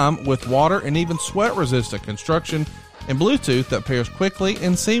anytime with water and even sweat-resistant construction and Bluetooth that pairs quickly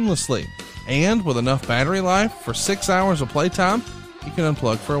and seamlessly. And with enough battery life for 6 hours of playtime, you can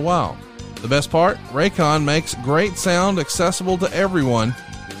unplug for a while. The best part, Raycon makes great sound accessible to everyone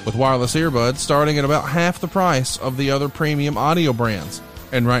with wireless earbuds starting at about half the price of the other premium audio brands.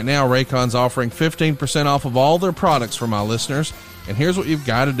 And right now, Raycon's offering 15% off of all their products for my listeners. And here's what you've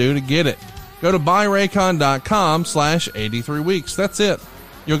got to do to get it. Go to buyraycon.com/83weeks. That's it.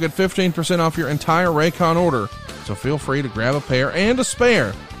 You'll get 15% off your entire Raycon order. So feel free to grab a pair and a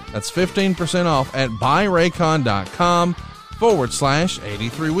spare. That's 15% off at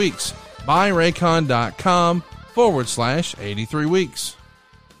buyraycon.com/83weeks. buyraycon.com/83weeks.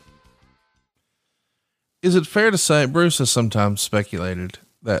 Is it fair to say, Bruce has sometimes speculated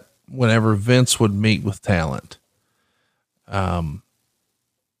that whenever Vince would meet with talent,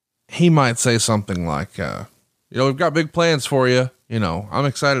 he might say something like, we've got big plans for you. I'm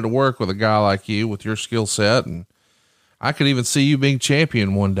excited to work with a guy like you with your skill set, and I could even see you being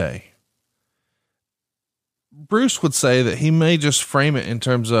champion one day. Bruce would say that he may just frame it in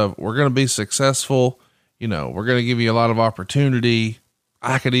terms of, we're going to be successful. We're going to give you a lot of opportunity.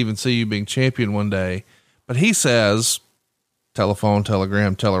 I could even see you being champion one day. But he says, telephone,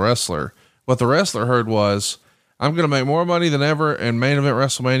 telegram, tell a wrestler. What the wrestler heard was, I'm going to make more money than ever and main event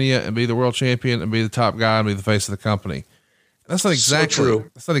WrestleMania and be the world champion and be the top guy and be the face of the company. That's not exactly true.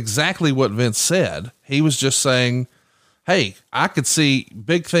 That's not exactly what Vince said. He was just saying, hey, I could see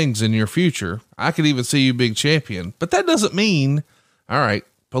big things in your future. I could even see you being champion, but that doesn't mean, all right,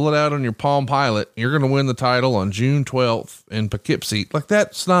 pull it out on your Palm Pilot. You're going to win the title on June 12th in Poughkeepsie. Like,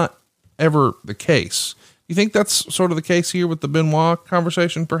 that's not ever the case. You think that's sort of the case here with the Benoit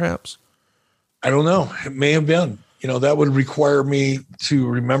conversation, perhaps? I don't know. It may have been. That would require me to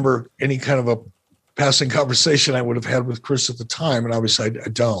remember any kind of a passing conversation I would have had with Chris at the time, and obviously I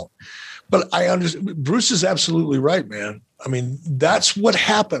don't. But I understand. Bruce is absolutely right, man. I mean, that's what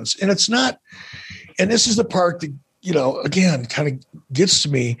happens, and it's not. And this is the part that again kind of gets to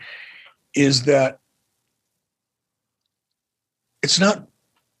me, is that it's not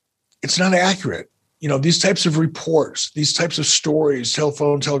accurate. These types of reports, these types of stories,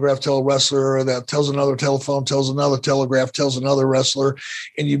 telephone, telegraph, tell a wrestler, that tells another telephone, tells another telegraph, tells another wrestler.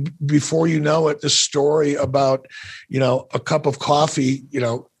 And before you know it, the story about, a cup of coffee,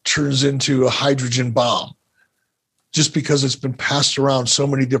 turns into a hydrogen bomb just because it's been passed around so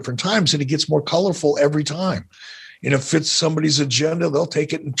many different times, and it gets more colorful every time. And if it fits somebody's agenda, they'll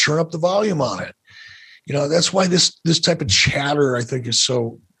take it and turn up the volume on it. That's why this type of chatter, I think, is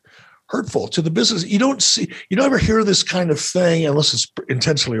so hurtful to the business. You don't ever hear this kind of thing unless it's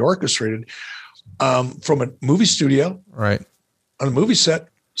intentionally orchestrated from a movie studio, right? On a movie set.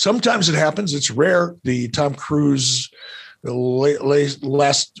 Sometimes it happens. It's rare. The Tom Cruise, the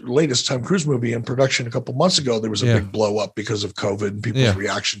latest Tom Cruise movie in production a couple months ago, there was a big blow up because of COVID and people's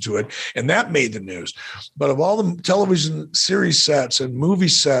reaction to it. And that made the news. But of all the television series sets and movie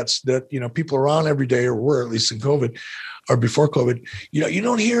sets that, people are on every day, or were at least in COVID, or before COVID, you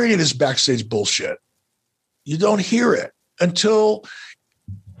don't hear any of this backstage bullshit. You don't hear it until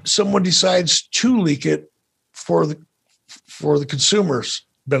someone decides to leak it for the consumer's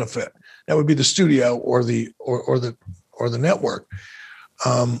benefit. That would be the studio or the network.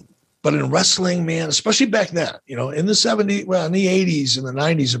 But in wrestling, man, especially back then, in the 70s, in the 80s and the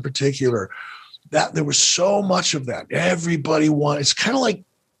 90s in particular, that there was so much of that. Everybody wanted. It's kind of like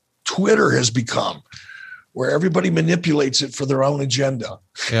Twitter has become, where everybody manipulates it for their own agenda.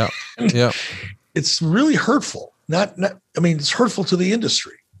 Yeah. Yeah. It's really hurtful. It's hurtful to the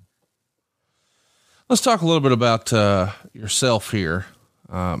industry. Let's talk a little bit about yourself here.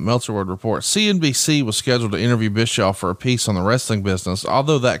 Meltzer would report CNBC was scheduled to interview Bischoff for a piece on the wrestling business,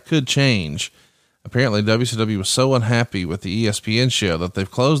 although that could change. Apparently WCW was so unhappy with the ESPN show that they've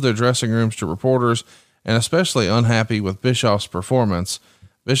closed their dressing rooms to reporters, and especially unhappy with Bischoff's performance.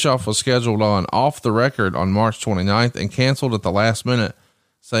 Bischoff was scheduled on Off the Record on March 29th and canceled at the last minute,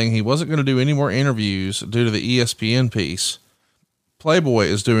 saying he wasn't going to do any more interviews due to the ESPN piece. Playboy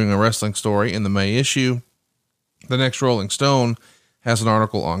is doing a wrestling story in the May issue. The next Rolling Stone has an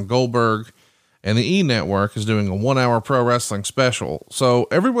article on Goldberg, and the E Network is doing a 1-hour pro wrestling special. So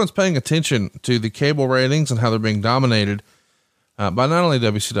everyone's paying attention to the cable ratings and how they're being dominated by not only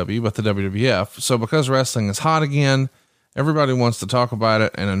WCW, but the WWF. So because wrestling is hot again, everybody wants to talk about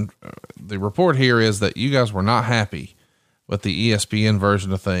it. And the report here is that you guys were not happy with the ESPN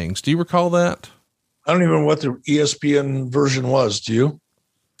version of things. Do you recall that? I don't even know what the ESPN version was. Do you?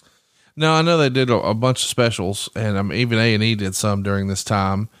 No, I know they did a bunch of specials, and even A&E did some during this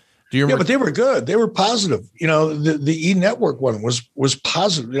time. Do you remember? Yeah, but they were good. They were positive. You know, the E Network one was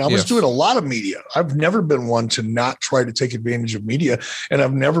positive. You know, I was doing a lot of media. I've never been one to not try to take advantage of media, and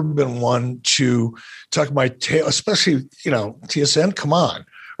I've never been one to tuck my tail, especially, you know, TSN. Come on,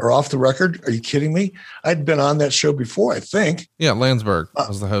 or Off the Record. Are you kidding me? I'd been on that show before, I think. Yeah, Landsberg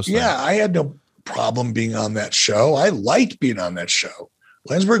was the host. Yeah, I had no problem being on that show. I liked being on that show.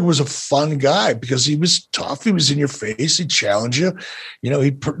 Landsberg was a fun guy because he was tough. He was in your face. He'd challenge you. You know,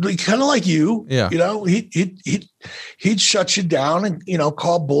 he kind of like you. Yeah. You know, he'd shut you down and, you know,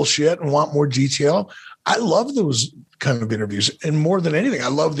 call bullshit and want more detail. I love those kind of interviews, and more than anything, I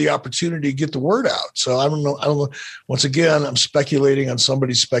love the opportunity to get the word out. So I don't know. Once again, I'm speculating on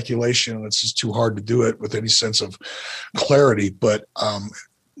somebody's speculation, and it's just too hard to do it with any sense of clarity. But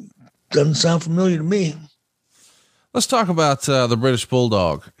doesn't sound familiar to me. Let's talk about the British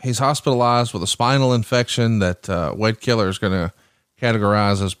Bulldog. He's hospitalized with a spinal infection that Wade Keller is going to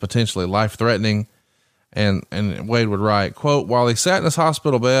categorize as potentially life-threatening. And Wade would write, quote, while he sat in his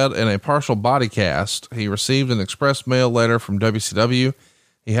hospital bed in a partial body cast, he received an express mail letter from WCW.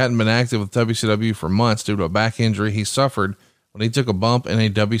 He hadn't been active with WCW for months due to a back injury he suffered when he took a bump in a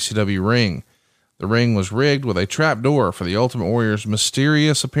WCW ring. The ring was rigged with a trap door for the Ultimate Warrior's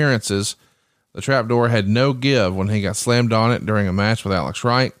mysterious appearances. The trapdoor had no give when he got slammed on it during a match with Alex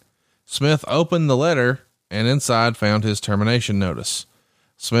Wright. Smith opened the letter and inside found his termination notice.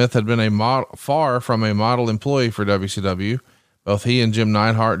 Smith had been far from a model employee for WCW. Both he and Jim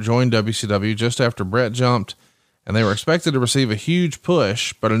Neidhart joined WCW just after Brett jumped, and they were expected to receive a huge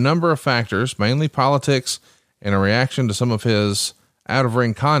push, but a number of factors, mainly politics and a reaction to some of his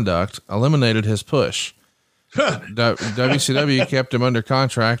out-of-ring conduct, eliminated his push. WCW kept him under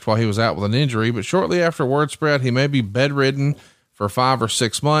contract while he was out with an injury, but shortly after word spread he may be bedridden for 5 or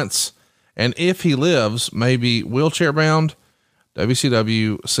 6 months, and if he lives, may be wheelchair bound.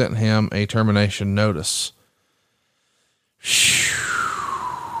 WCW sent him a termination notice.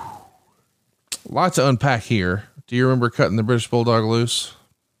 Lots to unpack here. Do you remember cutting the British Bulldog loose?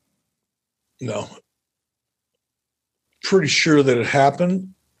 No. Pretty sure that it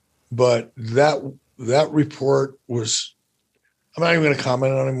happened, but that report was, I'm not even going to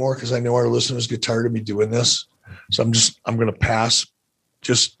comment on it anymore because I know our listeners get tired of me doing this. So I'm going to pass.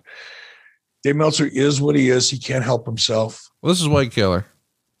 Just Dave Meltzer is what he is. He can't help himself. Well, this is Wade Keller.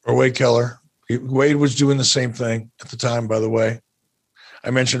 Or Wade Keller. Wade was doing the same thing at the time, by the way. I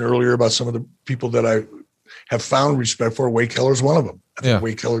mentioned earlier about some of the people that I have found respect for. Wade Keller's one of them. I think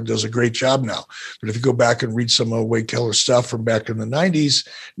Wade Keller does a great job now. But if you go back and read some of Wade Keller's stuff from back in the 90s,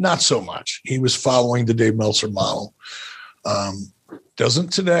 not so much. He was following the Dave Meltzer model.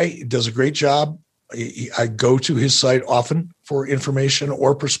 Doesn't today. He does a great job. I go to his site often for information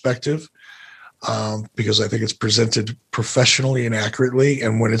or perspective because I think it's presented professionally and accurately.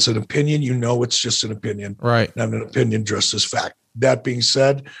 And when it's an opinion, you know it's just an opinion. Right. Not an opinion dressed as fact. That being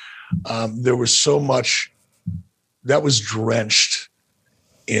said, there was so much that was drenched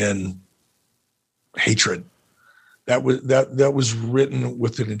in hatred. That was written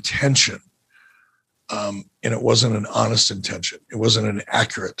with an intention. And it wasn't an honest intention. It wasn't an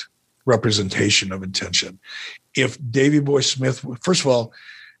accurate representation of intention. If Davey Boy Smith, first of all,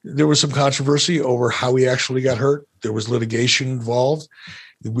 there was some controversy over how he actually got hurt. There was litigation involved.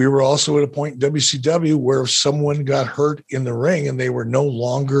 We were also at a point in WCW where if someone got hurt in the ring and they were no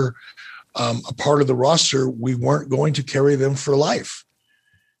longer a part of the roster, we weren't going to carry them for life.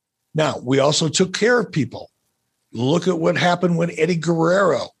 Now, we also took care of people. Look at what happened when Eddie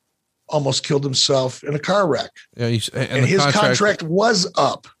Guerrero almost killed himself in a car wreck. Yeah, and his contract was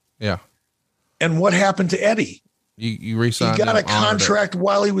up. Yeah. And what happened to Eddie? You He re-signed got him, a contract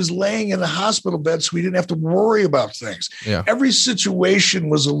while he was laying in the hospital bed, so he didn't have to worry about things. Yeah. Every situation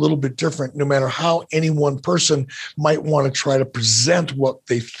was a little bit different, no matter how any one person might want to try to present what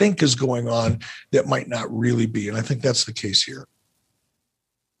they think is going on that might not really be. And I think that's the case here.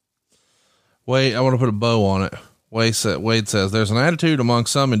 Wade, I want to put a bow on it. Wade says there's an attitude among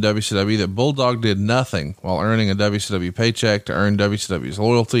some in WCW that Bulldog did nothing while earning a WCW paycheck to earn WCW's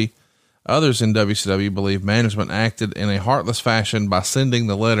loyalty. Others in WCW believe management acted in a heartless fashion by sending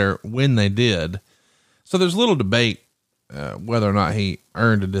the letter when they did. So there's little debate whether or not he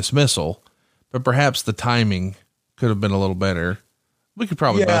earned a dismissal, but perhaps the timing could have been a little better. We could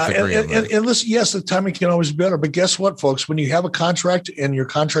probably both agree on that. And listen, yes, the timing can always be better, but guess what, folks? When you have a contract and your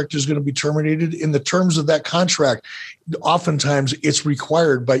contract is going to be terminated, in the terms of that contract, oftentimes it's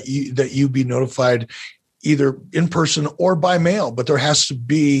required by that you be notified either in person or by mail, but there has to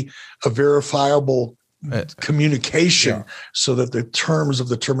be a verifiable communication so that the terms of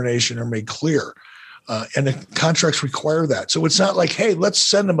the termination are made clear. And the contracts require that. So it's not like, hey, let's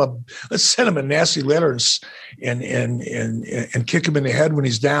send him a nasty letter and kick him in the head when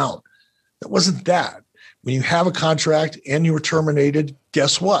he's down. That wasn't that. When you have a contract and you were terminated,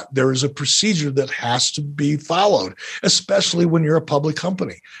 guess what? There is a procedure that has to be followed, especially when you're a public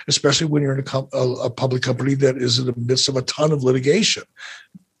company, especially when you're in a public company that is in the midst of a ton of litigation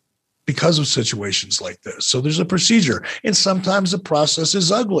because of situations like this. So there's a procedure, and sometimes the process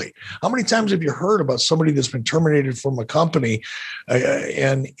is ugly. How many times have you heard about somebody that's been terminated from a company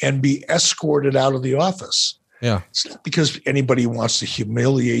and be escorted out of the office? Yeah. It's not because anybody wants to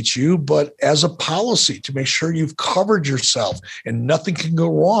humiliate you, but as a policy to make sure you've covered yourself and nothing can go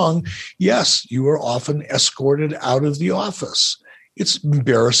wrong. Yes, you are often escorted out of the office. It's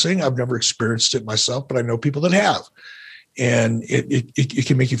embarrassing. I've never experienced it myself, but I know people that have. And it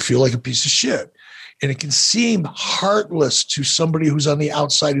can make you feel like a piece of shit. And it can seem heartless to somebody who's on the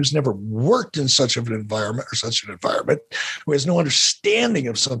outside, who's never worked in such an environment, who has no understanding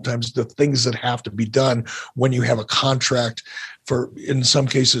of sometimes the things that have to be done when you have a contract for, in some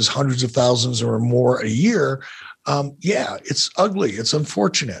cases, hundreds of thousands or more a year. It's ugly. It's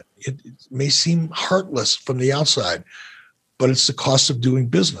unfortunate. It may seem heartless from the outside, but it's the cost of doing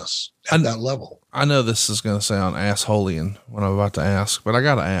business at that level. I know this is going to sound assholeian when I'm about to ask, but I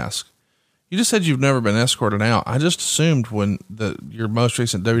got to ask. You just said you've never been escorted out. I just assumed when your most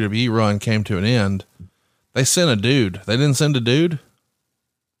recent WWE run came to an end, they sent a dude. They didn't send a dude?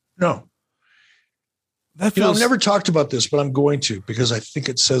 No. I've never talked about this, but I'm going to, because I think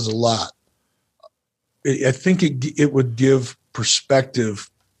it says a lot. I think it would give perspective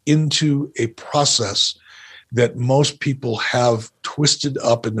into a process that most people have twisted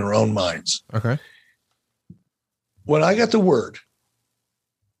up in their own minds. Okay. When I got the word,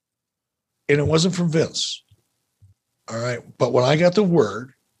 and it wasn't from Vince, all right, but when I got the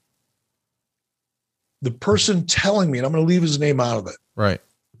word, the person telling me, and I'm going to leave his name out of it, right,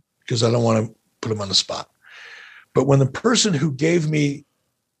 because I don't want to put him on the spot. But when the person who gave me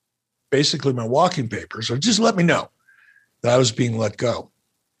basically my walking papers, or just let me know that I was being let go,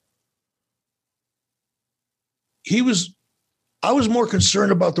 I was more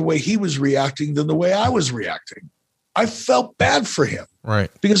concerned about the way he was reacting than the way I was reacting. I felt bad for him.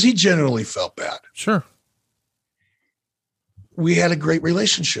 Right. Because he genuinely felt bad. Sure. We had a great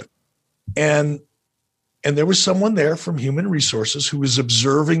relationship. And there was someone there from Human Resources who was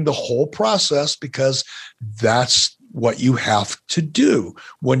observing the whole process, because that's what you have to do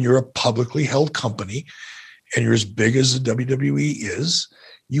when you're a publicly held company and you're as big as the WWE is.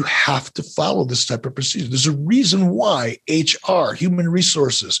 You have to follow this type of procedure. There's a reason why HR, Human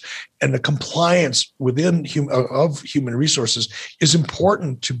Resources, and the compliance within of Human Resources is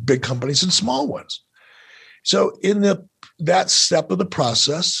important to big companies and small ones. So in that step of the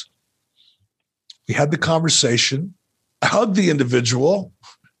process, we had the conversation. I hugged the individual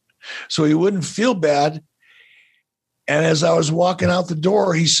so he wouldn't feel bad. And as I was walking out the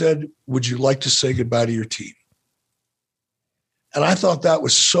door, he said, "Would you like to say goodbye to your team?" And I thought that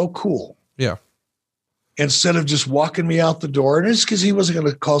was so cool. Yeah. Instead of just walking me out the door, and it's because he wasn't going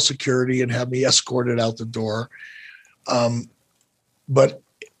to call security and have me escorted out the door. But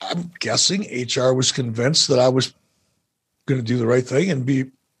I'm guessing HR was convinced that I was going to do the right thing and be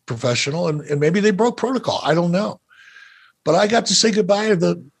professional, and maybe they broke protocol. I don't know. But I got to say goodbye to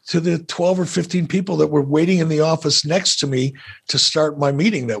the 12 or 15 people that were waiting in the office next to me to start my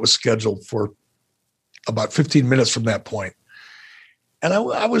meeting that was scheduled for about 15 minutes from that point. And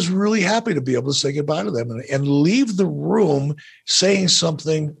I was really happy to be able to say goodbye to them and leave the room saying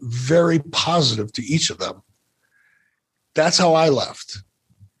something very positive to each of them. That's how I left.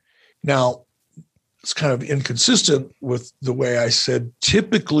 Now, it's kind of inconsistent with the way I said,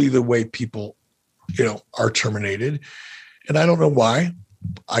 typically the way people, are terminated. And I don't know why.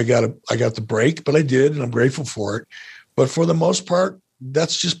 I got the break, but I did, and I'm grateful for it. But for the most part,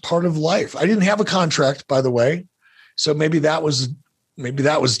 that's just part of life. I didn't have a contract, by the way. So maybe that was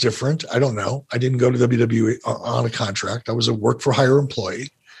different. I don't know. I didn't go to WWE on a contract. I was a work for hire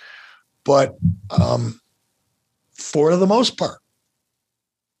employee. But for the most part,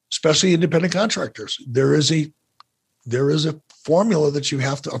 especially independent contractors, there is a formula that you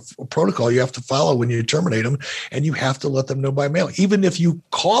have to, a protocol you have to follow when you terminate them, and you have to let them know by mail. Even if you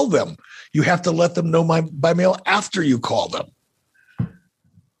call them, you have to let them know by mail after you call them.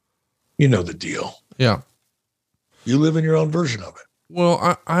 You know the deal. Yeah. You live in your own version of it.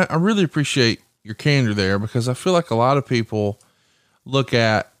 Well, I really appreciate your candor there, because I feel like a lot of people look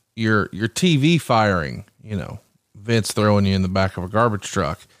at your TV firing, Vince throwing you in the back of a garbage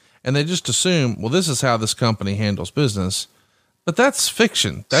truck, and they just assume, well, this is how this company handles business. But that's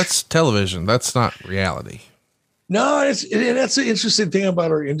fiction. That's television. That's not reality. No, that's the interesting thing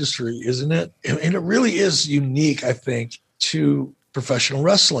about our industry, isn't it? And it really is unique, I think, to professional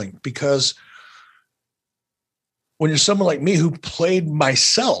wrestling, because when you're someone like me who played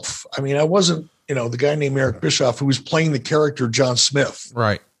myself, I mean, I wasn't, the guy named Eric Bischoff who was playing the character John Smith.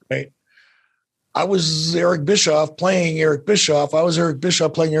 Right. I was Eric Bischoff playing Eric Bischoff. I was Eric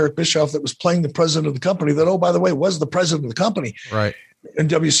Bischoff playing Eric Bischoff that was playing the president of the company that, oh, by the way, was the president of the company. Right. In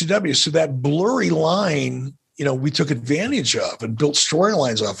WCW. So that blurry line, we took advantage of and built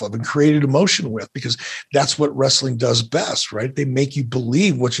storylines off of and created emotion with, because that's what wrestling does best, right? They make you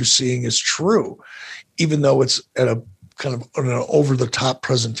believe what you're seeing is true, even though it's at a kind of an over the top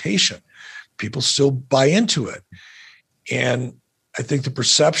presentation. People still buy into it. And I think the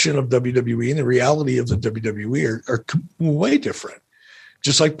perception of WWE and the reality of the WWE are way different.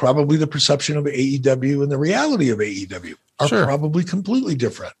 Just like probably the perception of AEW and the reality of AEW are probably completely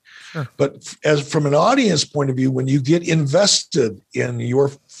different. Sure. But as from an audience point of view, when you get invested in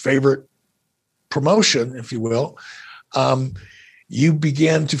your favorite promotion, if you will, you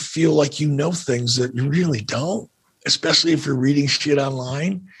begin to feel like you know things that you really don't, especially if you're reading shit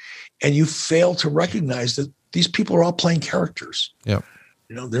online, and you fail to recognize that these people are all playing characters. Yeah.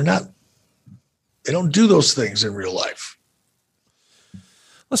 They don't do those things in real life.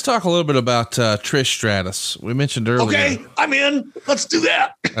 Let's talk a little bit about Trish Stratus. We mentioned earlier. Okay, I'm in. Let's do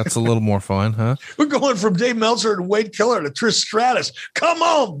that. That's a little more fun, huh? We're going from Dave Meltzer and Wade Keller to Trish Stratus. Come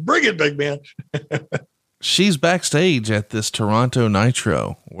on, bring it, big man. She's backstage at this Toronto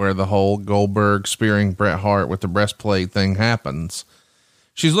Nitro where the whole Goldberg spearing Bret Hart with the breastplate thing happens.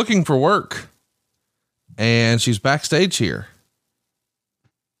 She's looking for work, and she's backstage here.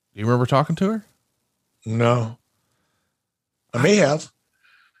 Do you remember talking to her? No. I may have.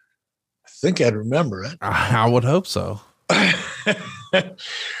 I think I'd remember it. I would hope so. But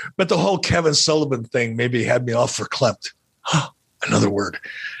the whole Kevin Sullivan thing maybe had me all verklempt. Another word.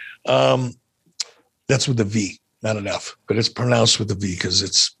 That's with a V, not an F, but it's pronounced with a V because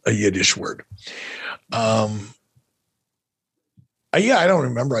it's a Yiddish word. Yeah, I don't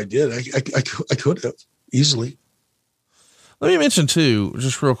remember. I did. I could have easily. Let me mention too,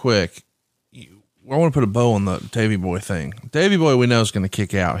 just real quick. I want to put a bow on the Davey Boy thing. Davey Boy, we know is going to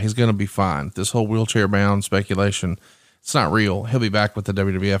kick out. He's going to be fine. This whole wheelchair bound speculation, it's not real. He'll be back with the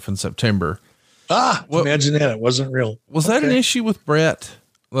WWF in September. Imagine that. It wasn't real. Was that an issue with Bret?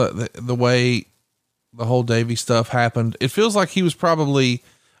 The way the whole Davey stuff happened? It feels like he was probably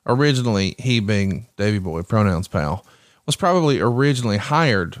originally, he being Davey Boy, pronouns pal, was probably originally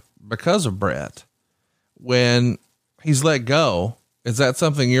hired because of Bret. When he's let go, is that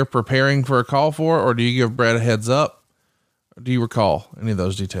something you're preparing for a call for, or do you give Bret a heads up? Or do you recall any of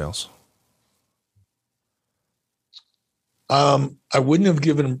those details? I wouldn't have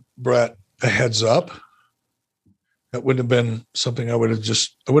given Bret a heads up. That wouldn't have been something I wouldn't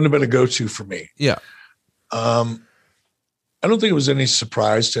have been a go-to for me. Yeah. I don't think it was any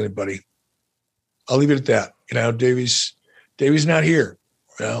surprise to anybody. I'll leave it at that. Davey's not here.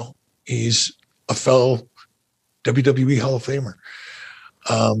 He's a fellow WWE Hall of Famer.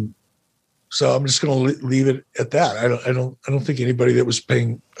 So I'm just going to leave it at that. I don't think anybody that was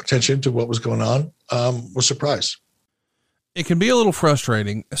paying attention to what was going on was surprised. It can be a little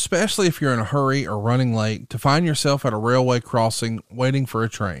frustrating, especially if you're in a hurry or running late, to find yourself at a railway crossing waiting for a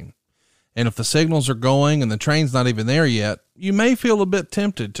train. And if the signals are going and the train's not even there yet, you may feel a bit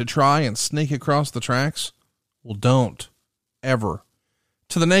tempted to try and sneak across the tracks. Well, don't. Ever.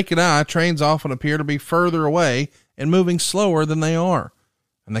 To the naked eye, trains often appear to be further away and moving slower than they are,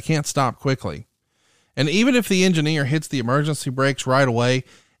 and they can't stop quickly. And even if the engineer hits the emergency brakes right away,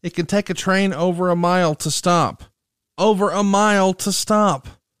 It can take a train over a mile to stop. Over a mile to stop.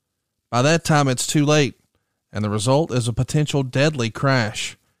 By that time, it's too late, and the result is a potential deadly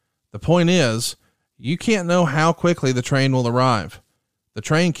crash. The point is, you can't know how quickly the train will arrive. The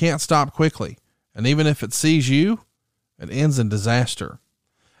train can't stop quickly, and even if it sees you, it ends in disaster.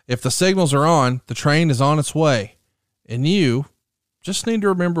 If the signals are on, the train is on its way, and you just need to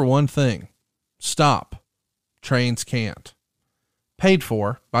remember one thing. Stop. Trains can't. Paid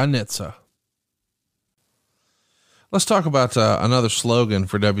for by NHTSA. Let's talk about another slogan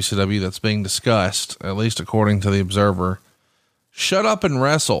for WCW that's being discussed, at least according to the Observer. Shut up and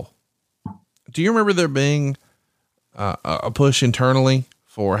wrestle. Do you remember there being a push internally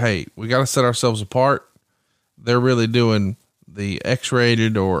for, hey, we got to set ourselves apart? They're really doing the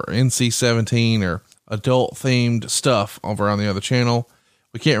X-rated or NC-17 or adult themed stuff over on the other channel.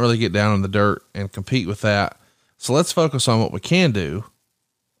 We can't really get down in the dirt and compete with that. So let's focus on what we can do.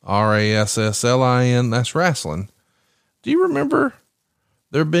 RASSLIN, that's wrestling. Do you remember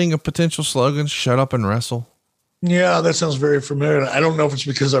there being a potential slogan, shut up and wrestle? Yeah, that sounds very familiar. I don't know if it's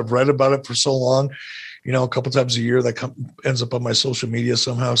because I've read about it for so long, a couple times a year that ends up on my social media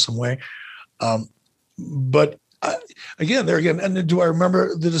somehow, some way. But and do I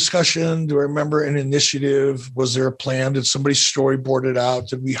remember the discussion? Do I remember an initiative? Was there a plan? Did somebody storyboard it out?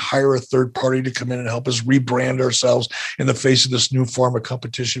 Did we hire a third party to come in and help us rebrand ourselves in the face of this new form of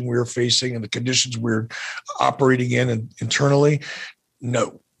competition we were facing and the conditions we're operating in and internally?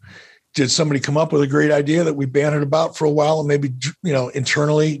 No. Did somebody come up with a great idea that we bandied about for a while and maybe,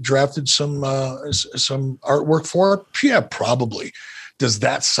 internally drafted some artwork for it? Yeah, probably. Does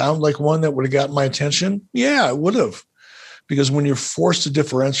that sound like one that would have gotten my attention? Yeah, it would have. Because when you're forced to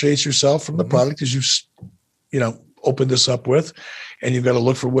differentiate yourself from the product, as you open this up with, and you've got to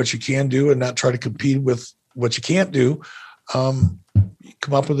look for what you can do and not try to compete with what you can't do, you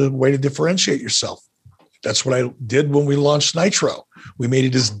come up with a way to differentiate yourself. That's what I did when we launched Nitro. We made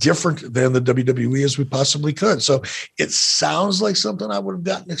it as different than the WWE as we possibly could. So it sounds like something I would have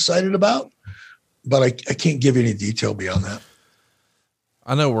gotten excited about, but I can't give you any detail beyond that.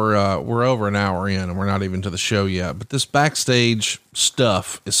 I know we're over an hour in and we're not even to the show yet, but this backstage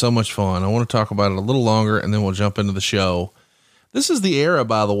stuff is so much fun. I want to talk about it a little longer and then we'll jump into the show. This is the era,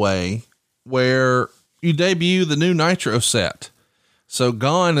 by the way, where you debut the new Nitro set. So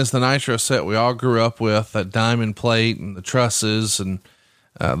gone is the Nitro set we all grew up with, that diamond plate and the trusses and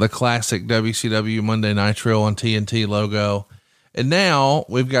the classic WCW Monday Nitro on TNT logo. And now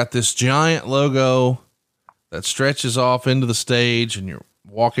we've got this giant logo that stretches off into the stage and you're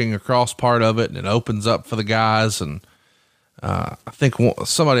walking across part of it and it opens up for the guys. And I think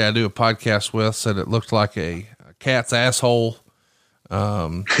somebody I do a podcast with said it looked like a cat's asshole.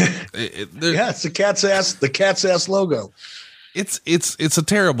 It's the cat's ass logo. It's a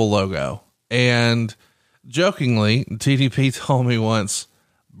terrible logo. And jokingly, TDP told me once,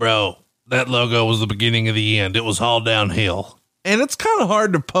 bro, that logo was the beginning of the end. It was all downhill. And it's kind of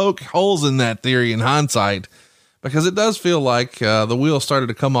hard to poke holes in that theory in hindsight, because it does feel like the wheel started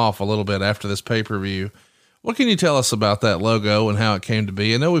to come off a little bit after this pay-per-view. What can you tell us about that logo and how it came to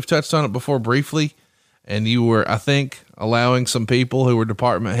be? I know we've touched on it before briefly, and you were, I think, allowing some people who were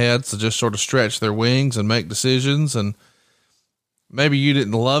department heads to just sort of stretch their wings and make decisions. And maybe you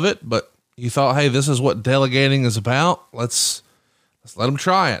didn't love it, but you thought, hey, this is what delegating is about. Let's let them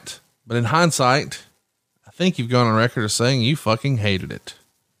try it. But in hindsight, I think you've gone on record as saying you fucking hated it.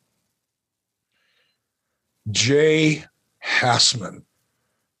 Jay Hassman.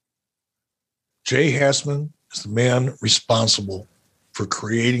 Jay Hassman is the man responsible for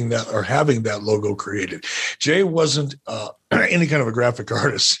creating that or having that logo created. Jay wasn't any kind of a graphic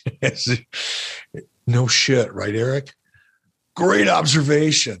artist. No shit, right, Eric? Great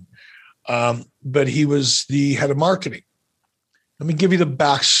observation. But he was the head of marketing. Let me give you the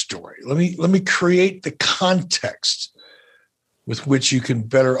backstory. Let me create the context with which you can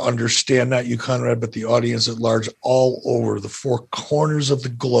better understand, not you, Conrad, but the audience at large, all over the four corners of the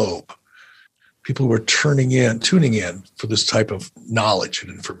globe. People who are tuning in for this type of knowledge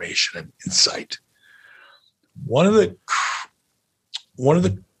and information and insight. One of the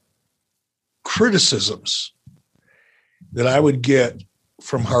criticisms that I would get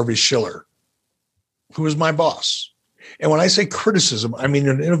from Harvey Schiller, who was my boss, and when I say criticism, I mean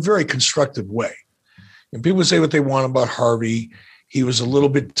in a very constructive way. And people say what they want about Harvey. He was a little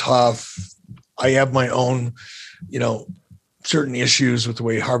bit tough. I have my own, certain issues with the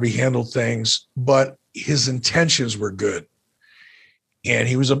way Harvey handled things, but his intentions were good. And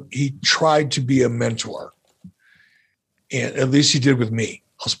he tried to be a mentor. And at least he did with me.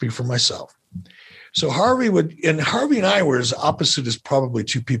 I'll speak for myself. So Harvey and I were as opposite as probably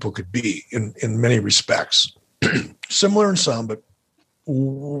two people could be in many respects. Similar in some, but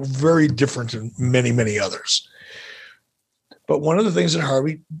very different in many, many others. But one of the things that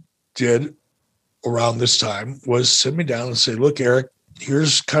Harvey did around this time was sit me down and say, look, Eric,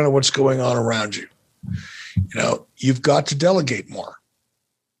 here's kind of what's going on around you. You've got to delegate more.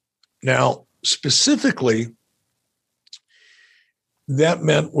 Now, specifically, that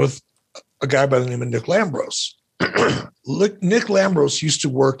meant with a guy by the name of Nick Lambros. Nick Lambros used to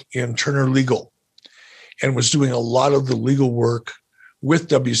work in Turner Legal and was doing a lot of the legal work with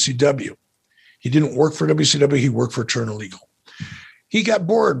WCW. He didn't work for WCW. He worked for Turner Legal. He got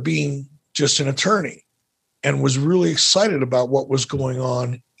bored being just an attorney and was really excited about what was going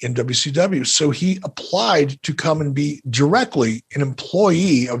on in WCW. So he applied to come and be directly an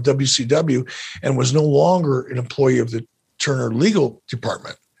employee of WCW and was no longer an employee of the Turner Legal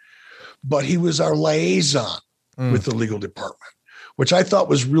Department. But he was our liaison with the legal department, which I thought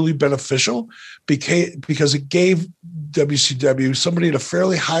was really beneficial because it gave WCW somebody at a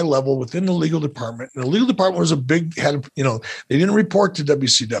fairly high level within the legal department. And the legal department was they didn't report to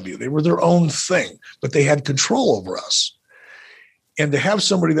WCW. They were their own thing, but they had control over us. And to have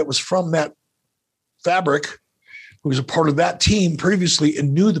somebody that was from that fabric, who was a part of that team previously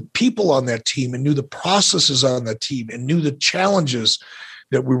and knew the people on that team and knew the processes on that team and knew the challenges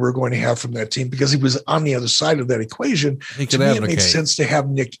that we were going to have from that team, because he was on the other side of that equation. To me, it made sense to have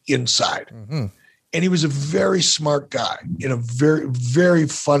Nick inside. Mm-hmm. And he was a very smart guy and a very, very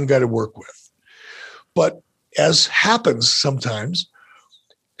fun guy to work with. But as happens sometimes,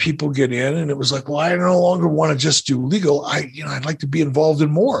 people get in and it was like, well, I no longer want to just do legal. I'd like to be involved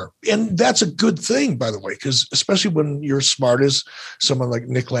in more. And that's a good thing, by the way, because especially when you're smart as someone like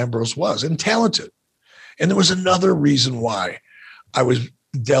Nick Lambros was and talented. And there was another reason why I was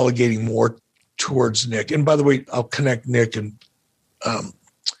delegating more towards Nick. And by the way, I'll connect Nick and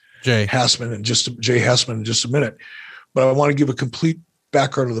Jay Hassman in just a minute. But I want to give a complete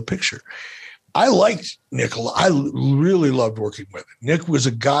background of the picture. I liked Nick a lot. I really loved working with him. Nick was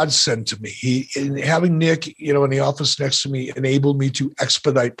a godsend to me. Having Nick, in the office next to me enabled me to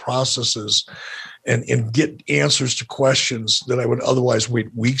expedite processes and get answers to questions that I would otherwise wait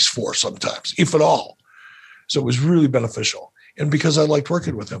weeks for sometimes, if at all. So it was really beneficial. And because I liked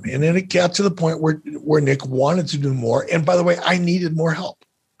working with him. And then it got to the point where Nick wanted to do more. And by the way, I needed more help.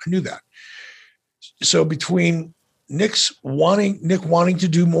 I knew that. So between Nick wanting to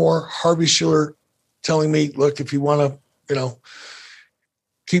do more, Harvey Schiller telling me, look, if you want to,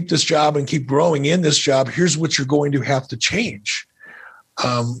 keep this job and keep growing in this job, here's what you're going to have to change.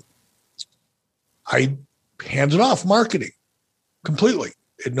 I handed off marketing completely.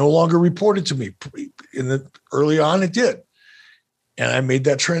 It no longer reported to me. Early on, it did. And I made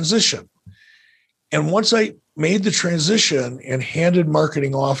that transition. And once I made the transition and handed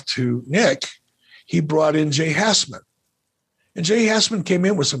marketing off to Nick, he brought in Jay Hassman. And Jay Hassman came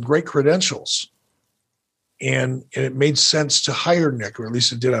in with some great credentials. And it made sense to hire Nick, or at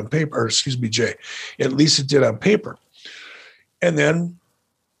least it did on paper, Jay. At least it did on paper. And then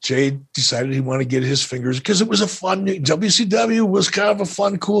Jay decided he wanted to get his fingers, because it was WCW was kind of a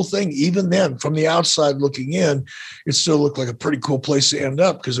fun, cool thing. Even then, from the outside looking in, it still looked like a pretty cool place to end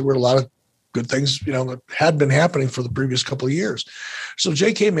up, because there were a lot of good things, that had been happening for the previous couple of years. So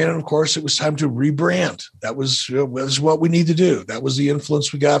Jay came in, and of course it was time to rebrand. That was, was what we need to do. That was the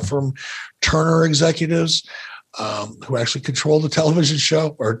influence we got from Turner executives, who actually controlled the television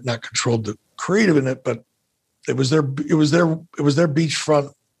show, or not controlled the creative in it, but it was their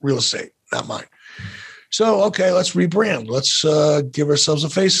beachfront real estate, not mine. So, okay, let's rebrand. Let's give ourselves a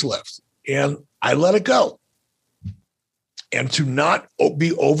facelift. And I let it go. And to not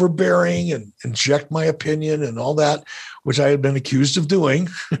be overbearing and inject my opinion and all that, which I had been accused of doing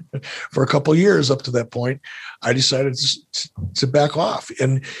for a couple of years up to that point, I decided to back off.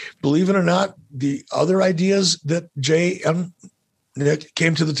 And believe it or not, the other ideas that Jay and Nick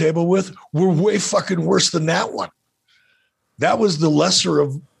came to the table with were way fucking worse than that one. That was the lesser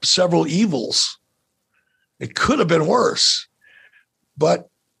of several evils. It could have been worse, but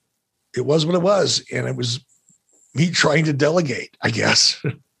it was what it was. And it was me trying to delegate, I guess.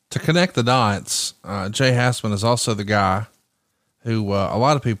 To connect the dots, Jay Hassman is also the guy who a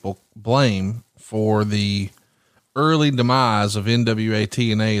lot of people blame for the early demise of NWA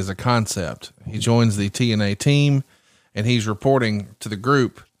TNA as a concept. He joins the TNA team and he's reporting to the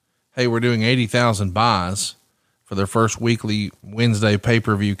group, hey, we're doing 80,000 buys for their first weekly Wednesday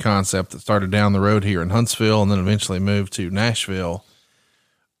pay-per-view concept that started down the road here in Huntsville and then eventually moved to Nashville.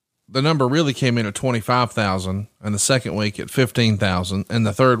 The number really came in at 25,000, and the second week at 15,000, and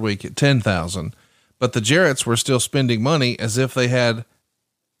the third week at 10,000. but the Jarretts were still spending money as if they had,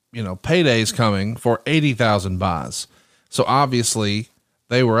 paydays coming for 80,000 buys. So obviously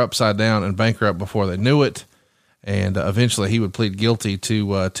they were upside down and bankrupt before they knew it. And eventually he would plead guilty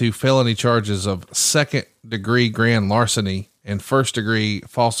to 2 felony charges of second-degree grand larceny and first-degree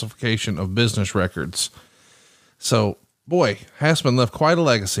falsification of business records. So, boy, Hassman left quite a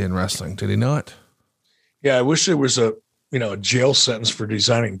legacy in wrestling, did he not? Yeah, I wish there was a jail sentence for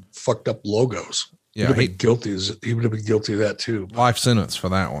designing fucked up logos. Yeah, he would have been guilty of that too. Life sentence for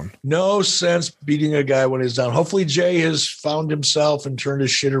that one. No sense beating a guy when he's down. Hopefully Jay has found himself and turned his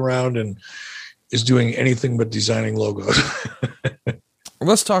shit around and is doing anything but designing logos.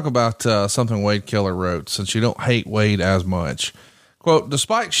 Let's talk about something Wade Keller wrote, since you don't hate Wade as much. Quote,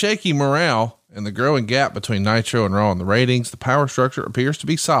 despite shaky morale and the growing gap between Nitro and Raw in the ratings, the power structure appears to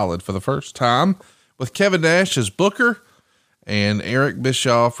be solid for the first time, with Kevin Nash as booker and Eric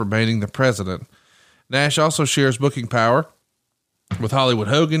Bischoff remaining the president. Nash also shares booking power with Hollywood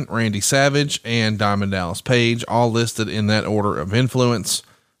Hogan, Randy Savage, and Diamond Dallas Page, all listed in that order of influence.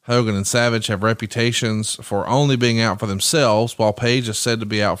 Hogan and Savage have reputations for only being out for themselves, while Page is said to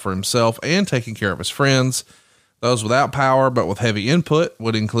be out for himself and taking care of his friends. Those without power but with heavy input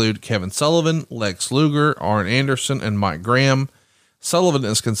would include Kevin Sullivan, Lex Luger, Arn Anderson, and Mike Graham. Sullivan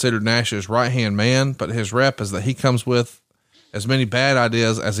is considered Nash's right-hand man, but his rep is that he comes with as many bad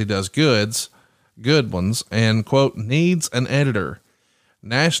ideas as he does good ones, and, quote, needs an editor.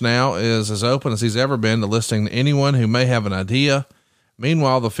 Nash now is as open as he's ever been to listening to anyone who may have an idea.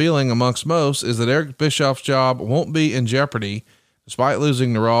 Meanwhile, the feeling amongst most is that Eric Bischoff's job won't be in jeopardy, despite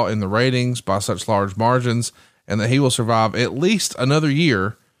losing to Raw in the ratings by such large margins, and that he will survive at least another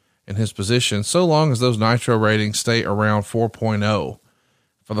year in his position, so long as those Nitro ratings stay around 4.0.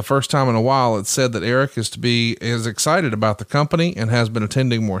 For the first time in a while, it's said that Eric is excited about the company and has been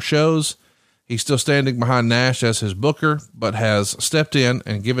attending more shows. He's still standing behind Nash as his booker, but has stepped in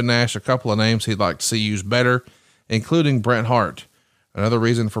and given Nash a couple of names he'd like to see used better, including Bret Hart. Another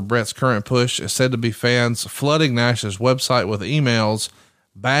reason for Bret's current push is said to be fans flooding Nash's website with emails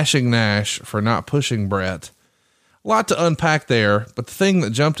bashing Nash for not pushing Bret. A lot to unpack there, but the thing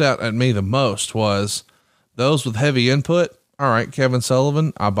that jumped out at me the most was those with heavy input. All right, Kevin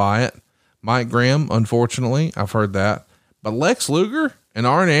Sullivan, I buy it. Mike Graham, unfortunately, I've heard that. But Lex Luger and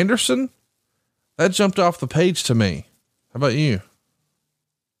Arn Anderson, that jumped off the page to me. How about you?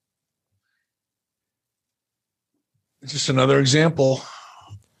 Just another example.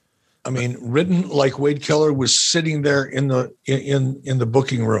 I mean, written like Wade Keller was sitting there in the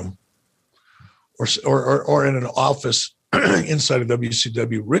booking room or in an office inside of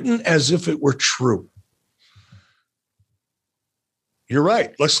WCW, written as if it were true. You're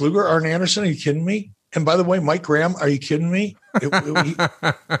right. Lex Luger, Arn Anderson, are you kidding me? And by the way, Mike Graham, are you kidding me?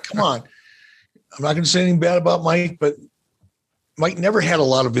 Come on. I'm not going to say anything bad about Mike, but Mike never had a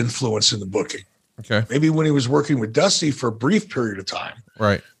lot of influence in the booking. Okay. Maybe when he was working with Dusty for a brief period of time.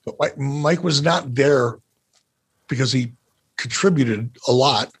 Right. But Mike was not there because he contributed a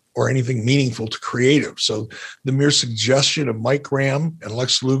lot or anything meaningful to creative. So the mere suggestion of Mike Graham and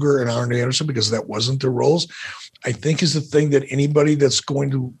Lex Luger and Arn Anderson, because that wasn't their roles, I think is the thing that anybody that's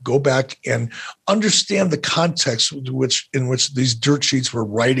going to go back and understand the context in which these dirt sheets were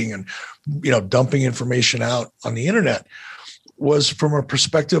writing and, dumping information out on the internet was from a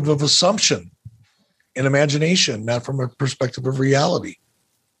perspective of assumption and imagination, not from a perspective of reality.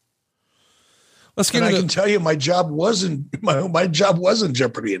 Let's get I can tell you my job was in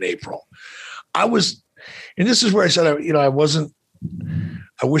jeopardy in April. And this is where I said,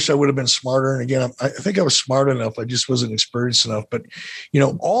 I wish I would have been smarter. And again, I think I was smart enough. I just wasn't experienced enough. But,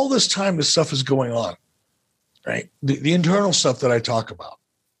 all this time, this stuff is going on, right? The internal stuff that I talk about,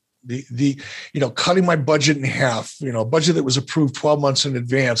 the cutting my budget in half, a budget that was approved 12 months in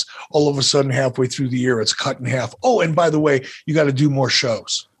advance, all of a sudden halfway through the year, it's cut in half. Oh, and by the way, you got to do more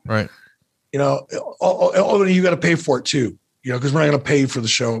shows. Right. You got to pay for it too, because we're not going to pay for the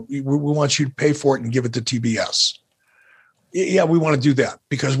show. We want you to pay for it and give it to TBS. Yeah, we want to do that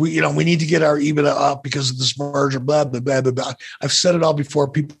because we need to get our EBITDA up because of this merger, blah, blah, blah, blah, blah. I've said it all before.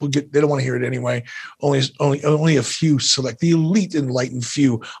 People they don't want to hear it anyway. Only a few select, the elite enlightened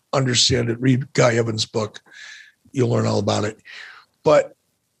few understand it. Read Guy Evans' book. You'll learn all about it. But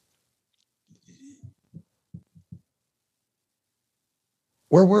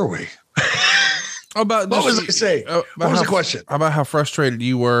where were we? What was I saying? What was the question? About how frustrated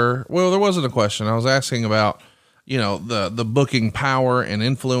you were. Well, there wasn't a question. I was asking about, the booking power and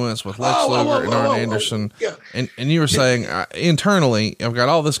influence with Lex Luger and Arn Anderson. Yeah. And you were saying internally, I've got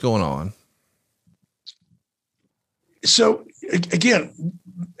all this going on. So again,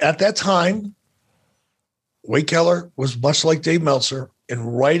 at that time, Wade Keller was much like Dave Meltzer in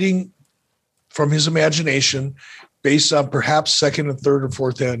writing from his imagination based on perhaps second and third or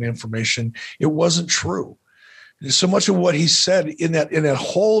fourth hand information. It wasn't true. So much of what he said in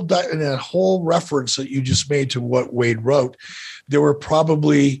that whole reference that you just made to what Wade wrote, it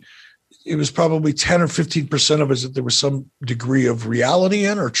was probably 10 or 15% of it that there was some degree of reality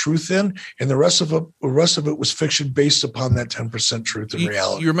in or truth in, and the rest of it was fiction based upon that 10% truth and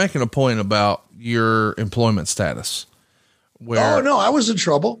reality. You're making a point about your employment status. Oh no, I was in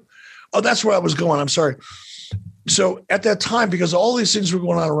trouble. Oh, that's where I was going. I'm sorry. So at that time, because all these things were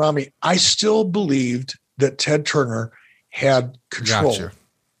going on around me, I still believed that Ted Turner had control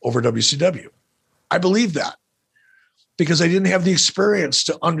over WCW. I believed that because I didn't have the experience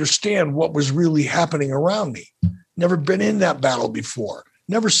to understand what was really happening around me. Never been in that battle before.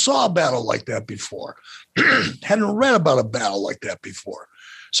 Never saw a battle like that before. Hadn't read about a battle like that before.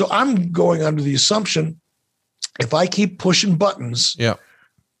 So I'm going under the assumption if I keep pushing buttons,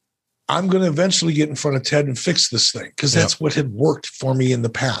 I'm going to eventually get in front of Ted and fix this thing because that's what had worked for me in the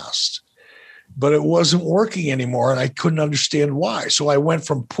past. But it wasn't working anymore, and I couldn't understand why. So I went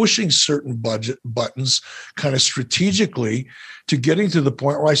from pushing certain buttons kind of strategically to getting to the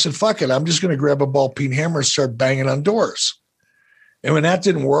point where I said, fuck it, I'm just going to grab a ball-peen hammer and start banging on doors. And when that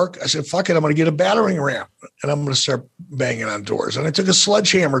didn't work, I said, fuck it, I'm going to get a battering ram, and I'm going to start banging on doors. And I took a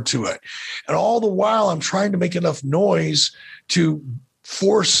sledgehammer to it. And all the while, I'm trying to make enough noise to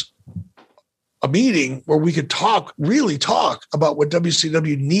force a meeting where we could really talk about what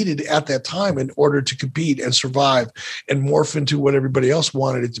WCW needed at that time in order to compete and survive and morph into what everybody else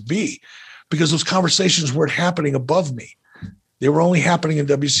wanted it to be, because those conversations weren't happening above me. They were only happening in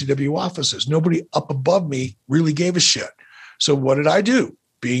WCW offices. Nobody up above me really gave a shit. So what did I do?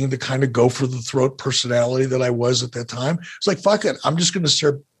 Being the kind of go for the throat personality that I was at that time, it's like, fuck it. I'm going to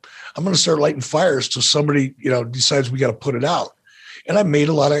start lighting fires till somebody, decides we got to put it out. And I made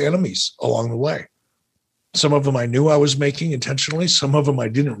a lot of enemies along the way. Some of them I knew I was making intentionally. Some of them I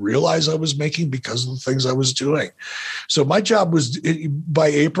didn't realize I was making because of the things I was doing. So my job was by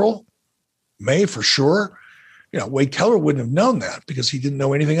May for sure. Wade Keller wouldn't have known that because he didn't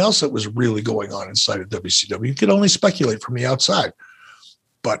know anything else that was really going on inside of WCW. He could only speculate from the outside.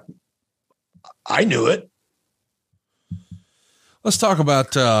 But I knew it. Let's talk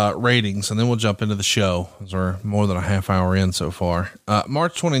about ratings, and then we'll jump into the show as we're more than a half hour in so far.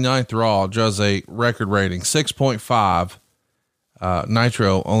 March 29th Raw does a record rating, 6.5.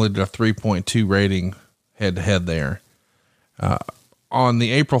 Nitro only did a 3.2 rating head to head there. On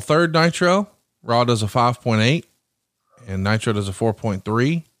the April 3rd Nitro, Raw does a 5.8 and Nitro does a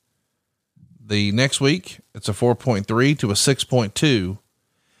 4.3. The next week, it's a 4.3 to a 6.2.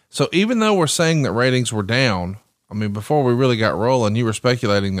 So even though we're saying that ratings were down, I mean, before we really got rolling, you were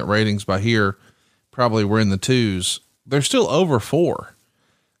speculating that ratings by here probably were in the 2s. They're still over 4.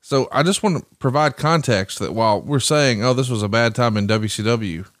 So I just want to provide context that while we're saying, oh, this was a bad time in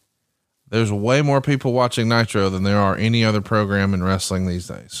WCW, there's way more people watching Nitro than there are any other program in wrestling these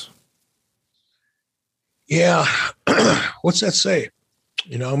days. Yeah. What's that say?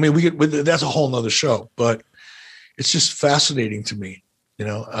 That's a whole nother show, but it's just fascinating to me.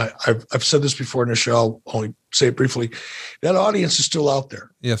 I've said this before in the show. I'll only say it briefly. That audience is still out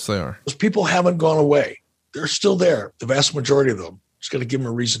there. Yes, they are. Those people haven't gone away. They're still there. The vast majority of them. Just got to give them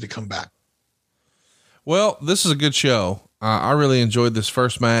a reason to come back. Well, this is a good show. I really enjoyed this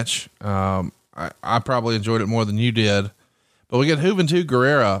first match. I probably enjoyed it more than you did, but we get Juventud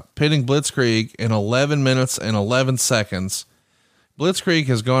Guerrera pinning Blitzkrieg in 11 minutes and 11 seconds. Blitzkrieg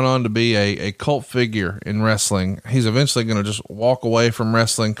has gone on to be a cult figure in wrestling. He's eventually going to just walk away from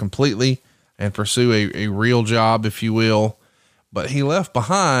wrestling completely and pursue a real job, if you will. But he left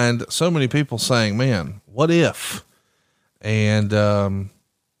behind so many people saying, man, what if? And,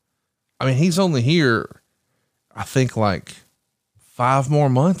 he's only here, I think, like 5 more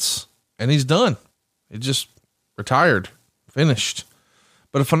months and he's done. He just retired, finished.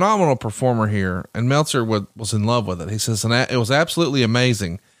 But a phenomenal performer here, and Meltzer was in love with it. He says, and it was absolutely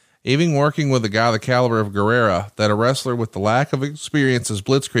amazing, even working with a guy the caliber of Guerrera, that a wrestler with the lack of experience as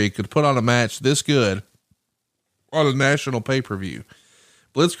Blitzkrieg could put on a match this good on a national pay-per-view.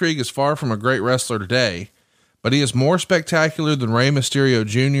 Blitzkrieg is far from a great wrestler today, but he is more spectacular than Rey Mysterio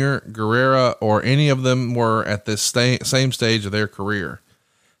Jr., Guerrera, or any of them were at this same stage of their career.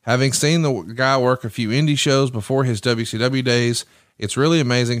 Having seen the guy work a few indie shows before his WCW days, it's really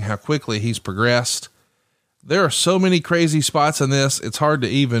amazing how quickly he's progressed. There are so many crazy spots in this. It's hard to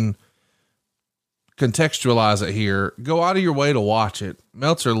even contextualize it here. Go out of your way to watch it.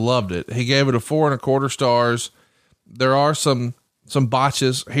 Meltzer loved it. He gave it a 4.25 stars. There are some some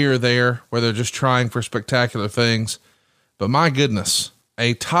botches here or there where they're just trying for spectacular things. But my goodness,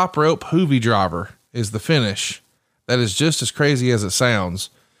 a top rope Hoovy driver is the finish. That is just as crazy as it sounds.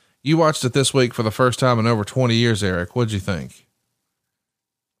 You watched it this week for the first time in over 20 years, Eric. What'd you think?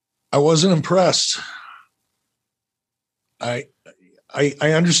 I wasn't impressed. I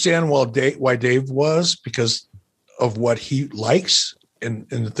understand why Dave was, because of what he likes and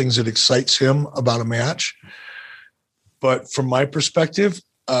the things that excites him about a match. But from my perspective,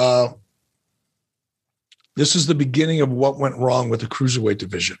 this is the beginning of what went wrong with the cruiserweight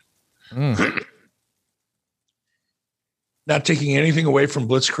division. Not taking anything away from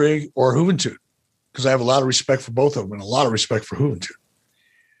Blitzkrieg or Juventud, because I have a lot of respect for both of them and a lot of respect for Juventud.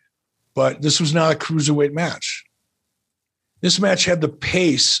 But this was not a cruiserweight match. This match had the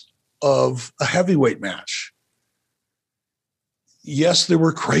pace of a heavyweight match. Yes, there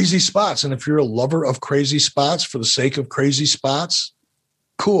were crazy spots. And if you're a lover of crazy spots for the sake of crazy spots,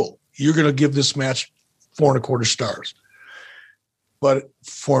 cool. You're going to give this match 4.25 stars. But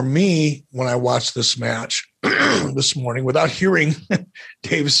for me, when I watched this match this morning, without hearing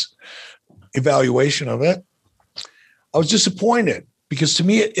Dave's evaluation of it, I was disappointed, because to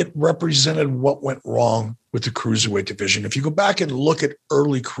me, it represented what went wrong with the cruiserweight division. If you go back and look at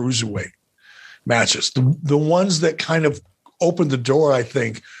early cruiserweight matches, the ones that kind of opened the door, I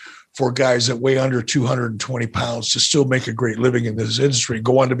think, for guys that weigh under 220 pounds to still make a great living in this industry,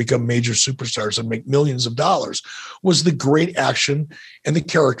 go on to become major superstars and make millions of dollars, was the great action and the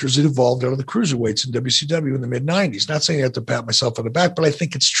characters that evolved out of the cruiserweights in WCW in the mid-90s. Not saying I have to pat myself on the back, but I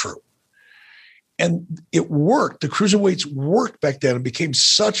think it's true. And it worked. The cruiserweights worked back then and became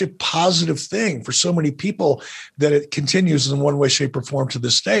such a positive thing for so many people that it continues in one way, shape, or form to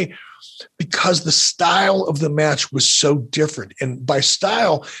this day, because the style of the match was so different. And by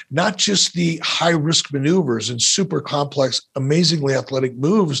style, not just the high-risk maneuvers and super complex, amazingly athletic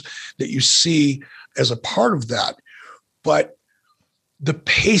moves that you see as a part of that, but the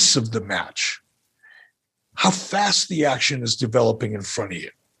pace of the match, how fast the action is developing in front of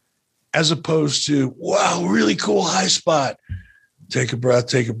you, as opposed to, wow, really cool high spot. Take a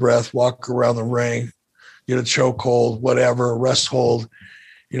breath, walk around the ring, get a choke hold, whatever, rest hold,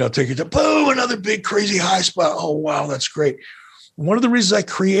 take it to boom, another big crazy high spot. Oh, wow, that's great. One of the reasons I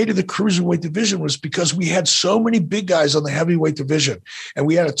created the cruiserweight division was because we had so many big guys on the heavyweight division, and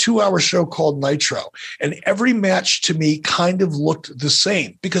we had a 2-hour show called Nitro. And every match to me kind of looked the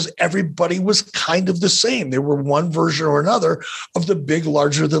same, because everybody was kind of the same. They were one version or another of the big,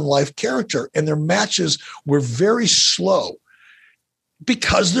 larger than life character. And their matches were very slow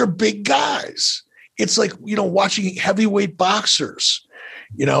because they're big guys. It's like, watching heavyweight boxers,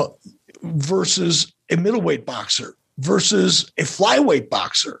 versus a middleweight boxer versus a flyweight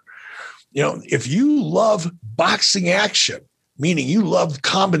boxer. If you love boxing action, meaning you love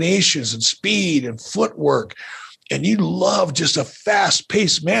combinations and speed and footwork, and you love just a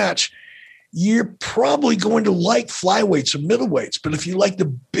fast-paced match, you're probably going to like flyweights or middleweights. But if you like the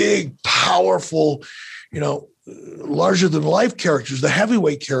big, powerful, larger-than-life characters, the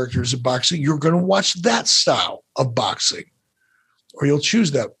heavyweight characters of boxing, you're going to watch that style of boxing, or you'll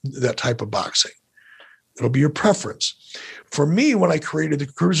choose that type of boxing. It'll be your preference. For me, when I created the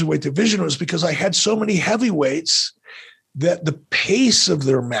cruiserweight division, it was because I had so many heavyweights that the pace of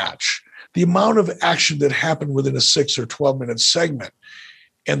their match, the amount of action that happened within a 6 or 12-minute segment,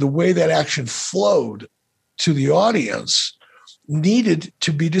 and the way that action flowed to the audience needed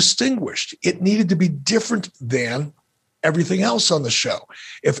to be distinguished. It needed to be different than everything else on the show.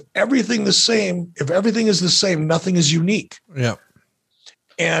 If everything is the same, nothing is unique. Yeah.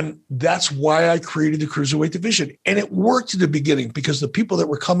 And that's why I created the cruiserweight division. And it worked in the beginning, because the people that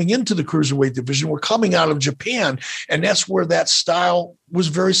were coming into the cruiserweight division were coming out of Japan. And that's where that style was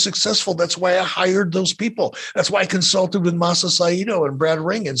very successful. That's why I hired those people. That's why I consulted with Masa Saito and Brad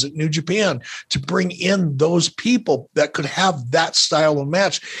Ringens at New Japan to bring in those people that could have that style of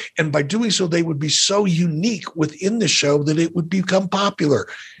match. And by doing so, they would be so unique within the show that it would become popular.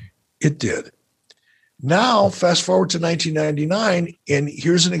 It did. Now, fast forward to 1999, and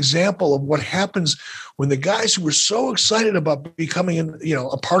here's an example of what happens when the guys who were so excited about becoming,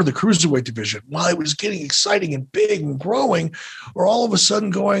 a part of the cruiserweight division, while it was getting exciting and big and growing, are all of a sudden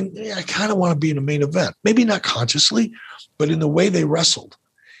going, I kind of want to be in a main event. Maybe not consciously, but in the way they wrestled.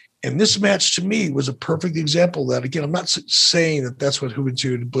 And this match, to me, was a perfect example of that. Again, I'm not saying that that's what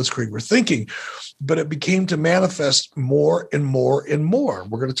Juventud and Blitzkrieg were thinking, but it became to manifest more and more and more.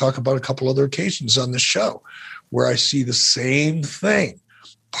 We're going to talk about a couple other occasions on this show where I see the same thing.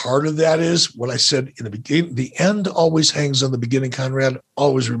 Part of that is what I said in the beginning. The end always hangs on the beginning, Conrad.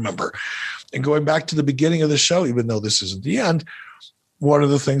 Always remember. And going back to the beginning of the show, even though this isn't the end, one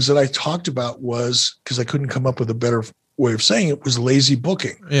of the things that I talked about was, because I couldn't come up with a better way of saying it, was lazy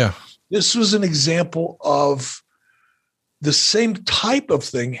booking. Yeah. This was an example of the same type of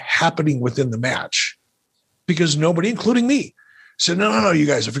thing happening within the match, because nobody, including me, said, no, you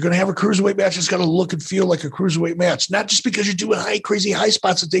guys, if you're going to have a cruiserweight match, it's got to look and feel like a cruiserweight match. Not just because you're doing crazy high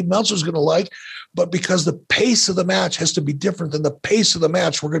spots that Dave Meltzer's going to like, but because the pace of the match has to be different than the pace of the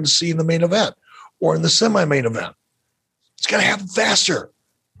match we're going to see in the main event or in the semi-main event. It's got to happen faster,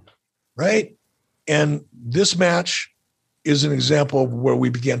 right? And this match is an example of where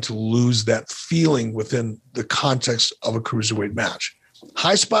we began to lose that feeling within the context of a cruiserweight match.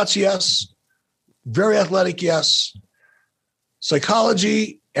 High spots, yes. Very athletic, yes.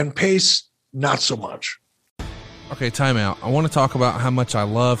 Psychology and pace, not so much. Okay, timeout. I want to talk about how much I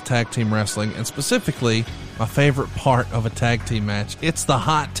love tag team wrestling, and specifically my favorite part of a tag team match. It's the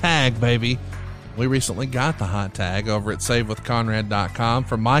hot tag, baby. We recently got the hot tag over at SaveWithConrad.com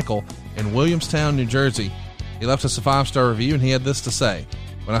from Michael in Williamstown, New Jersey. He left us a 5-star review, and he had this to say.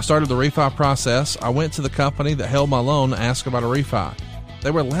 When I started the refi process, I went to the company that held my loan to ask about a refi.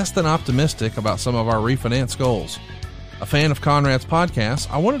 They were less than optimistic about some of our refinance goals. A fan of Conrad's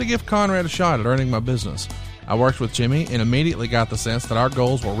podcast, I wanted to give Conrad a shot at earning my business. I worked with Jimmy and immediately got the sense that our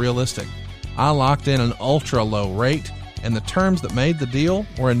goals were realistic. I locked in an ultra low rate, and the terms that made the deal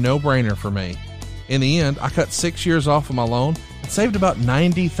were a no-brainer for me. In the end, I cut 6 years off of my loan and saved about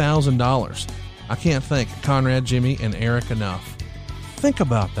 $90,000. I can't thank Conrad, Jimmy, and Eric enough. Think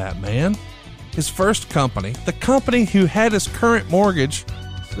about that, man. His first company, the company who had his current mortgage,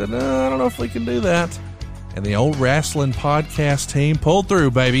 said, I don't know if we can do that. And the old wrestling podcast team pulled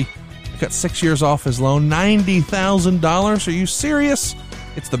through, baby. He cut 6 years off his loan, $90,000. Are you serious?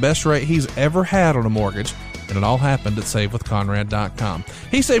 It's the best rate he's ever had on a mortgage. And it all happened at SaveWithConrad.com.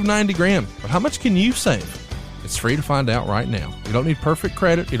 He saved $90,000, but how much can you save? It's free to find out right now. You don't need perfect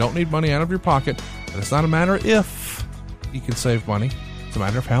credit. You don't need money out of your pocket. And it's not a matter of if you can save money. It's a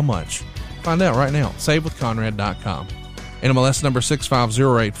matter of how much. Find out right now. SaveWithConrad.com. NMLS number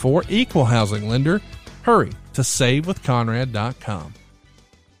 65084. Equal housing lender. Hurry to SaveWithConrad.com.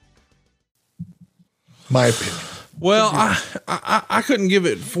 My opinion. Well, I couldn't give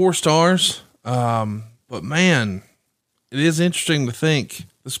it 4 stars. But man, it is interesting to think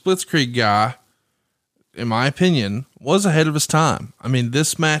the Splitscreek guy, in my opinion, was ahead of his time. I mean,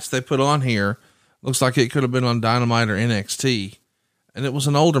 this match they put on here looks like it could have been on Dynamite or NXT, and it was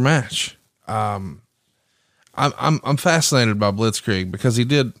an older match. I'm fascinated by Blitzkrieg because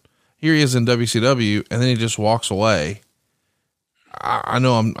here he is in WCW, and then he just walks away. I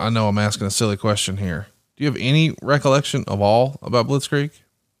know I'm asking a silly question here. Do you have any recollection of all about Blitzkrieg?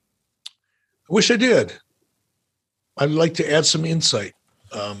 I wish I did. I'd like to add some insight,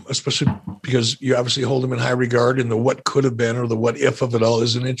 especially because you obviously hold him in high regard, and the what could have been or the what if of it all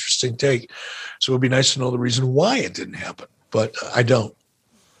is an interesting take. So it would be nice to know the reason why it didn't happen, but I don't.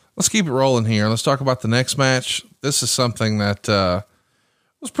 Let's keep it rolling here. Let's talk about the next match. This is something that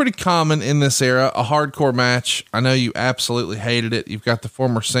was pretty common in this era, a hardcore match. I know you absolutely hated it. You've got the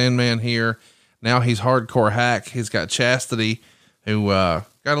former Sandman here. Now he's Hardcore Hack. He's got Chastity, who got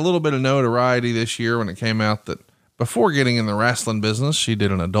a little bit of notoriety this year when it came out that before getting in the wrestling business, she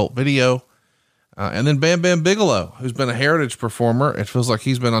did an adult video. And then Bam Bam Bigelow, who's been a heritage performer. It feels like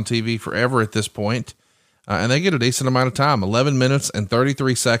he's been on TV forever at this point. And they get a decent amount of time, 11 minutes and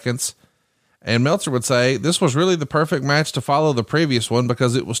 33 seconds. And Meltzer would say this was really the perfect match to follow the previous one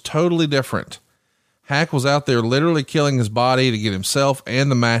because it was totally different. Hack was out there literally killing his body to get himself and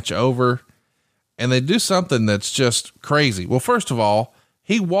the match over. And they do something that's just crazy. Well, first of all,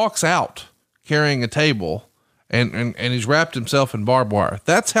 he walks out carrying a table and he's wrapped himself in barbed wire.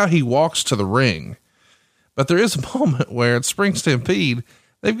 That's how he walks to the ring. But there is a moment where at Spring Stampede,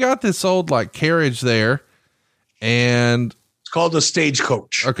 they've got this old like carriage there, and it's called a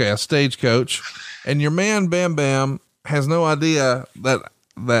stagecoach. Okay. A stagecoach. And your man Bam Bam has no idea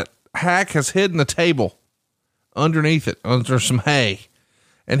that Hack has hidden a table underneath it, under some hay.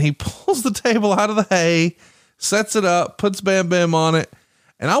 And he pulls the table out of the hay, sets it up, puts Bam Bam on it.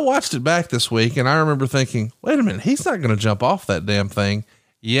 And I watched it back this week, and I remember thinking, wait a minute, he's not going to jump off that damn thing.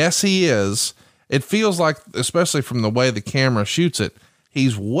 Yes, he is. It feels like, especially from the way the camera shoots it,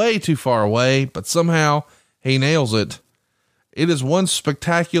 he's way too far away, but somehow he nails it. It is one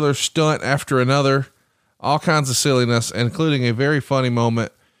spectacular stunt after another, all kinds of silliness, including a very funny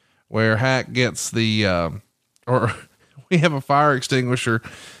moment where Hack gets we have a fire extinguisher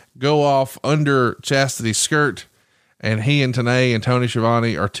go off under Chastity's skirt, and he and Tenay and Tony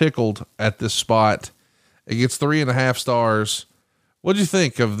Schiavone are tickled at this spot. It gets 3.5 stars. What'd you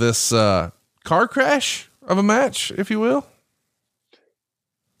think of this car crash of a match, if you will?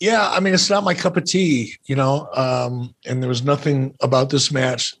 Yeah, I mean, it's not my cup of tea, and there was nothing about this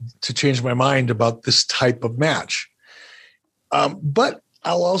match to change my mind about this type of match. But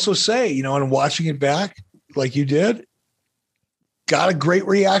I'll also say, and watching it back like you did, got a great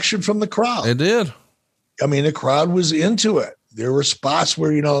reaction from the crowd. It did. I mean, the crowd was into it. There were spots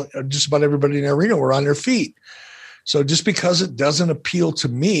where, just about everybody in the arena were on their feet. So just because it doesn't appeal to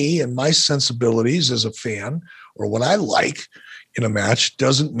me and my sensibilities as a fan or what I like in a match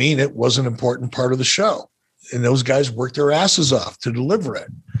doesn't mean it was an important part of the show. And those guys worked their asses off to deliver it.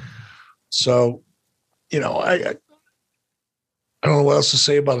 So, I don't know what else to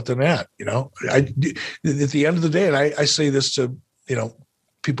say about it than that. At the end of the day, and I say this to,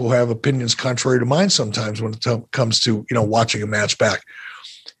 people who have opinions contrary to mine sometimes when it comes to, watching a match back.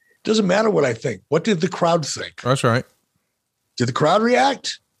 It doesn't matter what I think. What did the crowd think? That's right. Did the crowd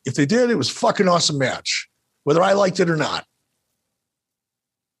react? If they did, it was a fucking awesome match, whether I liked it or not.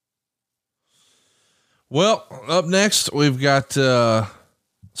 Well, up next, we've got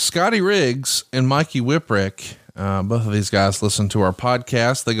Scotty Riggs and Mikey Whipwreck. Both of these guys listen to our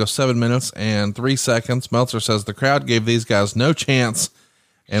podcast. They go 7 minutes and 3 seconds. Meltzer says the crowd gave these guys no chance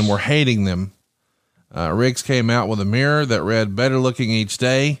and were hating them. Riggs came out with a mirror that read "better looking each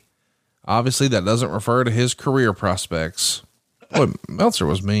day." Obviously that doesn't refer to his career prospects. Boy, Meltzer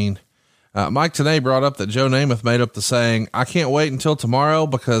was mean. Mike today brought up that Joe Namath made up the saying, "I can't wait until tomorrow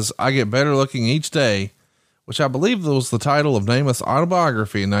because I get better looking each day," which I believe was the title of Namath's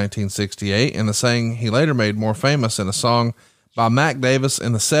autobiography in 1968, and the saying he later made more famous in a song by Mac Davis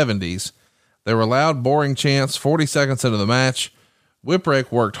in the 70s. There were loud, boring chants 40 seconds into the match.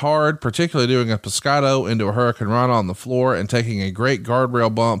 Whipwreck worked hard, particularly doing a pescado into a Hurricane Rana on the floor and taking a great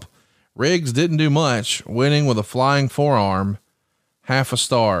guardrail bump. Riggs didn't do much, winning with a flying forearm. Half a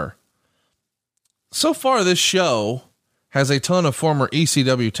star. So far, this show has a ton of former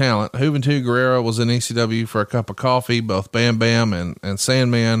ECW talent. Juventud Guerrero was in ECW for a cup of coffee. Both Bam Bam and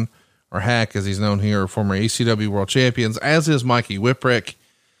Sandman, or Hack as he's known here, are former ECW world champions, as is Mikey Whipwreck.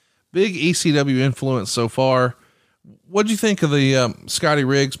 Big ECW influence so far. What'd you think of the Scotty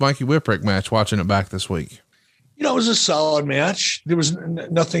Riggs, Mikey Whipwreck match watching it back this week? It was a solid match. There was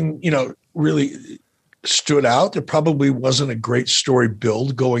nothing, really stood out. There probably wasn't a great story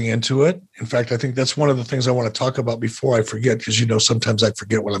build going into it. In fact, I think that's one of the things I want to talk about before I forget, because, sometimes I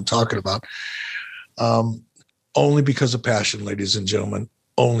forget what I'm talking about. Only because of passion, ladies and gentlemen,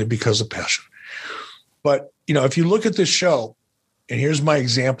 only because of passion. But, if you look at this show, and here's my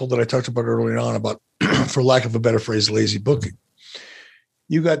example that I talked about earlier on about, for lack of a better phrase, lazy booking.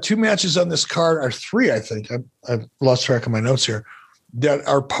 You got 2 matches on this card, or 3, I think. I've lost track of my notes here, that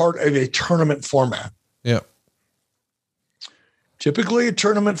are part of a tournament format. Yeah. Typically, a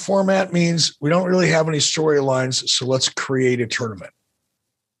tournament format means we don't really have any storylines, so let's create a tournament.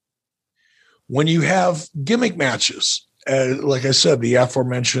 When you have gimmick matches, like I said, the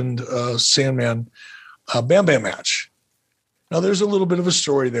aforementioned Sandman Bam Bam match. Now, there's a little bit of a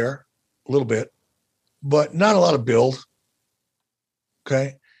story there, a little bit, but not a lot of build.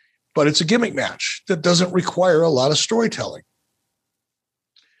 Okay. But it's a gimmick match that doesn't require a lot of storytelling.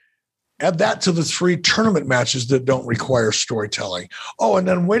 Add that to the 3 tournament matches that don't require storytelling. Oh, and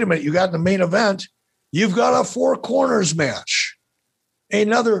then wait a minute. You got in the main event, you've got a 4 corners match,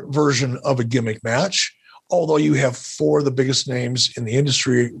 another version of a gimmick match. Although you have 4 of the biggest names in the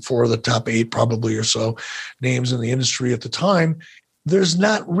industry, 4 of the top 8 probably or so names in the industry at the time, there's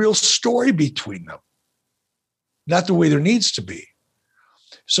not real story between them. Not the way there needs to be.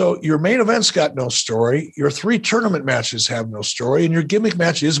 So your main event's got no story. Your 3 tournament matches have no story, and your gimmick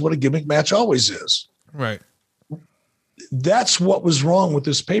match is what a gimmick match always is. Right. That's what was wrong with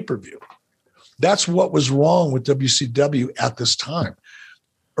this pay-per-view. That's what was wrong with WCW at this time.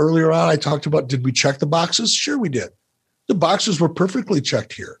 Earlier on, I talked about, did we check the boxes? Sure, we did. The boxes were perfectly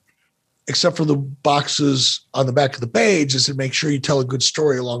checked here, except for the boxes on the back of the page is to make sure you tell a good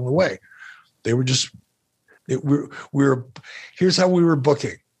story along the way. They were just, here's how we were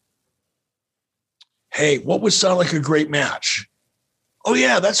booking. Hey, what would sound like a great match? Oh,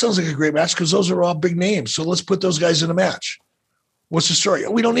 yeah, that sounds like a great match because those are all big names. So let's put those guys in a match. What's the story?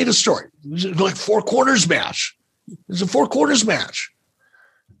 We don't need a story. It's like 4 corners match. It's a 4 corners match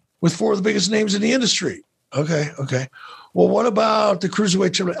with 4 of the biggest names in the industry. Okay. Well, what about the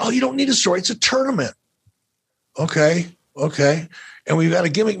Cruiserweight tournament? Oh, you don't need a story. It's a tournament. Okay. And we've got a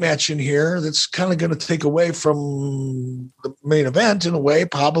gimmick match in here that's kind of going to take away from the main event in a way,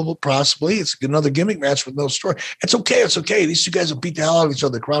 possibly. It's another gimmick match with no story. It's okay. These 2 guys will beat the hell out of each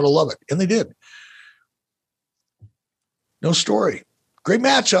other. The crowd will love it. And they did. No story. Great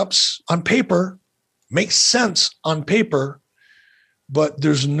matchups on paper. Makes sense on paper. but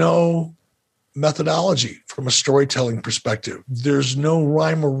there's no methodology from a storytelling perspective. There's no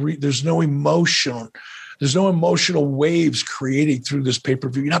rhyme or there's no emotion. There's no emotional waves created through this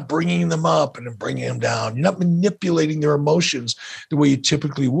pay-per-view. You're not bringing them up and then bringing them down. You're not manipulating their emotions the way you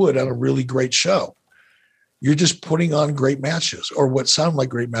typically would on a really great show. You're just putting on great matches, or what sound like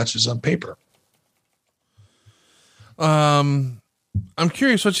great matches on paper. I'm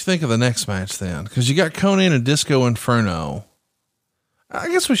curious what you think of the next match then, because you got Konnan and Disco Inferno. I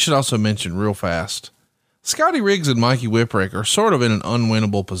guess we should also mention real fast, Scotty Riggs and Mikey Whipwreck are sort of in an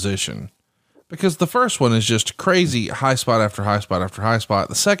unwinnable position, because the first one is just crazy high spot after high spot after high spot.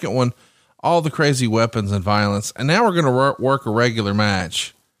 The second one, all the crazy weapons and violence. And now we're going to work a regular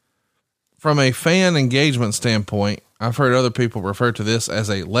match. From a fan engagement standpoint, I've heard other people refer to this as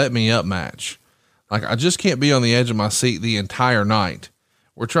a let me up match. Like, I just can't be on the edge of my seat the entire night.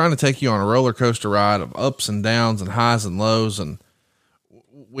 We're trying to take you on a roller coaster ride of ups and downs and highs and lows. And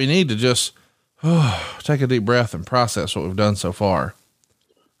we need to just take a deep breath and process what we've done so far.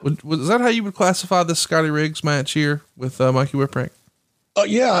 Was that how you would classify this Scotty Riggs match here with Mikey Whipwreck?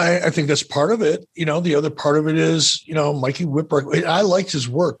 Yeah, I think that's part of it. The other part of it is, Mikey Whipwreck. I liked his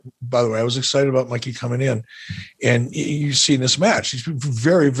work, by the way. I was excited about Mikey coming in, and you see in this match, he's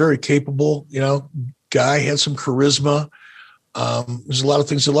very, very capable, guy, had some charisma. There's a lot of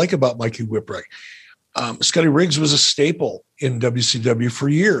things to like about Mikey Whipwreck. Scotty Riggs was a staple in WCW for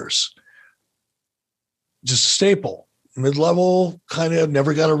years. Just a staple. Mid-level, kind of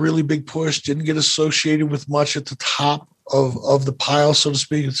never got a really big push, didn't get associated with much at the top of the pile, so to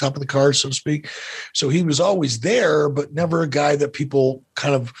speak, at the top of the card, so to speak. So he was always there, but never a guy that people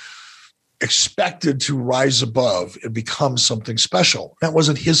kind of expected to rise above and become something special. That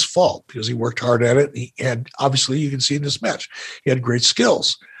wasn't his fault because he worked hard at it. He had, obviously, you can see in this match, he had great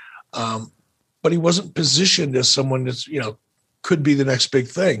skills. But he wasn't positioned as someone that's, could be the next big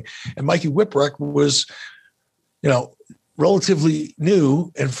thing. And Mikey Whipwreck was, relatively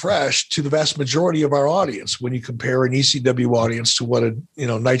new and fresh to the vast majority of our audience when you compare an ECW audience to what a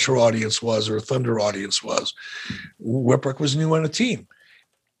Nitro audience was or a Thunder audience was. Whipwreck was new on the team.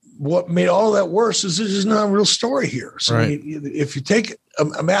 What made all of that worse is there's not a real story here. So right. If you take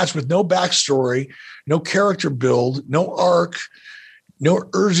a match with no backstory, no character build, no arc, no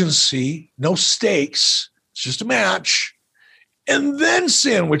urgency, no stakes, it's just a match, and then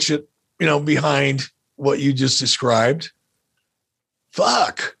sandwich it, behind what you just described,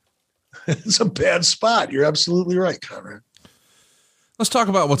 fuck, it's a bad spot. You're absolutely right, Conrad. Let's talk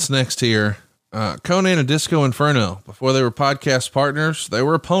about what's next here. Konnan and Disco Inferno, before they were podcast partners, they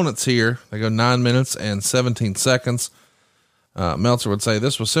were opponents here. They go 9 minutes and 17 seconds. Meltzer would say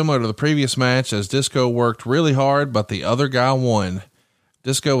this was similar to the previous match as Disco worked really hard, but the other guy won.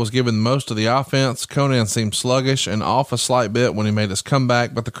 Disco was given most of the offense. Konnan seemed sluggish and off a slight bit when he made his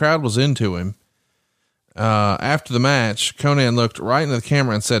comeback, but the crowd was into him. After the match, Konnan looked right into the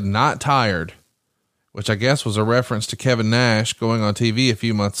camera and said, "Not tired," which I guess was a reference to Kevin Nash going on TV a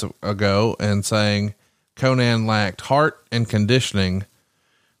few months ago and saying Konnan lacked heart and conditioning.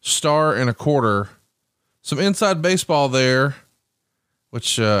 Star and a quarter. Some inside baseball there,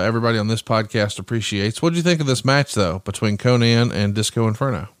 which everybody on this podcast appreciates. What did you think of this match, though, between Konnan and Disco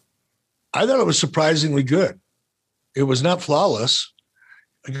Inferno? I thought it was surprisingly good. It was not flawless.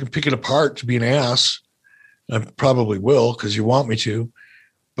 I can pick it apart to be an ass. I probably will because you want me to.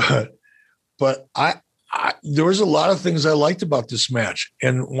 But I there was a lot of things I liked about this match.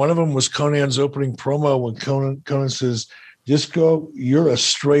 And one of them was Konnan's opening promo when Konnan says, "Disco, you're a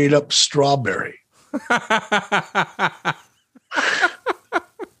straight up strawberry."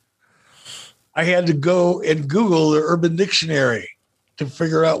 I had to go and Google the Urban Dictionary to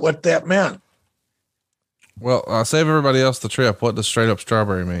figure out what that meant. Well, I'll save everybody else the trip. What does straight up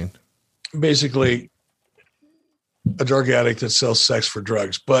strawberry mean? Basically, a drug addict that sells sex for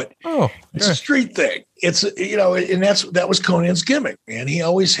drugs, but it's a street thing. It's, and that was Konnan's gimmick, man. He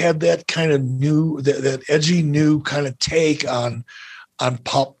always had that kind of that edgy new kind of take on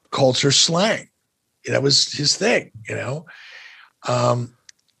pop culture slang. That was his thing,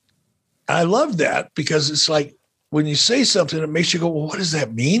 I love that because it's like when you say something, it makes you go, well, what does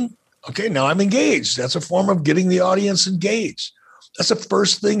that mean? Okay, now I'm engaged. That's a form of getting the audience engaged. That's the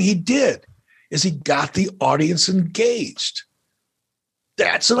first thing he did, is he got the audience engaged.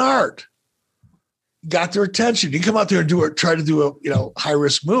 That's an art. Got their attention. You come out there and try to do a high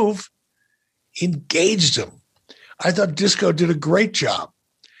risk move, engaged them. I thought Disco did a great job.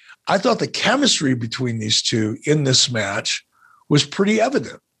 I thought the chemistry between these two in this match was pretty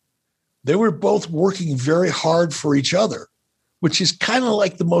evident. They were both working very hard for each other, which is kind of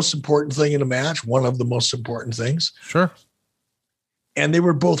like the most important thing in a match, one of the most important things. Sure. And they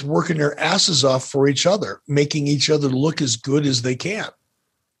were both working their asses off for each other, making each other look as good as they can.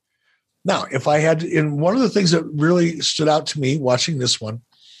 Now, if I had to, and one of the things that really stood out to me watching this one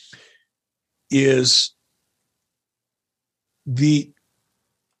is the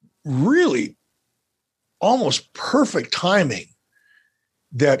really almost perfect timing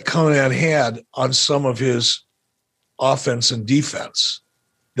that Conan had on some of his offense and defense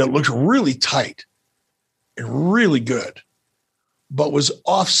that looked really tight and really good, but was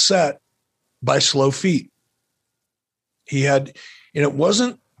offset by slow feet. He had, and it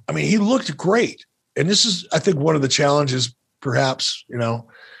wasn't, I mean, he looked great. And this is, I think, one of the challenges perhaps,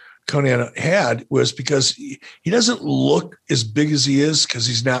 Conan had was because he doesn't look as big as he is because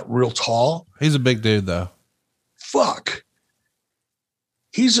he's not real tall. He's a big dude, though. Fuck.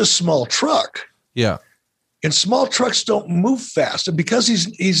 He's a small truck. Yeah. And small trucks don't move fast. And because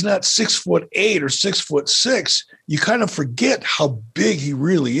he's not 6'8" or 6'6", you kind of forget how big he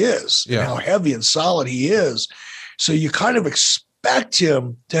really is and how heavy and solid he is. So you kind of expect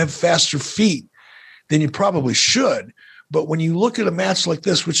him to have faster feet than you probably should. But when you look at a match like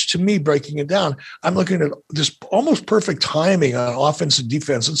this, which to me, breaking it down, I'm looking at this almost perfect timing on offense and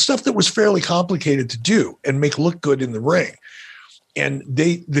defense and stuff that was fairly complicated to do and make look good in the ring. And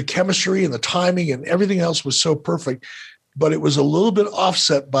the chemistry and the timing and everything else was so perfect, but it was a little bit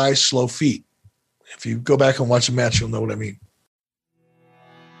offset by slow feet. If you go back and watch the match, you'll know what I mean.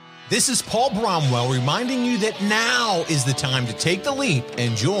 This is Paul Bromwell reminding you that now is the time to take the leap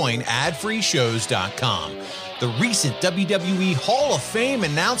and join adfreeshows.com. The recent WWE Hall of Fame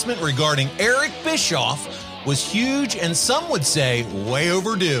announcement regarding Eric Bischoff was huge and some would say way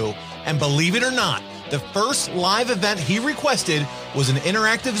overdue. And believe it or not, the first live event he requested was an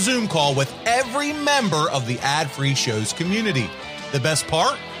interactive Zoom call with every member of the Ad-Free Shows community. The best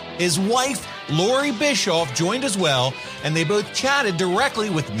part? His wife, Lori Bischoff, joined as well, and they both chatted directly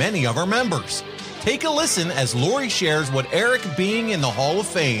with many of our members. Take a listen as Lori shares what Eric being in the Hall of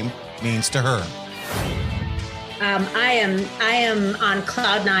Fame means to her. I am on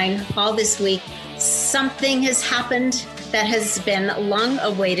cloud nine all this week. Something has happened that has been long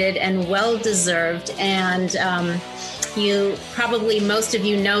awaited and well deserved. And most of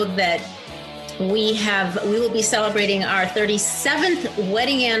you know that we will be celebrating our 37th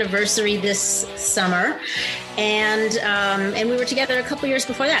wedding anniversary this summer. And we were together a couple years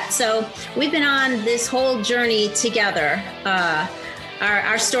before that. So we've been on this whole journey together.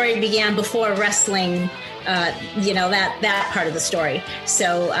 Our story began before wrestling, that part of the story.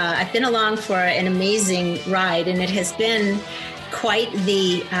 So I've been along for an amazing ride, and it has been quite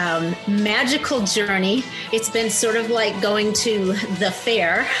the magical journey. It's been sort of like going to the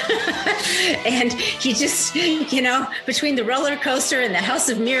fair and you just, between the roller coaster and the House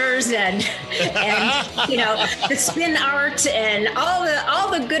of Mirrors and the spin art and all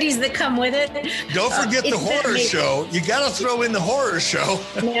the goodies that come with it. Don't forget the horror show. You got to throw in the horror show.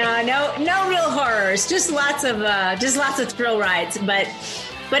 No real horrors, just lots of thrill rides, but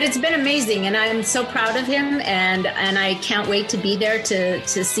it's been amazing, and I'm so proud of him, and I can't wait to be there to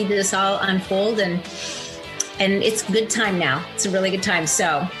see this all unfold, and it's a good time now. It's a really good time.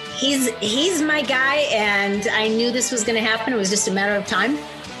 So he's my guy, and I knew this was going to happen. It was just a matter of time,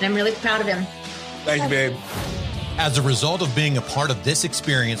 and I'm really proud of him. Thank you, babe. As a result of being a part of this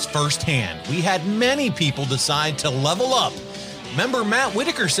experience firsthand, we had many people decide to level up. Member Matt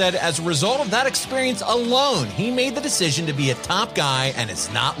Whitaker said as a result of that experience alone, he made the decision to be a top guy and is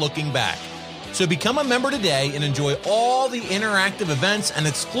not looking back. So become a member today and enjoy all the interactive events and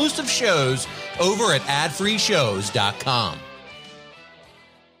exclusive shows over at adfreeshows.com.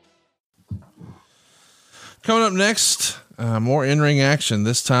 Coming up next, more in-ring action,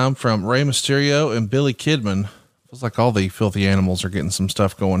 this time from Rey Mysterio and Billy Kidman. Feels like all the filthy animals are getting some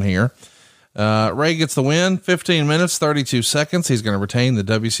stuff going here. Ray gets the win, 15 minutes, 32 seconds. He's going to retain the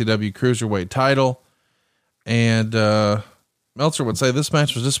WCW Cruiserweight title. And Meltzer would say this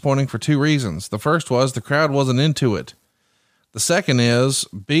match was disappointing for two reasons. The first was the crowd wasn't into it. The second is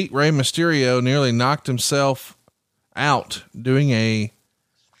beat Rey Mysterio nearly knocked himself out doing a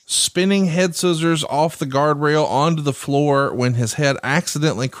spinning head scissors off the guardrail onto the floor when his head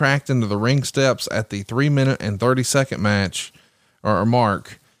accidentally cracked into the ring steps at the 3 minute and 30-second match or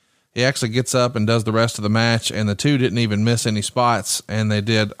mark. He actually gets up and does the rest of the match, and the two didn't even miss any spots, and they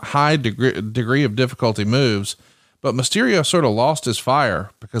did high degree of difficulty moves, but Mysterio sort of lost his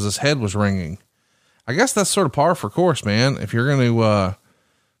fire because his head was ringing. I guess that's sort of par for course, man. If you're going to,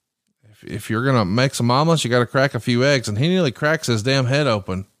 if you're going to make some omelets, you got to crack a few eggs, and he nearly cracks his damn head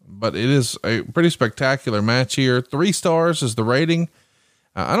open, but it is a pretty spectacular match here. 3 stars is the rating.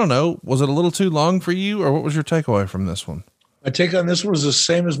 I don't know. Was it a little too long for you, or what was your takeaway from this one? My take on this one was the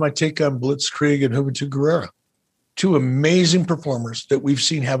same as my take on Blitzkrieg and Juventud Guerrera. Two amazing performers that we've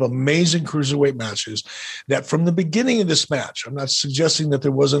seen have amazing cruiserweight matches that from the beginning of this match, I'm not suggesting that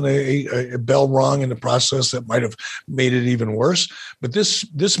there wasn't a bell rung in the process that might have made it even worse, but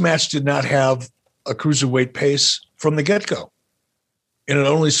this match did not have a cruiserweight pace from the get-go. And it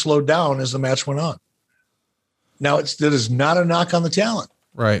only slowed down as the match went on. Now, that is not a knock on the talent.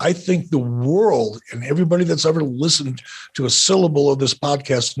 Right. I think the world and everybody that's ever listened to a syllable of this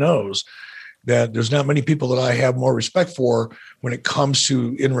podcast knows that there's not many people that I have more respect for when it comes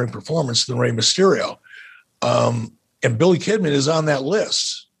to in-ring performance than Rey Mysterio. And Billy Kidman is on that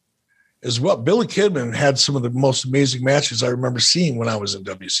list as well. Billy Kidman had some of the most amazing matches I remember seeing when I was in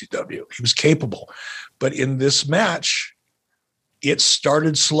WCW. He was capable. But in this match, it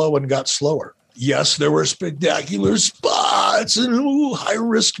started slow and got slower. Yes, there were spectacular spots and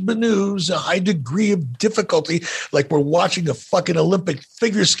high-risk maneuvers, a high degree of difficulty, like we're watching a fucking Olympic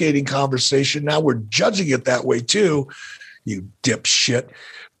figure skating conversation. Now we're judging it that way too, you dipshit.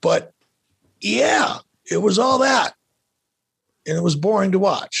 But yeah, it was all that. And it was boring to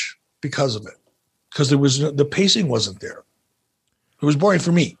watch because of it, because the pacing wasn't there. It was boring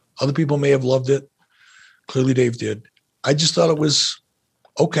for me. Other people may have loved it. Clearly Dave did. I just thought it was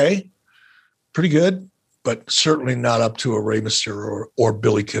okay. Pretty good, but certainly not up to a Rey Mysterio or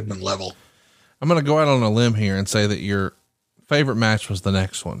Billy Kidman level. I'm going to go out on a limb here and say that your favorite match was the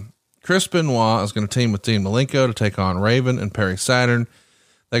next one. Chris Benoit is going to team with Dean Malenko to take on Raven and Perry Saturn.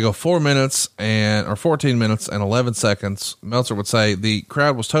 They go 14 minutes and 11 seconds. Meltzer would say the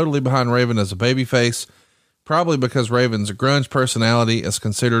crowd was totally behind Raven as a babyface, probably because Raven's grunge personality is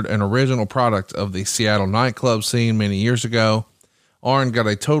considered an original product of the Seattle nightclub scene many years ago. Arn got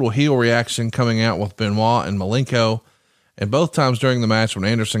a total heel reaction coming out with Benoit and Malenko, and both times during the match when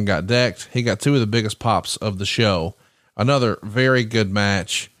Anderson got decked, he got two of the biggest pops of the show. Another very good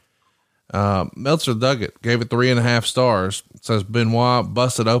match. Meltzer dug it, gave it 3.5 stars. It says Benoit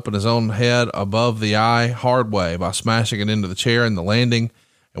busted open his own head above the eye hard way by smashing it into the chair in the landing,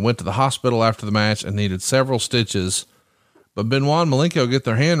 and went to the hospital after the match and needed several stitches. But Benoit and Malenko get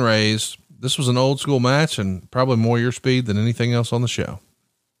their hand raised. This was an old school match and probably more your speed than anything else on the show.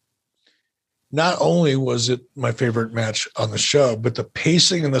 Not only was it my favorite match on the show, but the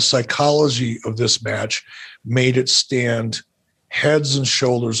pacing and the psychology of this match made it stand heads and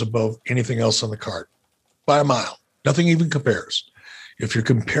shoulders above anything else on the card by a mile. Nothing even compares. If you're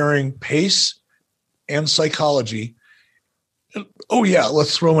comparing pace and psychology, oh yeah,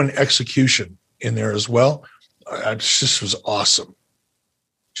 let's throw an execution in there as well. It just was awesome.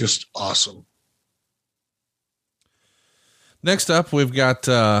 Just awesome. Next up, we've got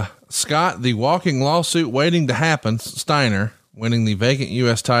Scott, the walking lawsuit waiting to happen, Steiner, winning the vacant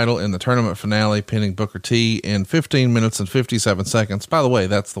U.S. title in the tournament finale, pinning Booker T in 15 minutes and 57 seconds. By the way,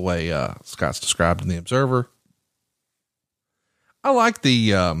 that's the way Scott's described in the Observer. I like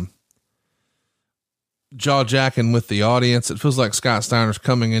the jaw-jacking with the audience. It feels like Scott Steiner's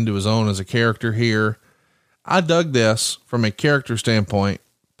coming into his own as a character here. I dug this from a character standpoint.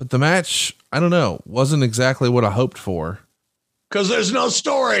 But the match, I don't know, wasn't exactly what I hoped for. Because there's no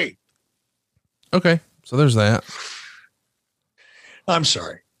story. Okay, so there's that. I'm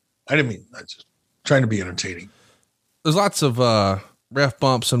sorry. I didn't mean, I'm just trying to be entertaining. There's lots of ref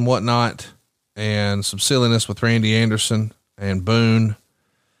bumps and whatnot, and some silliness with Randy Anderson and Boone.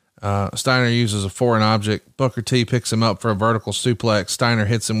 Steiner uses a foreign object. Booker T picks him up for a vertical suplex. Steiner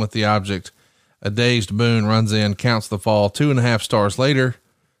hits him with the object. A dazed Boone runs in, counts the fall. 2.5 stars later,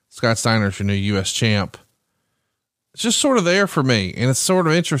 Scott Steiner's your new U.S. champ. It's just sort of there for me. And it's sort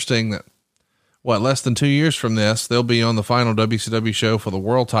of interesting that less than 2 years from this, they'll be on the final WCW show for the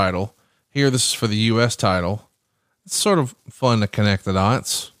world title. Here, this is for the U.S. title. It's sort of fun to connect the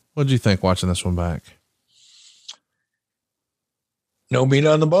dots. What did you think watching this one back? No meat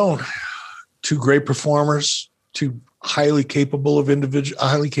on the bone. Two great performers, two highly capable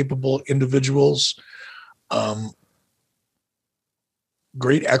individuals.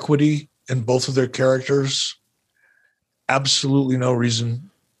 Great equity in both of their characters. Absolutely no reason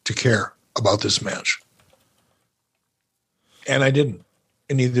to care about this match. And I didn't,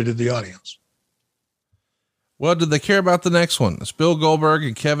 and neither did the audience. Well, did they care about the next one? It's Bill Goldberg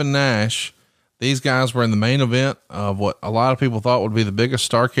and Kevin Nash. These guys were in the main event of what a lot of people thought would be the biggest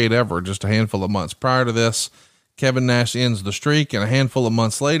Starrcade ever just a handful of months prior to this. Kevin Nash ends the streak, and a handful of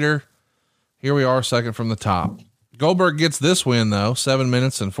months later, here we are, second from the top. Goldberg gets this win though, 7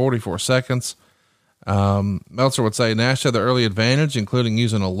 minutes and 44 seconds. Meltzer would say Nash had the early advantage, including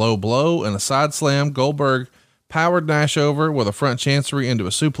using a low blow and a side slam. Goldberg powered Nash over with a front chancery into a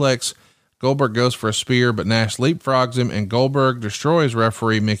suplex. Goldberg goes for a spear, but Nash leapfrogs him and Goldberg destroys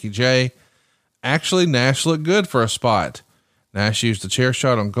referee Mickey J. Actually, Nash looked good for a spot. Nash used a chair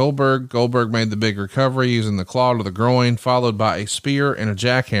shot on Goldberg. Goldberg made the big recovery using the claw to the groin, followed by a spear and a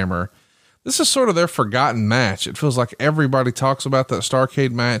jackhammer. This is sort of their forgotten match. It feels like everybody talks about that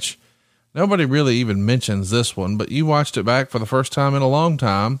Starrcade match. Nobody really even mentions this one, but you watched it back for the first time in a long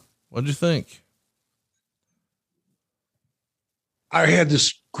time. What'd you think? I had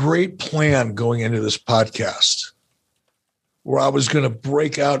this great plan going into this podcast where I was going to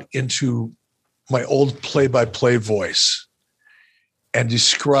break out into my old play-by-play voice and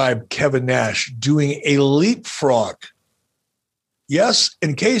describe Kevin Nash doing a leapfrog. Yes,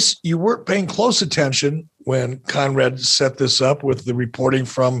 in case you weren't paying close attention when Conrad set this up with the reporting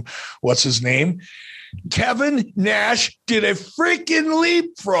from what's his name, Kevin Nash did a freaking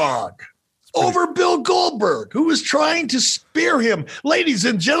leapfrog over Bill Goldberg, who was trying to spear him. Ladies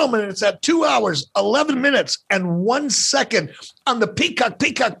and gentlemen, it's at 2 hours, 11 minutes, and 1 second on the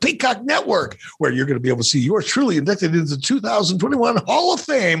Peacock Network, where you're going to be able to see yours truly inducted into the 2021 Hall of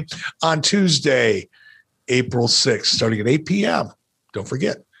Fame on Tuesday, April 6th, starting at 8 p.m. Don't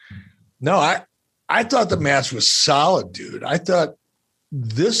forget. No, I thought the match was solid, dude. I thought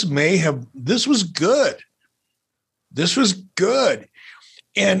this was good. This was good.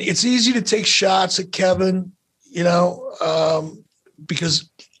 And it's easy to take shots at Kevin, because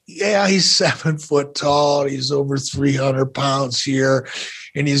he's 7 foot tall. He's over 300 pounds here,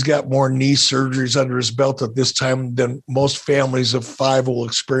 and he's got more knee surgeries under his belt at this time than most families of 5 will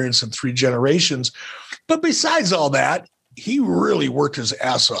experience in 3 generations. But besides all that, he really worked his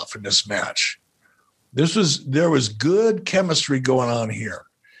ass off in this match. There was good chemistry going on here.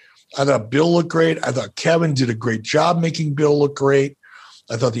 I thought Bill looked great. I thought Kevin did a great job making Bill look great.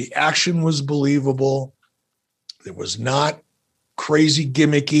 I thought the action was believable. It was not crazy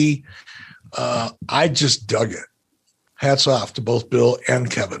gimmicky. I just dug it. Hats off to both Bill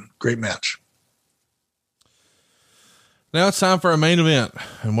and Kevin. Great match. Now it's time for a main event,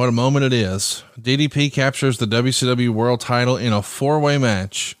 and what a moment it is. DDP captures the WCW World title in a 4-way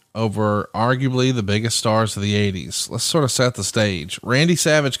match over arguably the biggest stars of the 80s. Let's sort of set the stage. Randy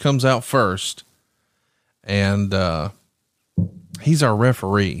Savage comes out first, and he's our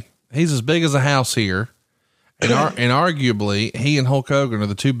referee. He's as big as a house here. And arguably, he and Hulk Hogan are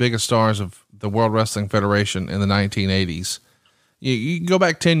the 2 biggest stars of the World Wrestling Federation in the 1980s. You can go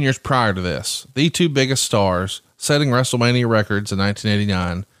back 10 years prior to this. The 2 biggest stars setting WrestleMania records in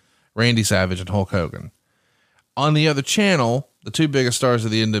 1989, Randy Savage and Hulk Hogan. On the other channel, the 2 biggest stars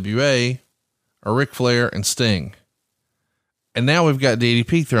of the NWA are Ric Flair and Sting. And now we've got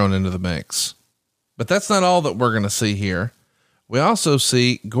DDP thrown into the mix. But that's not all that we're going to see here. We also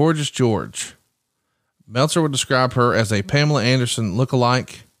see Gorgeous George. Meltzer would describe her as a Pamela Anderson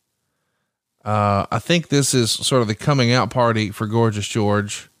lookalike. I think this is sort of the coming out party for Gorgeous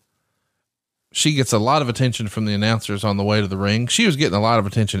George. She gets a lot of attention from the announcers on the way to the ring. She was getting a lot of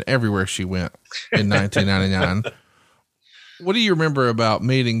attention everywhere she went in 1999. What do you remember about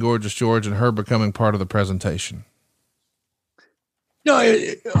meeting Gorgeous George and her becoming part of the presentation? No,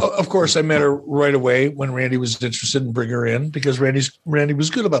 of course, I met her right away when Randy was interested in bringing her in, because Randy was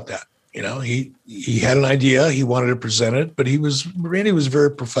good about that. He had an idea, he wanted to present it, but Randy was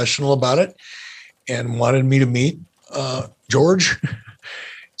very professional about it and wanted me to meet George.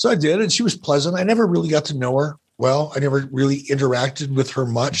 So I did, and she was pleasant. I never really got to know her well. I never really interacted with her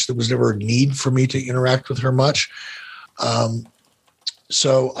much. There was never a need for me to interact with her much.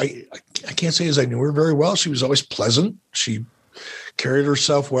 So I can't say as I knew her very well. She was always pleasant. She carried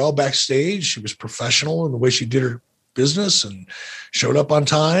herself well backstage. She was professional in the way she did her business and showed up on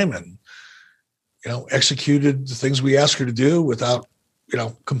time and, executed the things we asked her to do without,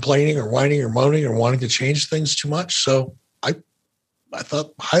 complaining or whining or moaning or wanting to change things too much. So I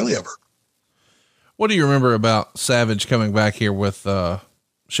thought highly of her. What do you remember about Savage coming back here with,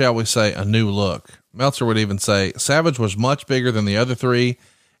 shall we say, a new look? Meltzer would even say Savage was much bigger than the other 3,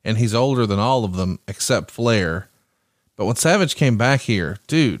 and he's older than all of them except Flair. But when Savage came back here,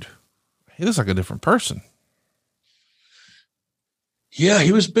 dude, he looks like a different person. Yeah,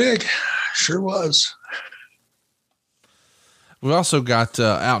 he was big. Sure was. We also got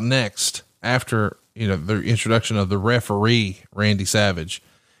out next after, the introduction of the referee, Randy Savage.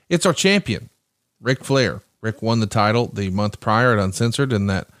 It's our champion, Ric Flair. Rick won the title the month prior at Uncensored in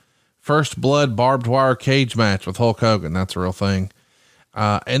that first blood barbed wire cage match with Hulk Hogan. That's a real thing.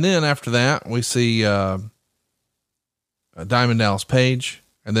 And then after that, we see Diamond Dallas Page,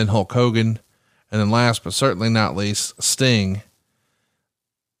 and then Hulk Hogan. And then last, but certainly not least, Sting.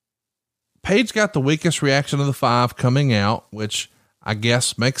 Page got the weakest reaction of the 5 coming out, which I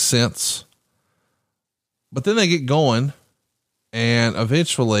guess makes sense. But then they get going, and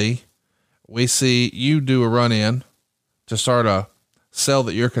eventually we see you do a run in to start a sell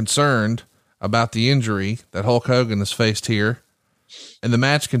that you're concerned about the injury that Hulk Hogan has faced here. And the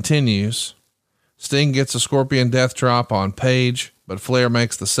match continues. Sting gets a Scorpion Death Drop on Page, but Flair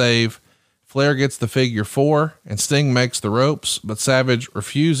makes the save. Flair gets the figure 4 and Sting makes the ropes, but Savage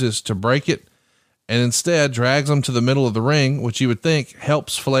refuses to break it and instead drags him to the middle of the ring, which you would think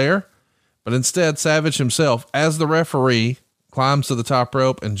helps Flair. But instead, Savage himself, as the referee, climbs to the top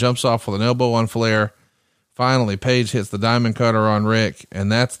rope and jumps off with an elbow on Flair. Finally, Page hits the Diamond Cutter on Rick,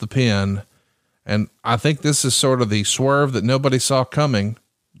 and that's the pin. And I think this is sort of the swerve that nobody saw coming,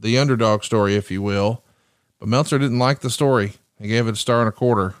 the underdog story, if you will. But Meltzer didn't like the story. He gave it a 1.25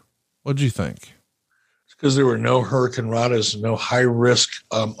 stars. What'd you think? It's because there were no Hurricane Ranas, no high risk,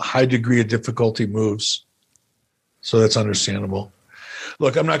 high degree of difficulty moves. So that's understandable.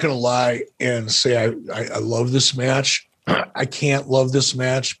 Look, I'm not going to lie and say I love this match. I can't love this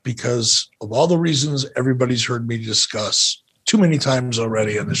match because of all the reasons everybody's heard me discuss too many times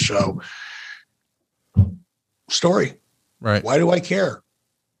already on the show. Story. Right. Why do I care?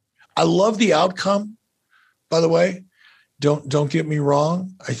 I love the outcome, by the way. Don't get me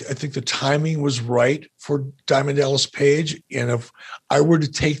wrong. I think the timing was right for Diamond Dallas Page. And if I were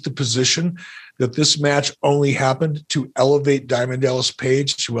to take the position that this match only happened to elevate Diamond Dallas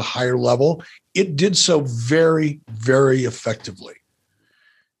Page to a higher level, it did so very, very effectively.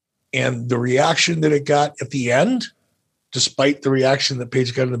 And the reaction that it got at the end, despite the reaction that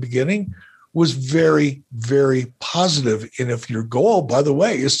Page got in the beginning, was very, very positive. And if your goal, by the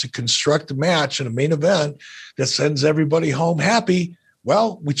way, is to construct a match and a main event that sends everybody home happy,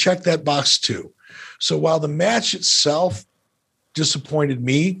 well, we checked that box too. So while the match itself disappointed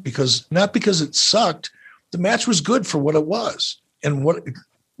me, not because it sucked, the match was good for what it was and what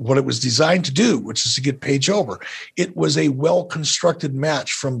it was designed to do, which is to get Page over. It was a well-constructed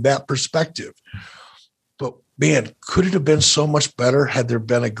match from that perspective. But man, could it have been so much better had there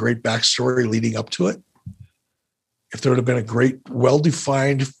been a great backstory leading up to it? If there would have been a great,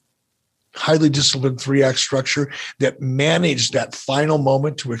 well-defined, highly disciplined 3-act structure that managed that final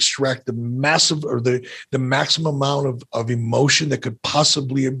moment to extract the massive or the maximum amount of emotion that could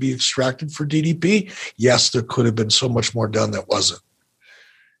possibly be extracted for DDP, yes, there could have been so much more done that wasn't.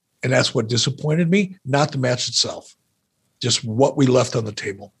 And that's what disappointed me, not the match itself, just what we left on the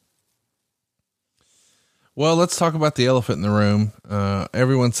table. Well, let's talk about the elephant in the room.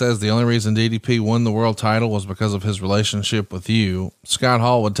 Everyone says the only reason DDP won the world title was because of his relationship with you. Scott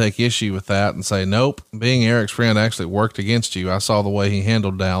Hall would take issue with that and say, nope, being Eric's friend actually worked against you. I saw the way he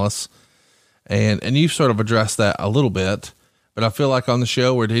handled Dallas. And you've sort of addressed that a little bit, but I feel like on the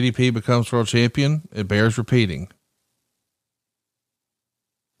show where DDP becomes world champion, it bears repeating.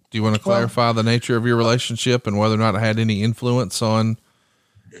 Do you want to clarify the nature of your relationship and whether or not it had any influence on,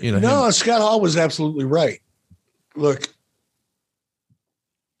 No, him? Scott Hall was absolutely right. Look,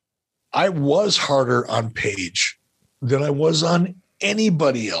 I was harder on Page than I was on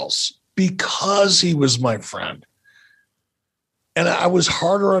anybody else because he was my friend. And I was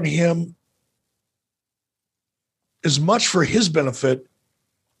harder on him as much for his benefit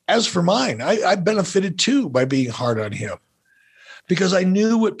as for mine. I benefited too by being hard on him. Because I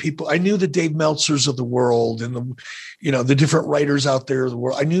knew the Dave Meltzers of the world and the different writers out there of the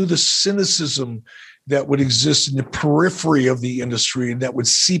world. I knew the cynicism that would exist in the periphery of the industry and that would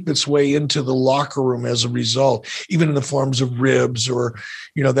seep its way into the locker room as a result, even in the forms of ribs or,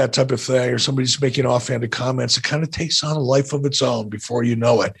 that type of thing, or somebody's making offhanded comments. It kind of takes on a life of its own before you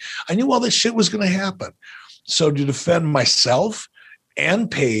know it. I knew all this shit was going to happen. So to defend myself and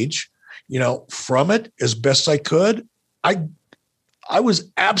Page, from it as best I could, I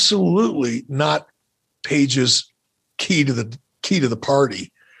was absolutely not Page's key to the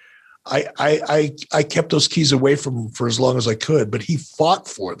party. I kept those keys away from him for as long as I could, but he fought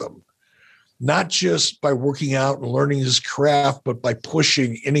for them, not just by working out and learning his craft, but by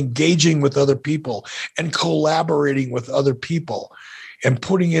pushing and engaging with other people and collaborating with other people and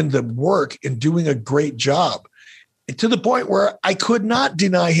putting in the work and doing a great job, and to the point where I could not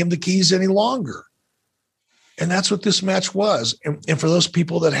deny him the keys any longer. And that's what this match was. And for those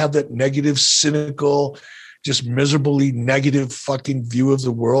people that have that negative, cynical, just miserably negative fucking view of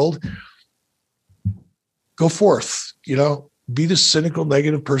the world, go forth, be the cynical,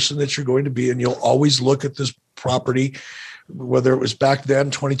 negative person that you're going to be. And you'll always look at this property, whether it was back then,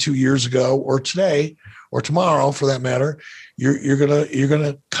 22 years ago, or today, or tomorrow for that matter, you're going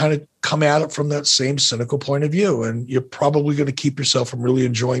to kind of come at it from that same cynical point of view. And you're probably going to keep yourself from really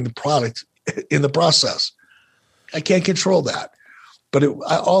enjoying the product in the process. I can't control that. but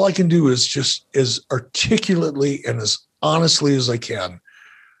all I can do is just as articulately and as honestly as I can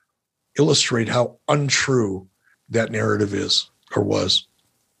illustrate how untrue that narrative is or was.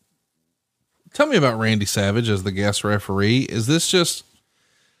 Tell me about Randy Savage as the guest referee. Is this just,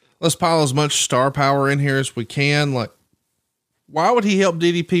 let's pile as much star power in here as we can? Like, why would he help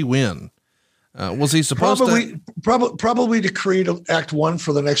DDP win? Was he supposed to? Probably to create act one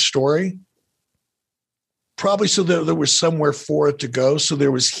for the next story. Probably so that there was somewhere for it to go. So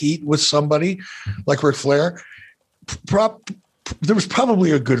there was heat with somebody like Ric Flair. There was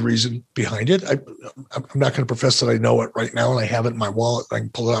probably a good reason behind it. I'm not going to profess that I know it right now and I have it in my wallet. I can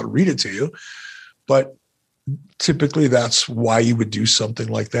pull it out and read it to you. But typically that's why you would do something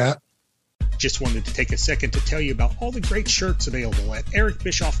like that. Just wanted to take a second to tell you about all the great shirts available at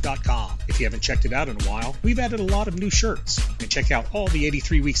ericbischoff.com. If you haven't checked it out in a while, we've added a lot of new shirts. And check out all the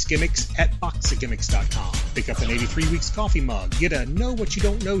 83 Weeks gimmicks at boxofgimmicks.com. Pick up an 83 Weeks coffee mug, get a Know What You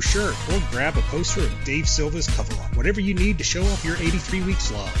Don't Know shirt, or grab a poster of Dave Silva's cover art. Whatever you need to show off your 83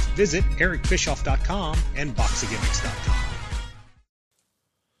 Weeks love, visit ericbischoff.com and boxofgimmicks.com.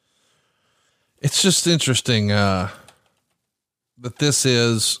 It's just interesting that this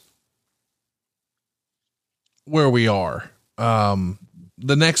is where we are. The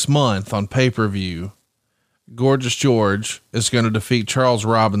next month on pay-per-view, Gorgeous George is going to defeat Charles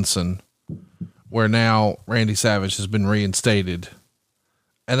Robinson, where now Randy Savage has been reinstated.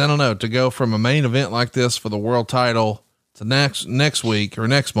 And I don't know, to go from a main event like this for the world title to next week or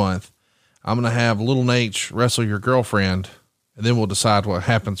next month, I'm going to have Little Nate wrestle your girlfriend, and then we'll decide what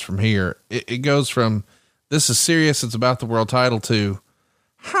happens from here. It goes from, this is serious, it's about the world title, to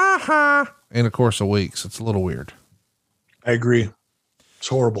ha ha, in a course of weeks. It's a little weird. I agree. It's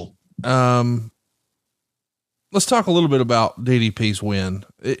horrible. Let's talk a little bit about DDP's win.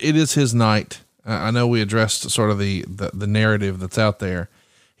 It is his night. I know we addressed sort of the narrative that's out there.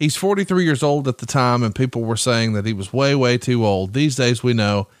 He's 43 years old at the time, and people were saying that he was way, way too old. These days we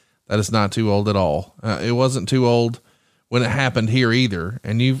know that it's not too old at all. It wasn't too old when it happened here either.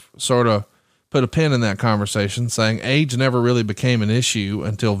 And you've sort of put a pin in that conversation, saying age never really became an issue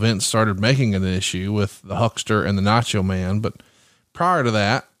until Vince started making it an issue with the Huckster and the Nacho Man. But prior to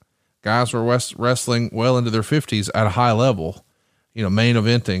that, guys were wrestling well into their 50s at a high level, main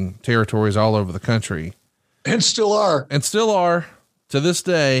eventing territories all over the country. And still are to this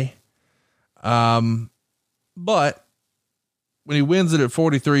day. But when he wins it at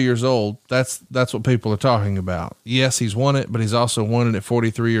 43 years old, that's what people are talking about. Yes, he's won it, but he's also won it at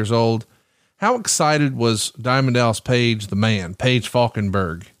 43 years old. How excited was Diamond Dallas Page, the man, Paige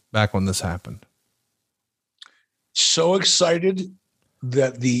Falkenberg, back when this happened? So excited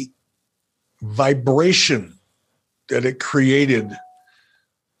that the vibration that it created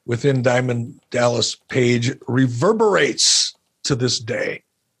within Diamond Dallas Page reverberates to this day.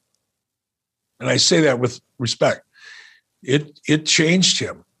 And I say that with respect. It changed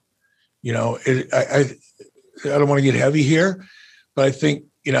him. I don't want to get heavy here, but I think,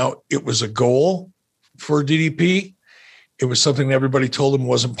 it was a goal for DDP. It was something that everybody told him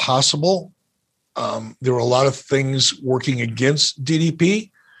wasn't possible. There were a lot of things working against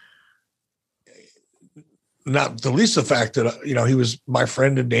DDP. Not the least the fact that, he was my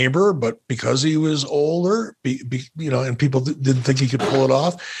friend and neighbor, but because he was older, and people didn't think he could pull it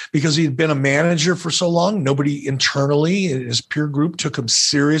off, because he'd been a manager for so long, nobody internally in his peer group took him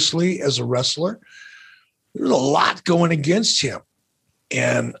seriously as a wrestler. There was a lot going against him.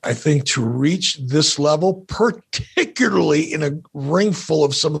 And I think to reach this level, particularly in a ring full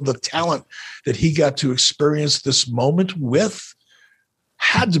of some of the talent that he got to experience this moment with,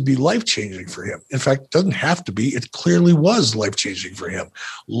 had to be life-changing for him. In fact, it doesn't have to be. It clearly was life-changing for him.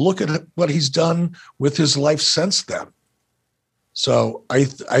 Look at what he's done with his life since then. So I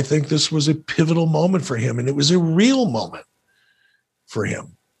think this was a pivotal moment for him, and it was a real moment for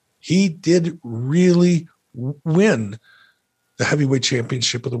him. He did really win the heavyweight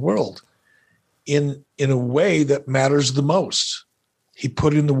championship of the world in a way that matters the most. He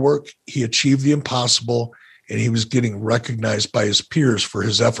put in the work, he achieved the impossible, and he was getting recognized by his peers for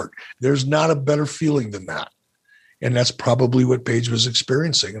his effort. There's not a better feeling than that. And that's probably what Page was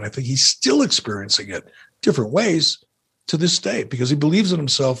experiencing. And I think he's still experiencing it different ways to this day, because he believes in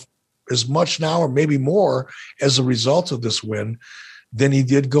himself as much now, or maybe more, as a result of this win than he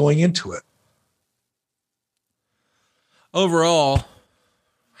did going into it. Overall,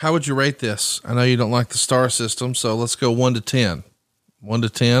 how would you rate this? I know you don't like the star system, so let's go 1 to 10. 1 to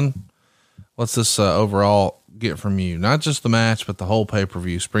 10. What's this overall get from you? Not just the match, but the whole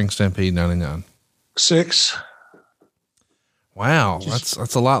pay-per-view, Spring Stampede 99. 6. Wow.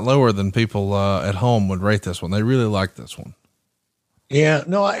 That's a lot lower than people at home would rate this one. They really like this one. Yeah,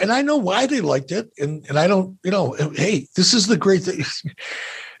 no, and I know why they liked it. And I don't, hey, this is the great thing.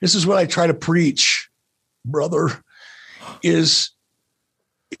 This is what I try to preach, brother, is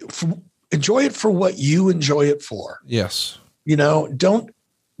enjoy it for what you enjoy it for. Yes. Don't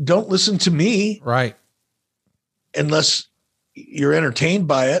listen to me. Right. Unless you're entertained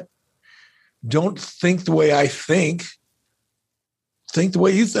by it. Don't think the way I think. Think the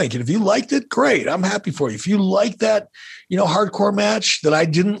way you think. And if you liked it, great. I'm happy for you. If you like that, hardcore match that I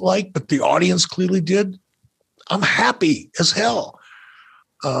didn't like, but the audience clearly did, I'm happy as hell.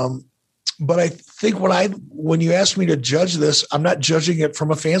 But I think when you ask me to judge this, I'm not judging it from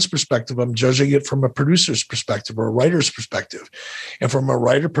a fan's perspective. I'm judging it from a producer's perspective or a writer's perspective. And from a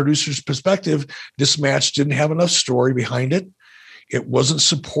writer-producer's perspective, this match didn't have enough story behind it. It wasn't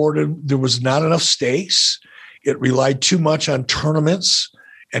supported. There was not enough stakes. It relied too much on tournaments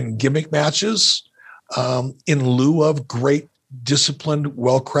and gimmick matches in lieu of great, disciplined,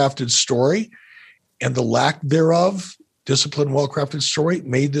 well-crafted story. And the lack thereof, disciplined, well-crafted story,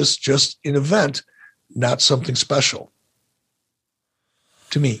 made this just an event, not something special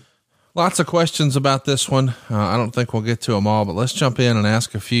to me. Lots of questions about this one. I don't think we'll get to them all, but let's jump in and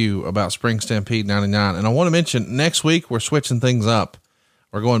ask a few about Spring Stampede 99. And I want to mention next week, we're switching things up.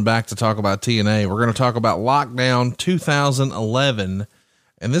 We're going back to talk about TNA. We're going to talk about Lockdown 2011.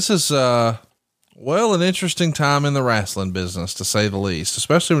 And this is, an interesting time in the wrestling business, to say the least,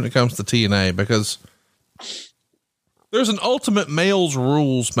 especially when it comes to TNA, because there's an Ultimate Males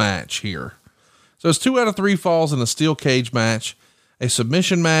Rules match here. So it's 2 out of 3 falls in a steel cage match, a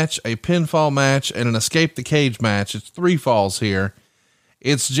submission match, a pinfall match, and an escape the cage match. It's 3 falls here.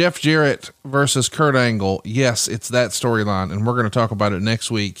 It's Jeff Jarrett versus Kurt Angle. Yes, it's that storyline, and we're going to talk about it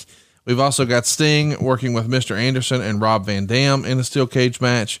next week. We've also got Sting working with Mr. Anderson and Rob Van Dam in a steel cage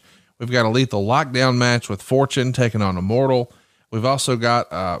match. We've got a lethal lockdown match with Fortune taking on Immortal. We've also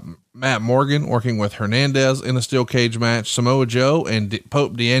got Matt Morgan working with Hernandez in a steel cage match. Samoa Joe and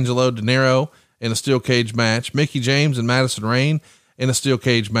Pope D'Angelo De Niro in a steel cage match. Mickie James and Madison Rayne in a steel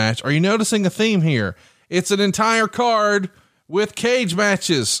cage match. Are you noticing a theme here? It's an entire card with cage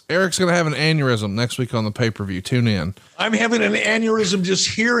matches. Eric's going to have an aneurysm next week on the pay-per-view. Tune in. I'm having an aneurysm just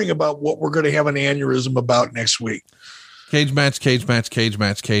hearing about what we're going to have an aneurysm about next week. Cage match, cage match, cage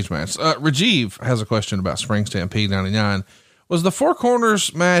match, cage match. Rajiv has a question about Spring Stampede 99. Was the Four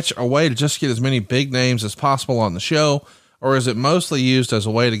Corners match a way to just get as many big names as possible on the show, or is it mostly used as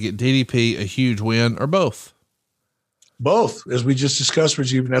a way to get DDP a huge win, or both? Both, as we just discussed,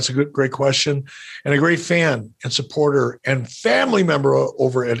 Rajiv, and that's a great question, and a great fan and supporter and family member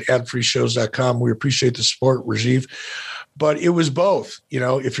over at adfreeshows.com. We appreciate the support, Rajiv. But it was both.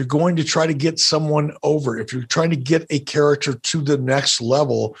 If you're going to try to get someone over, if you're trying to get a character to the next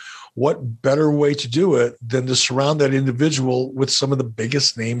level, what better way to do it than to surround that individual with some of the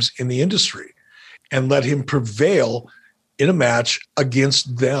biggest names in the industry and let him prevail in a match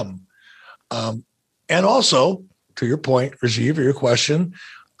against them. And also, to your point, Rajiv, or your question,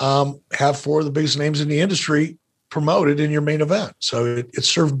 have 4 of the biggest names in the industry promoted in your main event. So it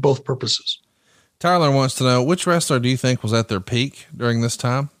served both purposes. Tyler wants to know, which wrestler do you think was at their peak during this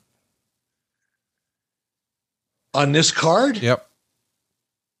time? On this card? Yep.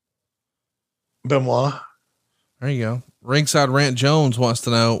 Benoit. There you go. Ringside Rant Jones wants to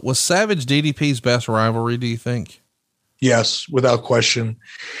know, was Savage DDP's best rivalry, do you think? Yes, without question.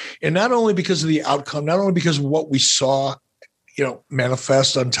 And not only because of the outcome, not only because of what we saw,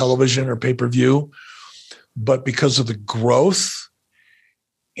 manifest on television or pay-per-view, but because of the growth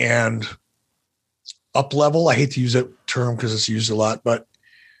and up level. I hate to use that term because it's used a lot, but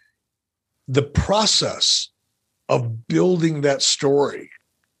the process of building that story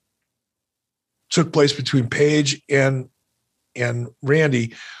took place between Paige and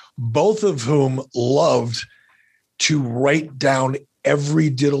Randy, both of whom loved to write down every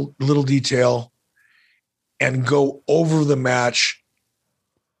little detail and go over the match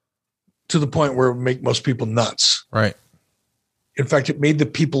to the point where it would make most people nuts. Right. In fact, it made the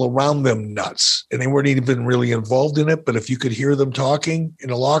people around them nuts, and they weren't even really involved in it. But if you could hear them talking in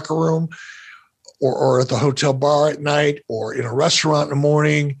a locker room or at the hotel bar at night or in a restaurant in the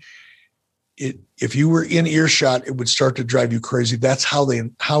morning, if you were in earshot, it would start to drive you crazy. That's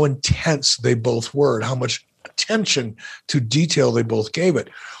how intense they both were and how much attention to detail they both gave it.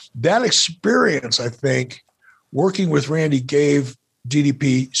 That experience, I think, working with Randy gave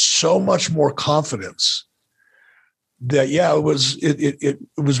DDP so much more confidence that, it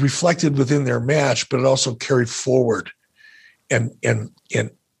was reflected within their match, but it also carried forward and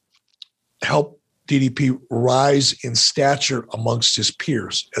helped DDP rise in stature amongst his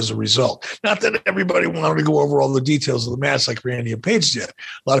peers as a result. Not that everybody wanted to go over all the details of the match like Randy and Page did.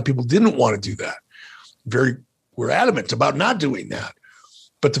 A lot of people didn't want to do that. We're adamant about not doing that.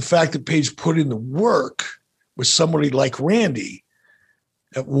 But the fact that Page put in the work with somebody like Randy,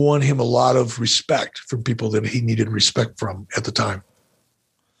 that won him a lot of respect from people that he needed respect from at the time.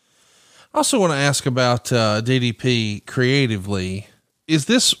 I also want to ask about DDP creatively.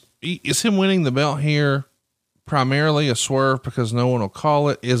 Is him winning the belt here primarily a swerve because no one will call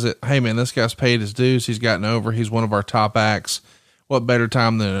it? Is it, hey man, this guy's paid his dues. He's gotten over. He's one of our top acts. What better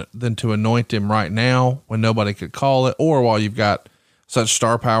time than to anoint him right now when nobody could call it, or while you've got such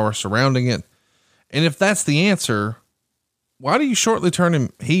star power surrounding it? And if that's the answer, why do you shortly turn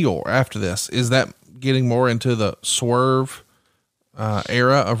him heel after this? Is that getting more into the swerve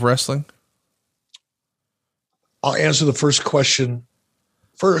era of wrestling? I'll answer the first question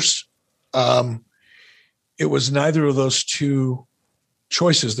first. It was neither of those two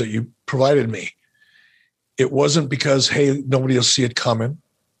choices that you provided me. It wasn't because, hey, nobody will see it coming,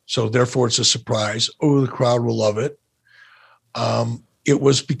 so therefore it's a surprise. Oh, the crowd will love it. It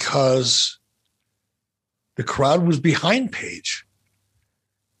was because the crowd was behind Page.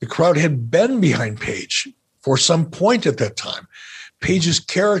 The crowd had been behind Page for some point at that time. Page's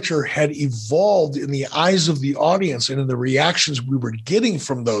character had evolved in the eyes of the audience and in the reactions we were getting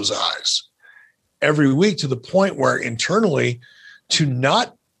from those eyes every week, to the point where internally, to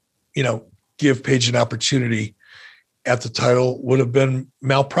not, give Page an opportunity at the title would have been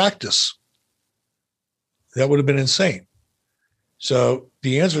malpractice. That would have been insane. So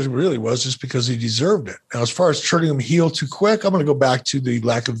the answer really was just because he deserved it. Now, as far as turning him heel too quick, I'm going to go back to the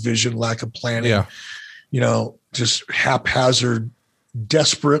lack of vision, lack of planning, just haphazard,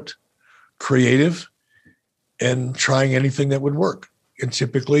 desperate, creative, and trying anything that would work. And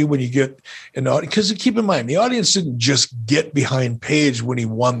typically when you get an audience, because keep in mind, the audience didn't just get behind Page when he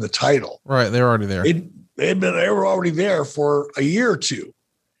won the title. Right. They're already there. They were already there for a year or two.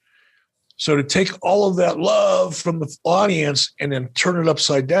 So to take all of that love from the audience and then turn it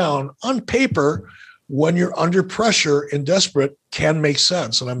upside down on paper, when you're under pressure and desperate, can make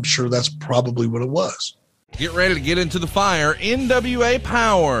sense. And I'm sure that's probably what it was. Get ready to get into the fire. NWA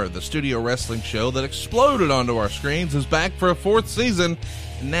Power, the studio wrestling show that exploded onto our screens, is back for a 4th season.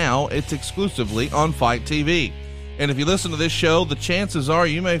 And now it's exclusively on Fight TV. And if you listen to this show, the chances are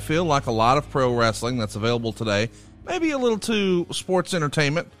you may feel like a lot of pro wrestling that's available today, maybe a little too sports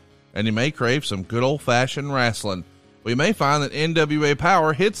entertainment, and you may crave some good old-fashioned wrestling. We may find that NWA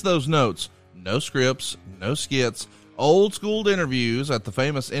Power hits those notes. No scripts, no skits, old school interviews at the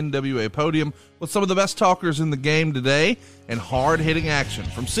famous NWA podium with some of the best talkers in the game today, and hard-hitting action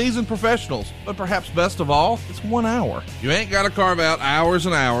from seasoned professionals. But perhaps best of all, it's 1 hour. You ain't got to carve out hours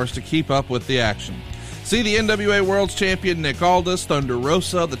and hours to keep up with the action. See the NWA World's Champion Nick Aldis, Thunder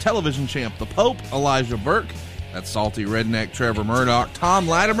Rosa, the television champ The Pope, Elijah Burke, that salty redneck Trevor Murdoch, Tom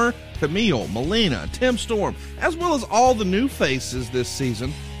Latimer, Camille, Melina, Tim Storm, as well as all the new faces this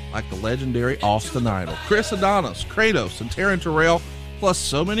season, like the legendary Austin Idol, Chris Adonis, Kratos, and Taryn Terrell, plus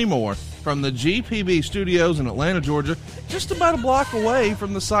so many more, from the GPB studios in Atlanta, Georgia, just about a block away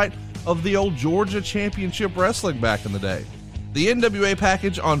from the site of the old Georgia Championship Wrestling back in the day. The NWA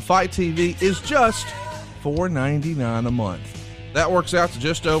package on Fight TV is just $4.99 a month. That works out to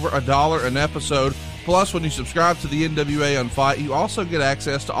just over $1 an episode. Plus, when you subscribe to the NWA on Fight, you also get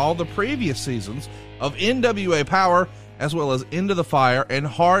access to all the previous seasons of NWA Power, as well as Into the Fire and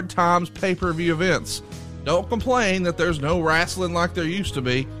Hard Times pay-per-view events. Don't complain that there's no wrestling like there used to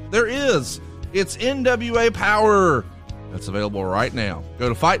be. There is. It's NWA Power. That's available right now. Go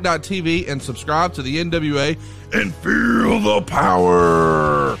to fight.tv and subscribe to the NWA and feel the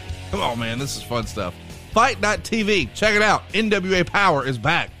power. Come on, man. This is fun stuff. Fight.tv. Check it out. NWA Power is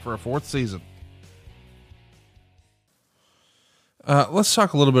back for a 4th season. Let's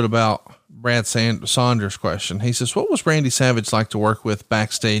talk a little bit about Brad Saunders' question. He says, what was Randy Savage like to work with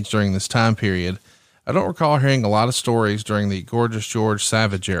backstage during this time period? I don't recall hearing a lot of stories during the Gorgeous George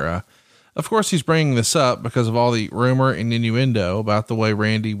Savage era. Of course, he's bringing this up because of all the rumor and innuendo about the way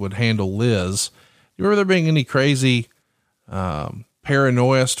Randy would handle Liz. Do you remember there being any crazy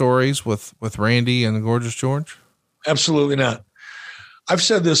paranoia stories with Randy and the Gorgeous George? Absolutely not. I've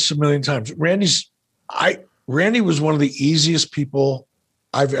said this a million times. Randy was one of the easiest people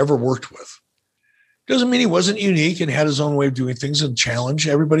I've ever worked with. Doesn't mean he wasn't unique and had his own way of doing things and challenge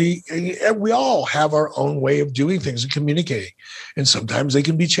everybody. We all have our own way of doing things and communicating, and sometimes they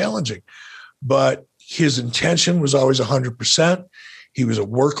can be challenging. But his intention was always 100%. He was a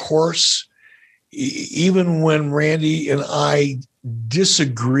workhorse. even when Randy and I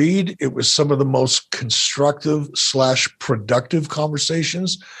disagreed, it was some of the most constructive / productive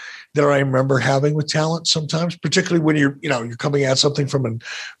conversations that I remember having with talent sometimes, particularly when you're coming at something from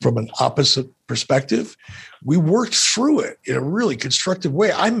an opposite perspective. We worked through it in a really constructive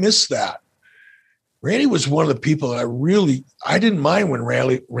way. I miss that. Randy was one of the people that I didn't mind when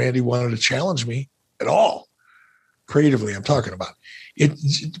Randy wanted to challenge me at all. Creatively, I'm talking about it,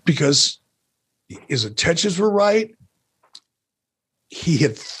 because his intentions were right. He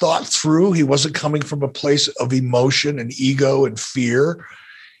had thought through. He wasn't coming from a place of emotion and ego and fear.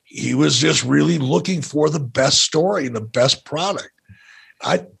 He was just really looking for the best story and the best product.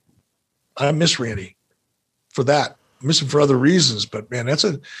 I miss Randy for that. I miss him for other reasons, but man, that's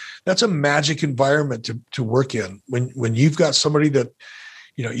a magic environment to work in when you've got somebody that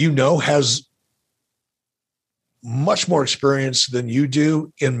has much more experience than you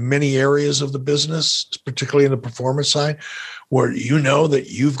do in many areas of the business, particularly in the performance side, where that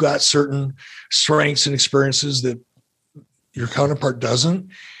you've got certain strengths and experiences that your counterpart doesn't,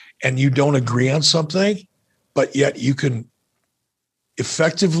 and you don't agree on something, but yet you can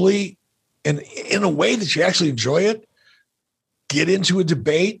effectively, and in a way that you actually enjoy it, get into a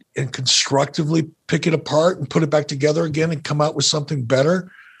debate and constructively pick it apart and put it back together again and come out with something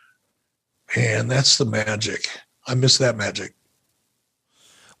better. And that's the magic. I miss that magic.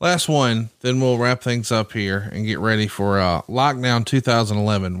 Last one, then we'll wrap things up here and get ready for Lockdown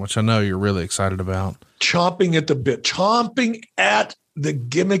 2011, which I know you're really excited about. Chomping at the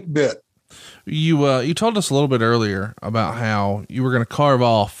gimmick bit. You told us a little bit earlier about how you were going to carve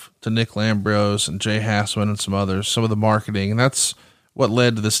off to Nick Lambros and Jay Hassman and some others, some of the marketing, and that's what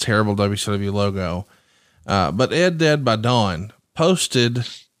led to this terrible WCW logo. But Ed Dead by Dawn posted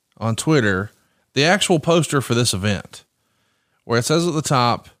on Twitter the actual poster for this event, where it says at the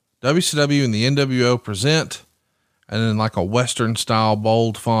top, WCW and the NWO present, and in like a Western style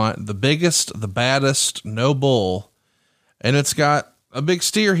bold font, the biggest, the baddest, no bull. And it's got a big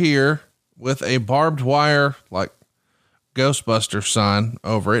steer here with a barbed wire, like Ghostbuster sign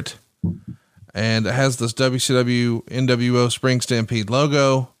over it. And it has this WCW NWO Spring Stampede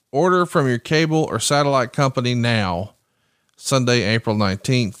logo. Order from your cable or satellite company now. Sunday, April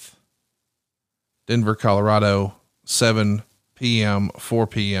 19th. Denver, Colorado, 7 p.m., 4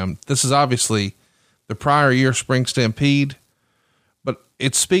 p.m. This is obviously the prior year Spring Stampede, but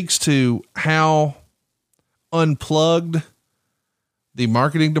it speaks to how unplugged the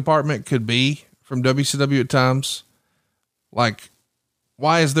marketing department could be from WCW at times. Like,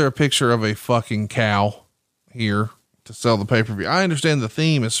 why is there a picture of a fucking cow here to sell the pay-per-view? I understand the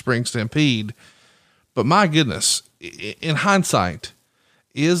theme is Spring Stampede, but my goodness, in hindsight,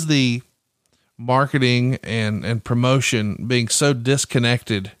 is the marketing and promotion being so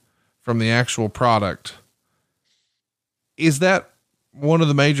disconnected from the actual product? Is that one of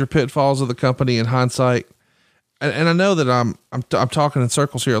the major pitfalls of the company in hindsight? And I know that I'm talking in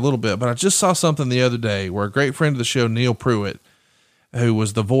circles here a little bit, but I just saw something the other day where a great friend of the show, Neil Pruitt, who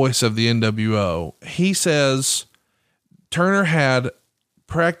was the voice of the NWO, he says Turner had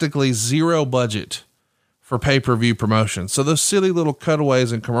practically zero budget for pay-per-view promotion. So those silly little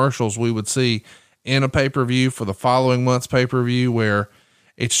cutaways and commercials we would see in a pay-per-view for the following month's pay-per-view, where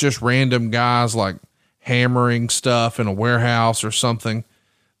it's just random guys like hammering stuff in a warehouse or something.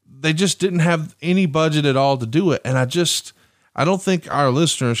 They just didn't have any budget at all to do it. And I don't think our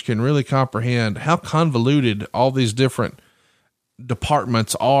listeners can really comprehend how convoluted all these different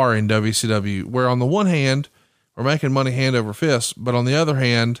departments are in WCW, where on the one hand, we're making money hand over fist, but on the other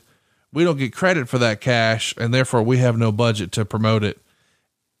hand, we don't get credit for that cash, and therefore we have no budget to promote it.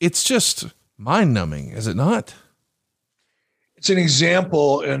 It's just mind numbing, is it not? It's an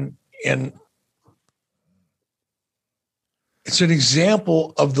example, and it's an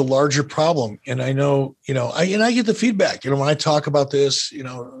example of the larger problem. And I know, I get the feedback, when I talk about this,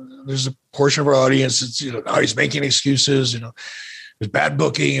 there's a portion of our audience that's, he's making excuses, it was bad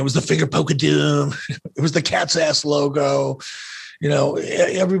booking. It was the finger poke of doom. It was the cat's ass logo.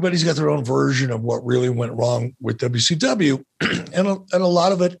 Everybody's got their own version of what really went wrong with WCW. and a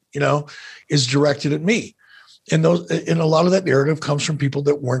lot of it, is directed at me. And a lot of that narrative comes from people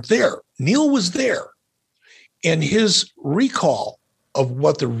that weren't there. Neil was there. And his recall of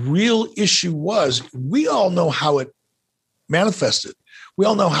what the real issue was, we all know how it manifested. We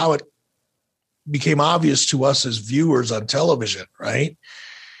all know how it became obvious to us as viewers on television, right?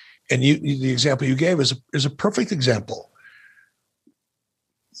 And the example you gave is a perfect example.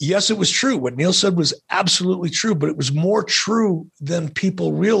 Yes, it was true. What Neil said was absolutely true, but it was more true than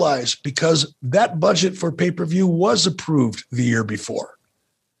people realized, because that budget for pay-per-view was approved the year before.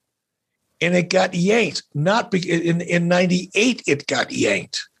 and it got yanked. In 98, it got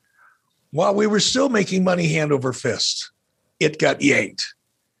yanked. While we were still making money hand over fist, it got yanked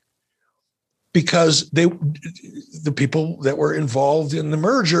because the people that were involved in the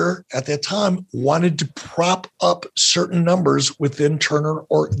merger at that time wanted to prop up certain numbers within Turner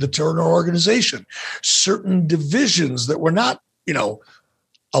or the Turner organization, certain divisions that were not,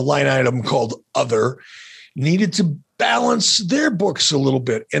 a line item called other, needed to balance their books a little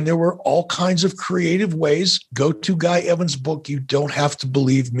bit. And there were all kinds of creative ways. Go to Guy Evans' book. You don't have to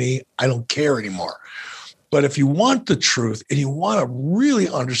believe me. I don't care anymore. But if you want the truth and you want to really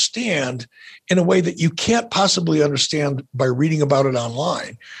understand in a way that you can't possibly understand by reading about it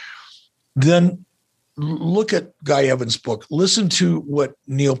online, then look at Guy Evans' book. Listen to what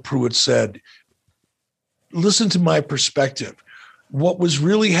Neil Pruitt said. Listen to my perspective. What was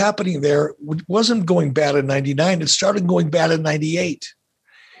really happening there wasn't going bad in 99. It started going bad in 98.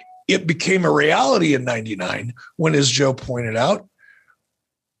 It became a reality in 99 when, as Joe pointed out,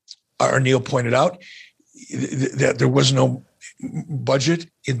 or Neil pointed out, that there was no budget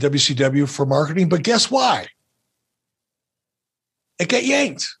in WCW for marketing. But guess why? It got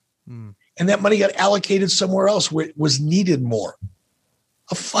yanked. And that money got allocated somewhere else where it was needed more.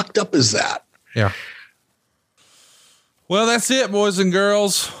 How fucked up is that? Yeah. Well, that's it, boys and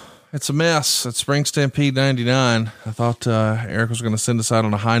girls. It's a mess. It's Spring Stampede 99. I thought Eric was going to send us out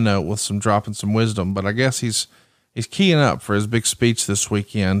on a high note with dropping some wisdom, but I guess he's keying up for his big speech this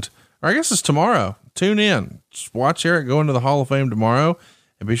weekend. Or I guess it's tomorrow. Tune in. Just watch Eric go into the Hall of Fame tomorrow,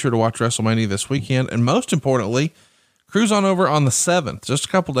 and be sure to watch WrestleMania this weekend. And most importantly, cruise on over on the 7th, just a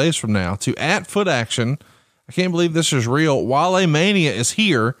couple days from now, to @FootAction. I can't believe this is real. Wale Mania is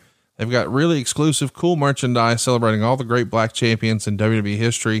here. They've got really exclusive, cool merchandise celebrating all the great black champions in WWE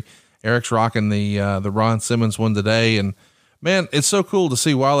history. Eric's rocking the Ron Simmons one today. And man, it's so cool to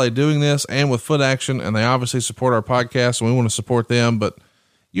see Wale doing this and with Foot Action. And they obviously support our podcast and we want to support them, but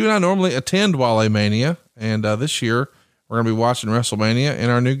you and I normally attend Wale Mania. And this year we're going to be watching WrestleMania in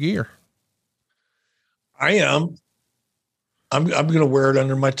our new gear. I am. I'm going to wear it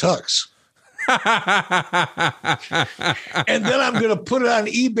under my tux. And then I'm going to put it on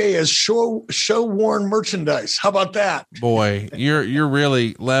eBay as show worn merchandise. How about that? Boy, you're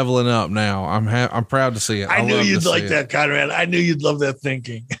really leveling up now. I'm proud to see it. I knew you'd like that, Conrad. I knew you'd love that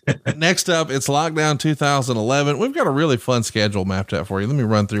thinking. Next up, it's Lockdown 2011. We've got a really fun schedule mapped out for you. Let me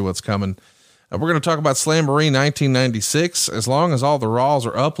run through what's coming. We're going to talk about Slamboree 1996. As long as all the Raws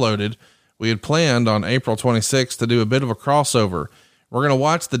are uploaded, we had planned on April 26th to do a bit of a crossover. We're going to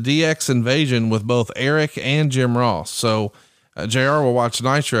watch the DX Invasion with both Eric and Jim Ross. So JR will watch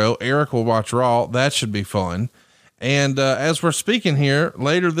Nitro. Eric will watch Raw. That should be fun. And as we're speaking here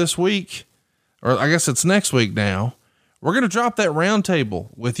later this week, or I guess it's next week now, we're going to drop that roundtable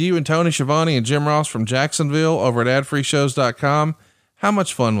with you and Tony Schiavone and Jim Ross from Jacksonville over at adfreeshows.com. How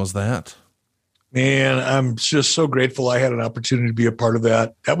much fun was that? Man, I'm just so grateful I had an opportunity to be a part of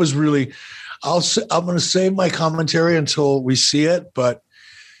that. That was really... I'm going to save my commentary until we see it, but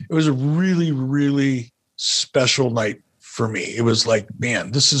it was a really, really special night for me. It was like,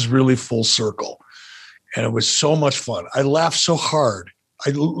 man, this is really full circle. And it was so much fun. I laughed so hard. I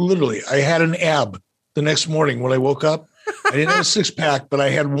had an ab the next morning when I woke up. I didn't have a 6-pack, but I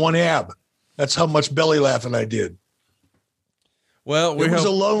had one ab. That's how much belly laughing I did. Well, it was a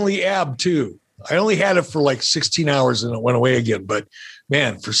lonely ab too. I only had it for like 16 hours and it went away again, but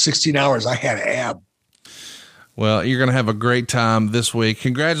man, for 16 hours, I had an ab. Well, you're going to have a great time this week.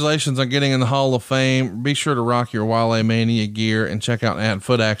 Congratulations on getting in the Hall of Fame. Be sure to rock your Wale Mania gear and check out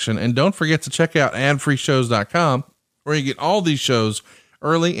Foot Action. And don't forget to check out adfreeshows.com where you get all these shows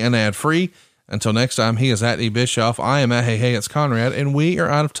early and ad free. Until next time, he is at E Bischoff. I am at Hey, it's Conrad, and we are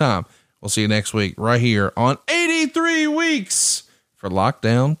out of time. We'll see you next week right here on 83 Weeks for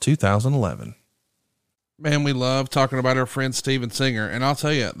Lockdown 2011. Man, we love talking about our friend Steven Singer, and I'll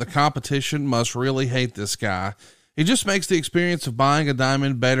tell you, the competition must really hate this guy. He just makes the experience of buying a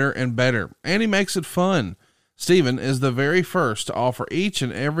diamond better and better, and he makes it fun. Steven is the very first to offer each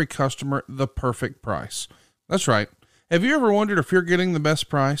and every customer the perfect price. That's right. Have you ever wondered if you're getting the best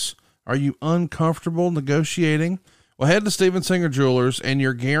price? Are you uncomfortable negotiating? Well, head to Steven Singer Jewelers, and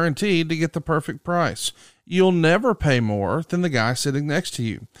you're guaranteed to get the perfect price. You'll never pay more than the guy sitting next to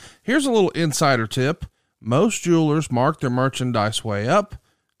you. Here's a little insider tip. Most jewelers mark their merchandise way up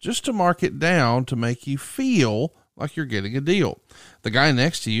just to mark it down to make you feel like you're getting a deal. The guy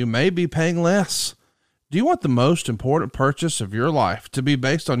next to you may be paying less. Do you want the most important purchase of your life to be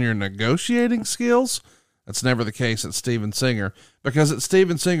based on your negotiating skills? That's never the case at Steven Singer, because at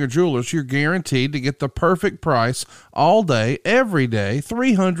Steven Singer Jewelers, you're guaranteed to get the perfect price all day, every day,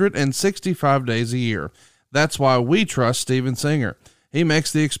 365 days a year. That's why we trust Steven Singer. He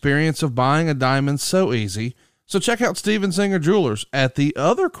makes the experience of buying a diamond so easy. So check out Steven Singer Jewelers at the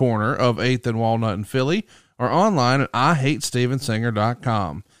other corner of 8th and Walnut in Philly, or online at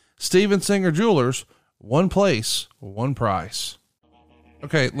IHateStevenSinger.com. Steven Singer Jewelers, one place, one price.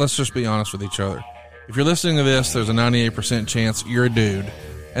 Okay, let's just be honest with each other. If you're listening to this, there's a 98% chance you're a dude.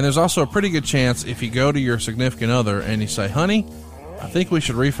 And there's also a pretty good chance if you go to your significant other and you say, honey, I think we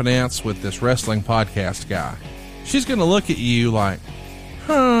should refinance with this wrestling podcast guy. She's going to look at you like,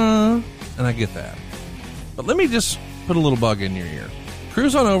 huh? And I get that. But let me just put a little bug in your ear.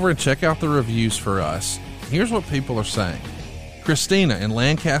 Cruise on over and check out the reviews for us. Here's what people are saying. Christina in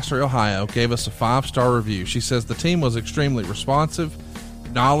Lancaster, Ohio, gave us a 5-star review. She says the team was extremely responsive,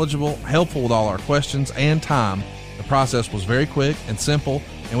 knowledgeable, helpful with all our questions and time. The process was very quick and simple,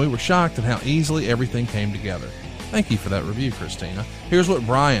 and we were shocked at how easily everything came together. Thank you for that review, Christina. Here's what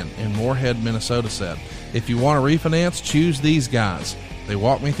Brian in Moorhead, Minnesota said. If you want to refinance, choose these guys. They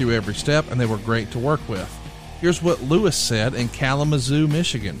walked me through every step, and they were great to work with. Here's what Lewis said in Kalamazoo,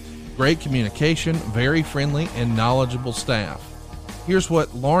 Michigan. Great communication, very friendly, and knowledgeable staff. Here's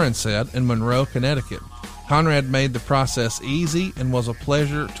what Lauren said in Monroe, Connecticut. Conrad made the process easy and was a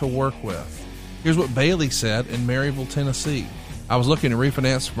pleasure to work with. Here's what Bailey said in Maryville, Tennessee. I was looking to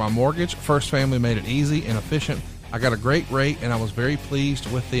refinance for my mortgage. First Family made it easy and efficient. I got a great rate, and I was very pleased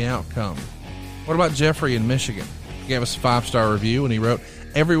with the outcome. What about Jeffrey in Michigan? He gave us a 5-star review, and he wrote,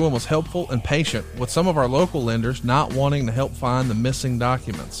 everyone was helpful and patient, with some of our local lenders not wanting to help find the missing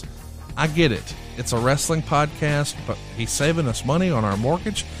documents. I get it. It's a wrestling podcast, but he's saving us money on our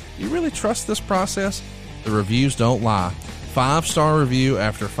mortgage. Do you really trust this process? The reviews don't lie. 5-star review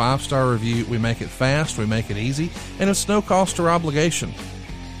after 5-star review. We make it fast, we make it easy, and it's no cost or obligation.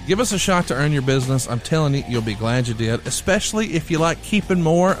 Give us a shot to earn your business. I'm telling you, you'll be glad you did, especially if you like keeping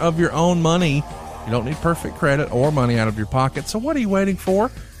more of your own money. You don't need perfect credit or money out of your pocket, so what are you waiting for?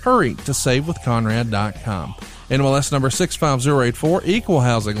 Hurry to SaveWithConrad.com. NMLS number 65084, Equal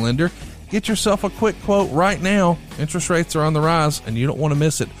Housing Lender. Get yourself a quick quote right now. Interest rates are on the rise, and you don't want to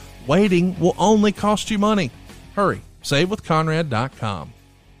miss it. Waiting will only cost you money. Hurry. SaveWithConrad.com.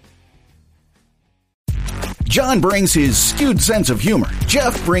 John brings his skewed sense of humor.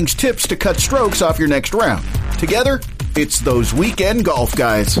 Jeff brings tips to cut strokes off your next round. Together, it's those weekend golf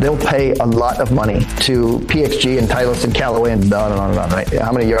guys. They'll pay a lot of money to PXG and Titleist and Callaway and on and on and on, right?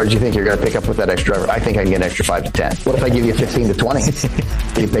 How many yards do you think you're going to pick up with that extra driver? I think I can get an extra 5 to 10. What if I give you 15 to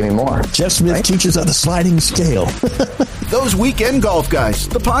 20? You pay me more. Jeff Smith teaches on the sliding scale. Those Weekend Golf Guys,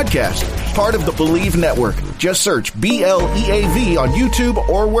 the podcast, part of the Believe Network. Just search BLEAV on YouTube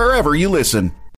or wherever you listen.